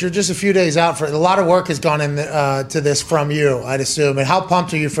you for this? You're just a few days out for it. A lot of work has gone in to this from you, I'd assume. And how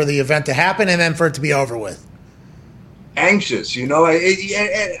pumped are you for the event to happen and then for it to be over with? Anxious, you know,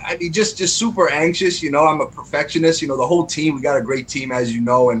 I mean, just super anxious. You know, I'm a perfectionist. You know, the whole team, we got a great team, as you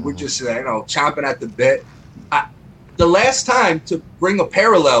know, and we're just, you know, chomping at the bit. The last time, to bring a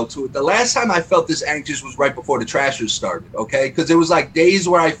parallel to it, the last time I felt this anxious was right before the Trashers started, okay? Because it was like days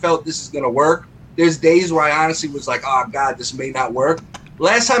where I felt this is going to work. There's days where I honestly was like, oh, God, this may not work.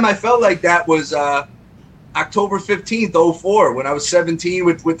 Last time I felt like that was October 15th, 2004, when I was 17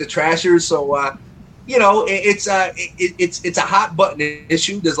 with the Trashers. So, you know, it's a hot button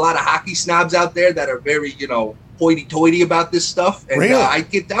issue. There's a lot of hockey snobs out there that are very, you know, hoity-toity about this stuff. And really? I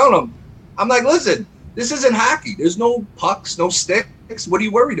get down on them. I'm like, listen, this isn't hockey. There's no pucks, no sticks. What are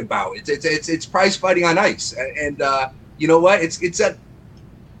you worried about? It's prize fighting on ice. And you know what?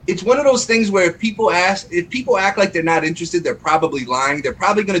 It's one of those things where if people act like they're not interested, they're probably lying. They're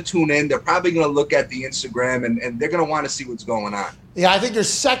probably going to tune in. They're probably going to look at the Instagram and they're going to want to see what's going on. Yeah, I think your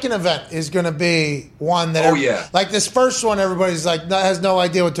second event is going to be one that, like this first one, everybody's like has no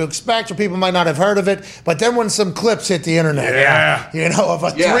idea what to expect, or people might not have heard of it. But then when some clips hit the internet, you know, of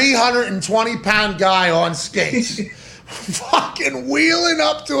a 320-pound guy on skates, fucking wheeling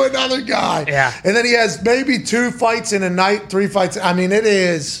up to another guy, and then he has maybe 2 fights in a night, 3 fights. I mean, it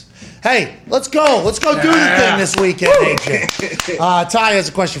is. Hey, let's go do the thing this weekend, AJ. Ty has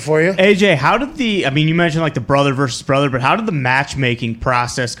a question for you. AJ, how did you mentioned like the brother versus brother, but how did the matchmaking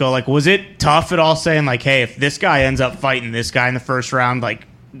process go? Like, was it tough at all saying like, hey, if this guy ends up fighting this guy in the first round, like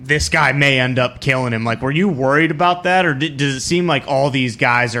this guy may end up killing him? Like, were you worried about that, or does it seem like all these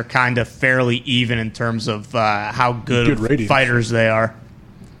guys are kind of fairly even in terms of how good fighters they are?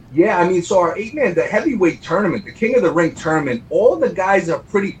 Yeah, I mean, so our 8-man, the heavyweight tournament, the King of the Ring tournament, all the guys are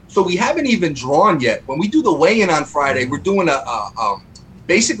pretty. So we haven't even drawn yet. When we do the weigh-in on Friday, we're doing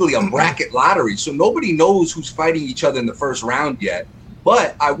basically a bracket lottery. So nobody knows who's fighting each other in the first round yet.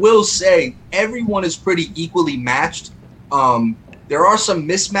 But I will say everyone is pretty equally matched. There are some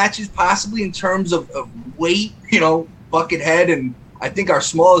mismatches possibly in terms of weight, you know, Buckethead, and I think our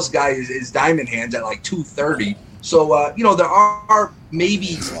smallest guy is Diamond Hands at like 230. So, you know, there are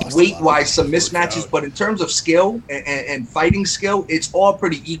maybe weight-wise some mismatches, but in terms of skill and fighting skill, it's all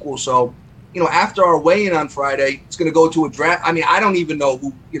pretty equal. So after our weigh-in on Friday, it's going to go to a draft. I mean, I don't even know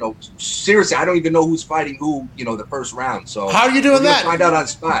who, seriously, I don't even know who's fighting who, the first round. So how are you doing that? Find out on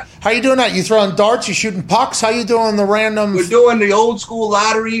spot. How are you doing that? You throwing darts? You shooting pucks? How you doing the random? We're doing the old school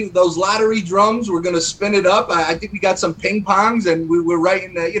lottery, those lottery drums. We're going to spin it up. I think we got some ping pongs, and we're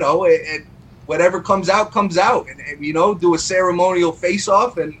writing, and whatever comes out, and do a ceremonial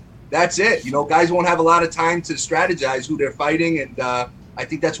face-off, and that's it. Guys won't have a lot of time to strategize who they're fighting, and I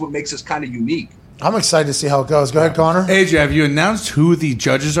think that's what makes us kind of unique. I'm excited to see how it goes. Go ahead, Connor. AJ, have you announced who the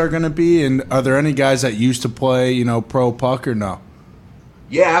judges are going to be, and are there any guys that used to play, pro puck or no?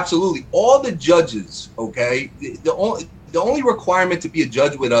 Yeah, absolutely. All the judges, okay? The only requirement to be a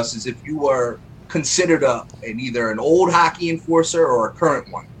judge with us is if you are considered either an old hockey enforcer or a current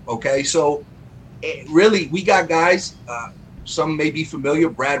one, okay? So really, we got guys. Some may be familiar: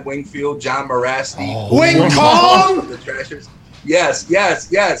 Brad Wingfield, John Morasti. Wing Kong! The Trashers. Yes.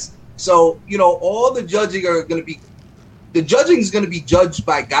 So, all the judging are going to be, the judging is going to be judged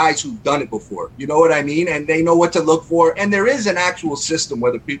by guys who've done it before. You know what I mean? And they know what to look for. And there is an actual system,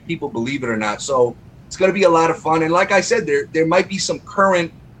 whether people believe it or not. So it's going to be a lot of fun. And like I said, there might be some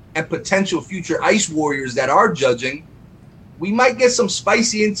current and potential future Ice Warriors that are judging. We might get some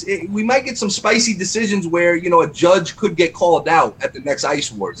spicy decisions where, a judge could get called out at the next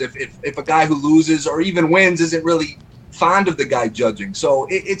Ice Wars if a guy who loses or even wins isn't really fond of the guy judging. So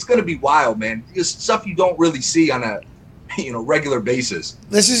it's going to be wild, man. It's stuff you don't really see on a regular basis.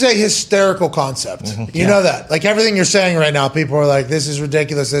 This is a hysterical concept. Mm-hmm. You know that. Like everything you're saying right now, people are like, this is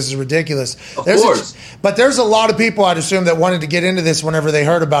ridiculous. Of course. But there's a lot of people, I'd assume, that wanted to get into this whenever they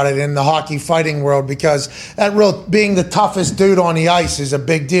heard about it in the hockey fighting world, because being the toughest dude on the ice is a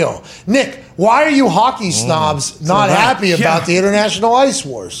big deal. Nick, why are you hockey snobs not happy about the International Ice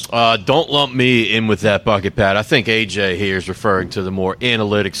Wars? Don't lump me in with that bucket, Pat. I think AJ here is referring to the more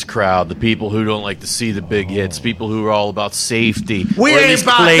analytics crowd, the people who don't like to see the big hits, people who are all about safety. We ain't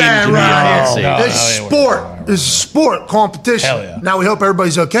about that right here. No, This is sport. This is sport competition. Hell yeah. Now we hope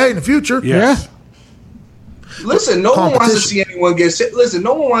everybody's okay in the future. Yes. Listen, no one wants to see anyone get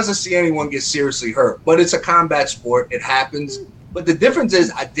seriously hurt, but it's a combat sport. It happens. But the difference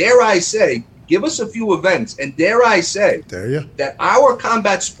is, dare I say, give us a few events, and dare I say that our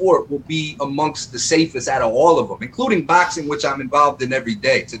combat sport will be amongst the safest out of all of them, including boxing, which I'm involved in every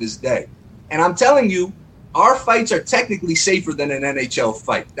day to this day. And I'm telling you, our fights are technically safer than an NHL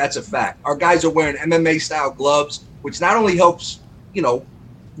fight. That's a fact. Our guys are wearing MMA-style gloves, which not only helps,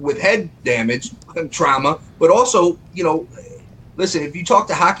 with head damage and trauma, but also, listen, if you talk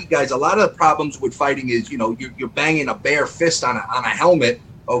to hockey guys, a lot of the problems with fighting is, you're banging a bare fist on a helmet,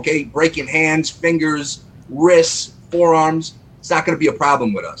 okay, breaking hands, fingers, wrists, forearms. It's not going to be a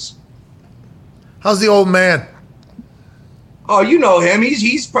problem with us. How's the old man? Oh, you know him.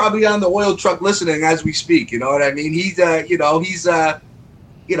 He's probably on the oil truck listening as we speak. You know what I mean?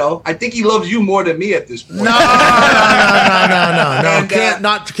 I think he loves you more than me at this point. No. And,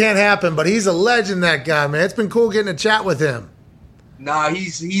 can't happen. But he's a legend, that guy, man. It's been cool getting a chat with him.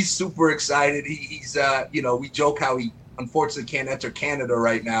 He's super excited. He's we joke how he unfortunately can't enter Canada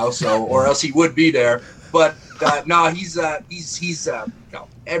right now, or else he would be there. But he's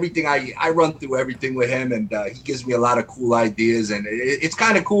everything. I run through everything with him, and he gives me a lot of cool ideas, and it's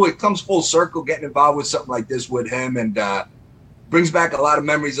kind of cool. It comes full circle getting involved with something like this with him, and brings back a lot of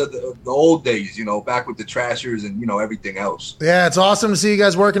memories of the old days, back with the Trashers and, everything else. Yeah, it's awesome to see you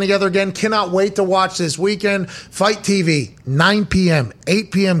guys working together again. Cannot wait to watch this weekend. Fight TV, 9 p.m.,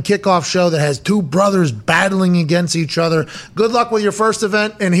 8 p.m. kickoff show that has two brothers battling against each other. Good luck with your first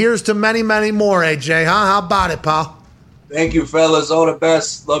event, and here's to many, many more, AJ, huh? How about it, pal? Thank you, fellas. All the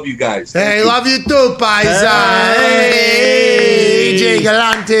best. Love you guys. Hey, love you too, paisa. Hey, AJ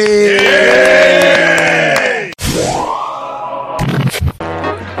Galante.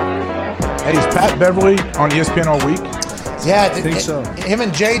 Hey, is Pat Beverly on ESPN all week? Yeah, I think so. Him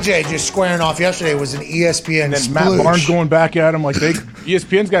and JJ just squaring off yesterday was an ESPN And then splooge. Matt Barnes going back at him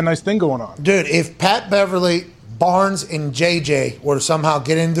ESPN's got a nice thing going on. Dude, if Pat Beverly, Barnes, and JJ were to somehow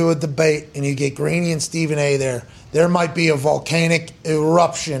get into a debate and you get Greeny and Stephen A there might be a volcanic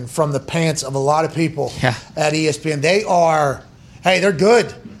eruption from the pants of a lot of people at ESPN. They're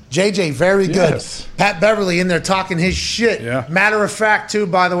good. JJ, very good. Yes. Pat Beverly in there talking his shit. Yeah. Matter of fact, too,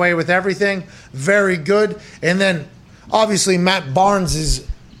 by the way, with everything, very good. And then, obviously, Matt Barnes is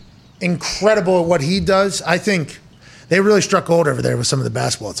incredible at what he does. I think they really struck gold over there with some of the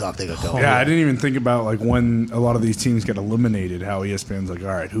basketball talk they got going. Yeah, I didn't even think about when a lot of these teams get eliminated, how ESPN's all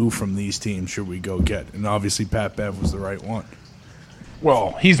right, who from these teams should we go get? And obviously Pat Bev was the right one.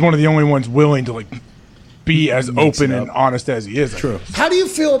 Well, he's one of the only ones willing to be as open and honest as he is. True. How do you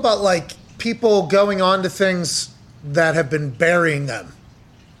feel about people going on to things that have been burying them?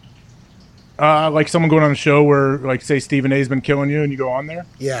 Like someone going on a show where, like, say Stephen A's been killing you, and you go on there.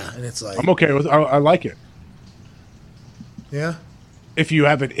 Yeah, and it's like I'm okay with. I like it. Yeah. If you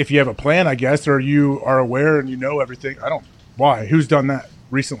have a plan, I guess, or you are aware and you know everything. Why? Who's done that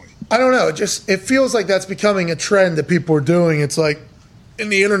recently? I don't know. It feels like that's becoming a trend that people are doing. It's like,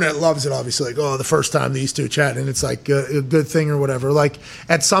 and the internet loves it, obviously. Like, the first time these two chat, and it's like a good thing or whatever. Like,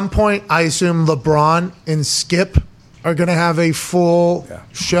 at some point, I assume LeBron and Skip are going to have a full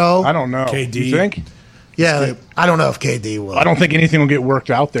show. I don't know. KD. You think? Yeah, I don't know if KD will. I don't think anything will get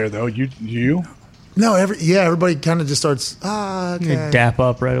worked out there, though. You? No, everybody kind of just starts, okay. You dap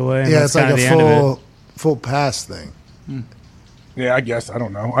up right away. And Yeah, that's it's like kinda the end of it. full pass thing. Yeah, I guess. I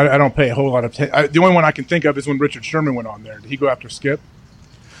don't know. I don't pay a whole lot of attention. The only one I can think of is when Richard Sherman went on there. Did he go after Skip?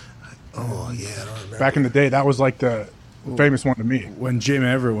 Oh, yeah, I don't remember. Back in the day, that was like the famous one to me. When Jim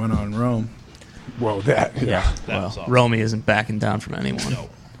Everett went on Rome. Well, that. Yeah. Well, Romy isn't backing down from anyone.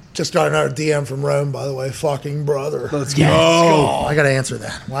 Just got another DM from Rome, by the way. Fucking brother. Let's go. I got to answer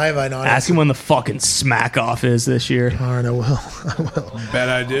that. Why have I not? Ask him when the fucking smack off is this year. All right, I will. Bet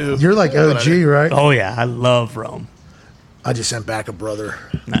I do. You're like OG, right? Oh, yeah. I love Rome. I just sent back a brother.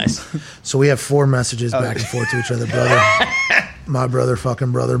 Nice. So we have 4 messages back and forth to each other, brother. My brother,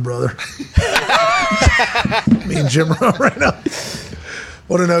 fucking brother. Me and Jim Rome right now.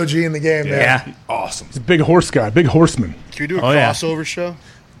 What an OG in the game, man. Yeah. Awesome. He's a big horse guy, big horseman. Can we do a crossover show?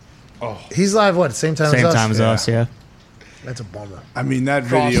 Oh, he's live. What? Same time as us. Yeah. That's a bummer. I mean, that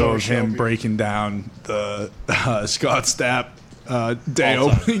video Crossover of him show. breaking down the Scott Stapp day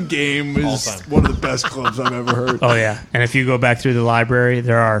opening game is one of the best clips I've ever heard. Oh, yeah. And if you go back through the library,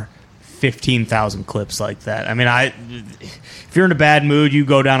 there are 15,000 clips like that. I mean, if you're in a bad mood, you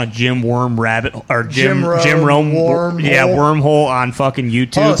go down a Jim Rome wormhole. Yeah, wormhole on fucking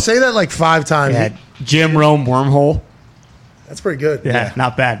YouTube. Oh, say that like 5 times. Yeah, Jim Rome wormhole. That's pretty good. Yeah,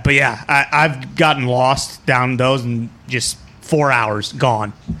 not bad. But yeah, I've gotten lost down those and just 4 hours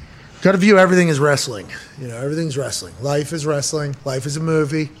gone. Got to view everything as wrestling. Everything's wrestling. Life is wrestling. Life is a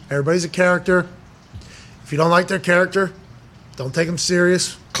movie. Everybody's a character. If you don't like their character, don't take them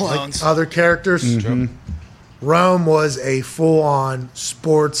serious. Clowns. Like other characters. Mm-hmm. Rome was a full-on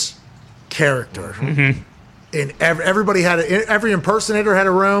sports character. Mm-hmm. And everybody had every impersonator had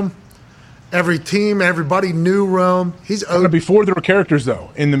a Rome. Every team, everybody knew Rome. He's before there were characters,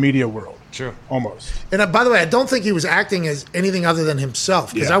 though, in the media world. True. Almost. And by the way, I don't think he was acting as anything other than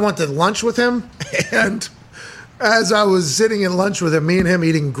himself, because I went to lunch with him, and as I was sitting in lunch with him, me and him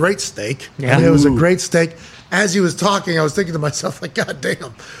eating great steak. Yeah. And it was a great steak. As he was talking, I was thinking to myself, like, God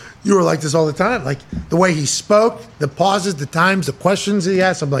damn, you were like this all the time. Like, the way he spoke, the pauses, the times, the questions he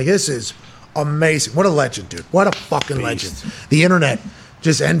asked, I'm like, this is amazing. What a legend, dude. What a fucking legend. The internet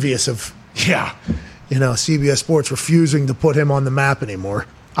just envious of, CBS Sports refusing to put him on the map anymore.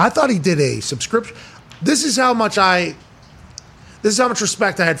 I thought he did a subscription. This is how much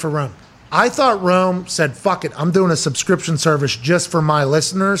respect I had for Rome. I thought Rome said, fuck it, I'm doing a subscription service just for my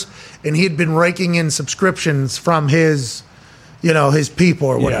listeners. And he'd been raking in subscriptions from his, his people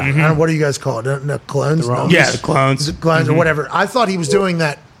or whatever. I don't know, what do you guys call it? The clones? The clones. The clones or whatever. I thought he was doing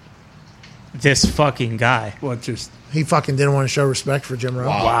that. This fucking guy. He fucking didn't want to show respect for Jim Rome.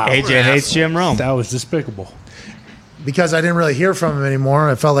 Wow. AJ hates Jim Rome. That was despicable. Because I didn't really hear from him anymore.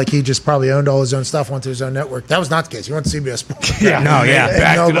 I felt like he just probably owned all his own stuff, went to his own network. That was not the case. He went to CBS Sports.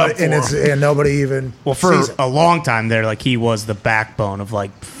 And nobody even. Well, for a long time there, like, he was the backbone of,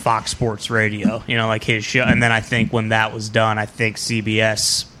 like, Fox Sports Radio, like his show. And then I think when that was done, I think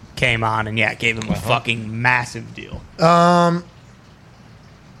CBS came on and gave him a fucking massive deal.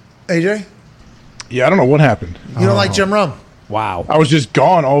 AJ? Yeah, I don't know what happened. You don't like Jim Rome? Wow. I was just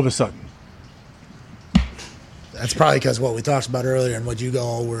gone all of a sudden. That's probably because what we talked about earlier and what you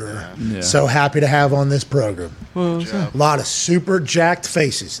all were so happy to have on this program. A lot of super jacked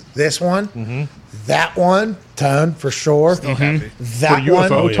faces. This one, that one, Tone, for sure. For That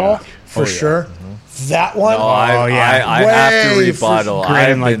UFO one, talk? for sure. That one, I have to rebuttal. I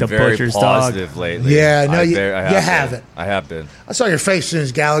have like been the very butcher's positive dog. lately. Yeah, no, you I haven't. I have been. I saw your face as soon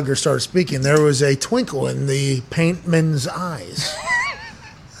as Gallagher started speaking. There was a twinkle in the paintman's eyes.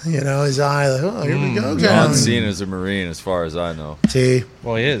 His eye, like, oh, here we go. John Cena is a Marine, as far as I know. See,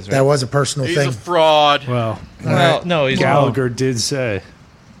 Well, he is. Right? that was a personal He's thing. a fraud. Well, No, he's Gallagher did say,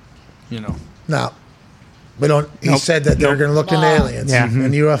 No, we don't. He said that they're going to look into aliens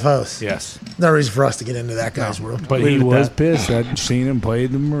and UFOs. yes. No reason for us to get into that guy's world. But he was pissed that Cena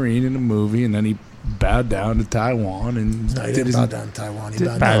played the Marine in the movie, and then he bowed down to Taiwan and No, he didn't bow down to Taiwan. He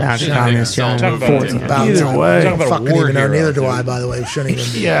bowed down to Communist China. Either way, fucking even know. Neither do I, by the way. Shouldn't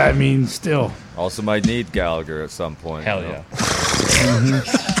even be. Yeah, I mean, still. Also, might need Gallagher at some point. Hell yeah.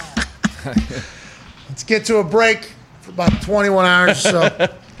 Let's get to a break for about 21 hours or so.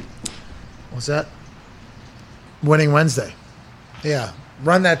 What's that? Winning Wednesday. Yeah.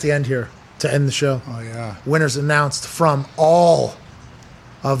 Run that to end here to end the show. Oh, yeah. Winners announced from all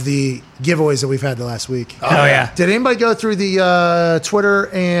of the giveaways that we've had the last week. Oh, yeah. Did anybody go through the Twitter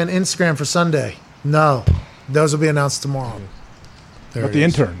and Instagram for Sunday? No. Those will be announced tomorrow. There But the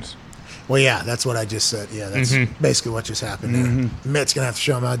interns. Well, yeah, that's what I just said. Yeah, that's basically what just happened there. Mitt's going to have to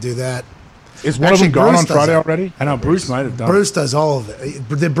show him how to do that. Is one of them gone on Friday already? I know Bruce might have done. Bruce does all of it.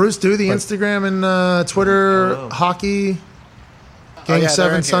 Did Bruce do the Instagram and Twitter hockey Game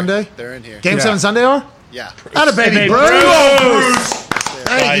 7 Sunday? They're in here. Game 7 Sunday are? Yeah. Atta baby, Bruce!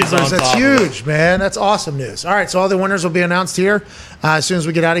 Thank you, Bruce. That's huge, man. That's awesome news. All right, so all the winners will be announced here as soon as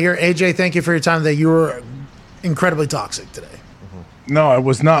we get out of here. AJ, thank you for your time today. You were incredibly toxic today. No, I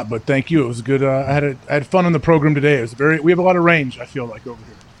was not, but thank you. It was good. I had fun on the program today. It was we have a lot of range, I feel like, over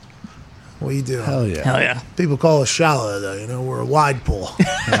here. Well, you do. Hell yeah. Hell yeah. People call us shallow, though. You know, we're a wide pool.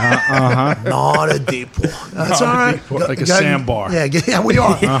 Not a deep pool. That's all right. Like a sandbar. Yeah, we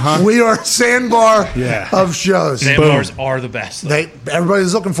are. We are a sandbar of shows. Sandbars are the best.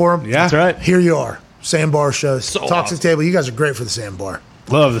 Everybody's looking for them. Yeah. That's right. Here you are. Sandbar shows. So Toxic awesome. Table. You guys are great for the sandbar.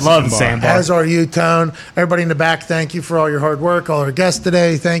 Love the sandbar. As are you, Tone. Everybody in the back, thank you for all your hard work. All our guests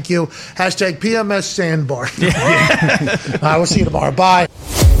today, thank you. Hashtag PMS Sandbar. All right, we'll see you tomorrow. Bye.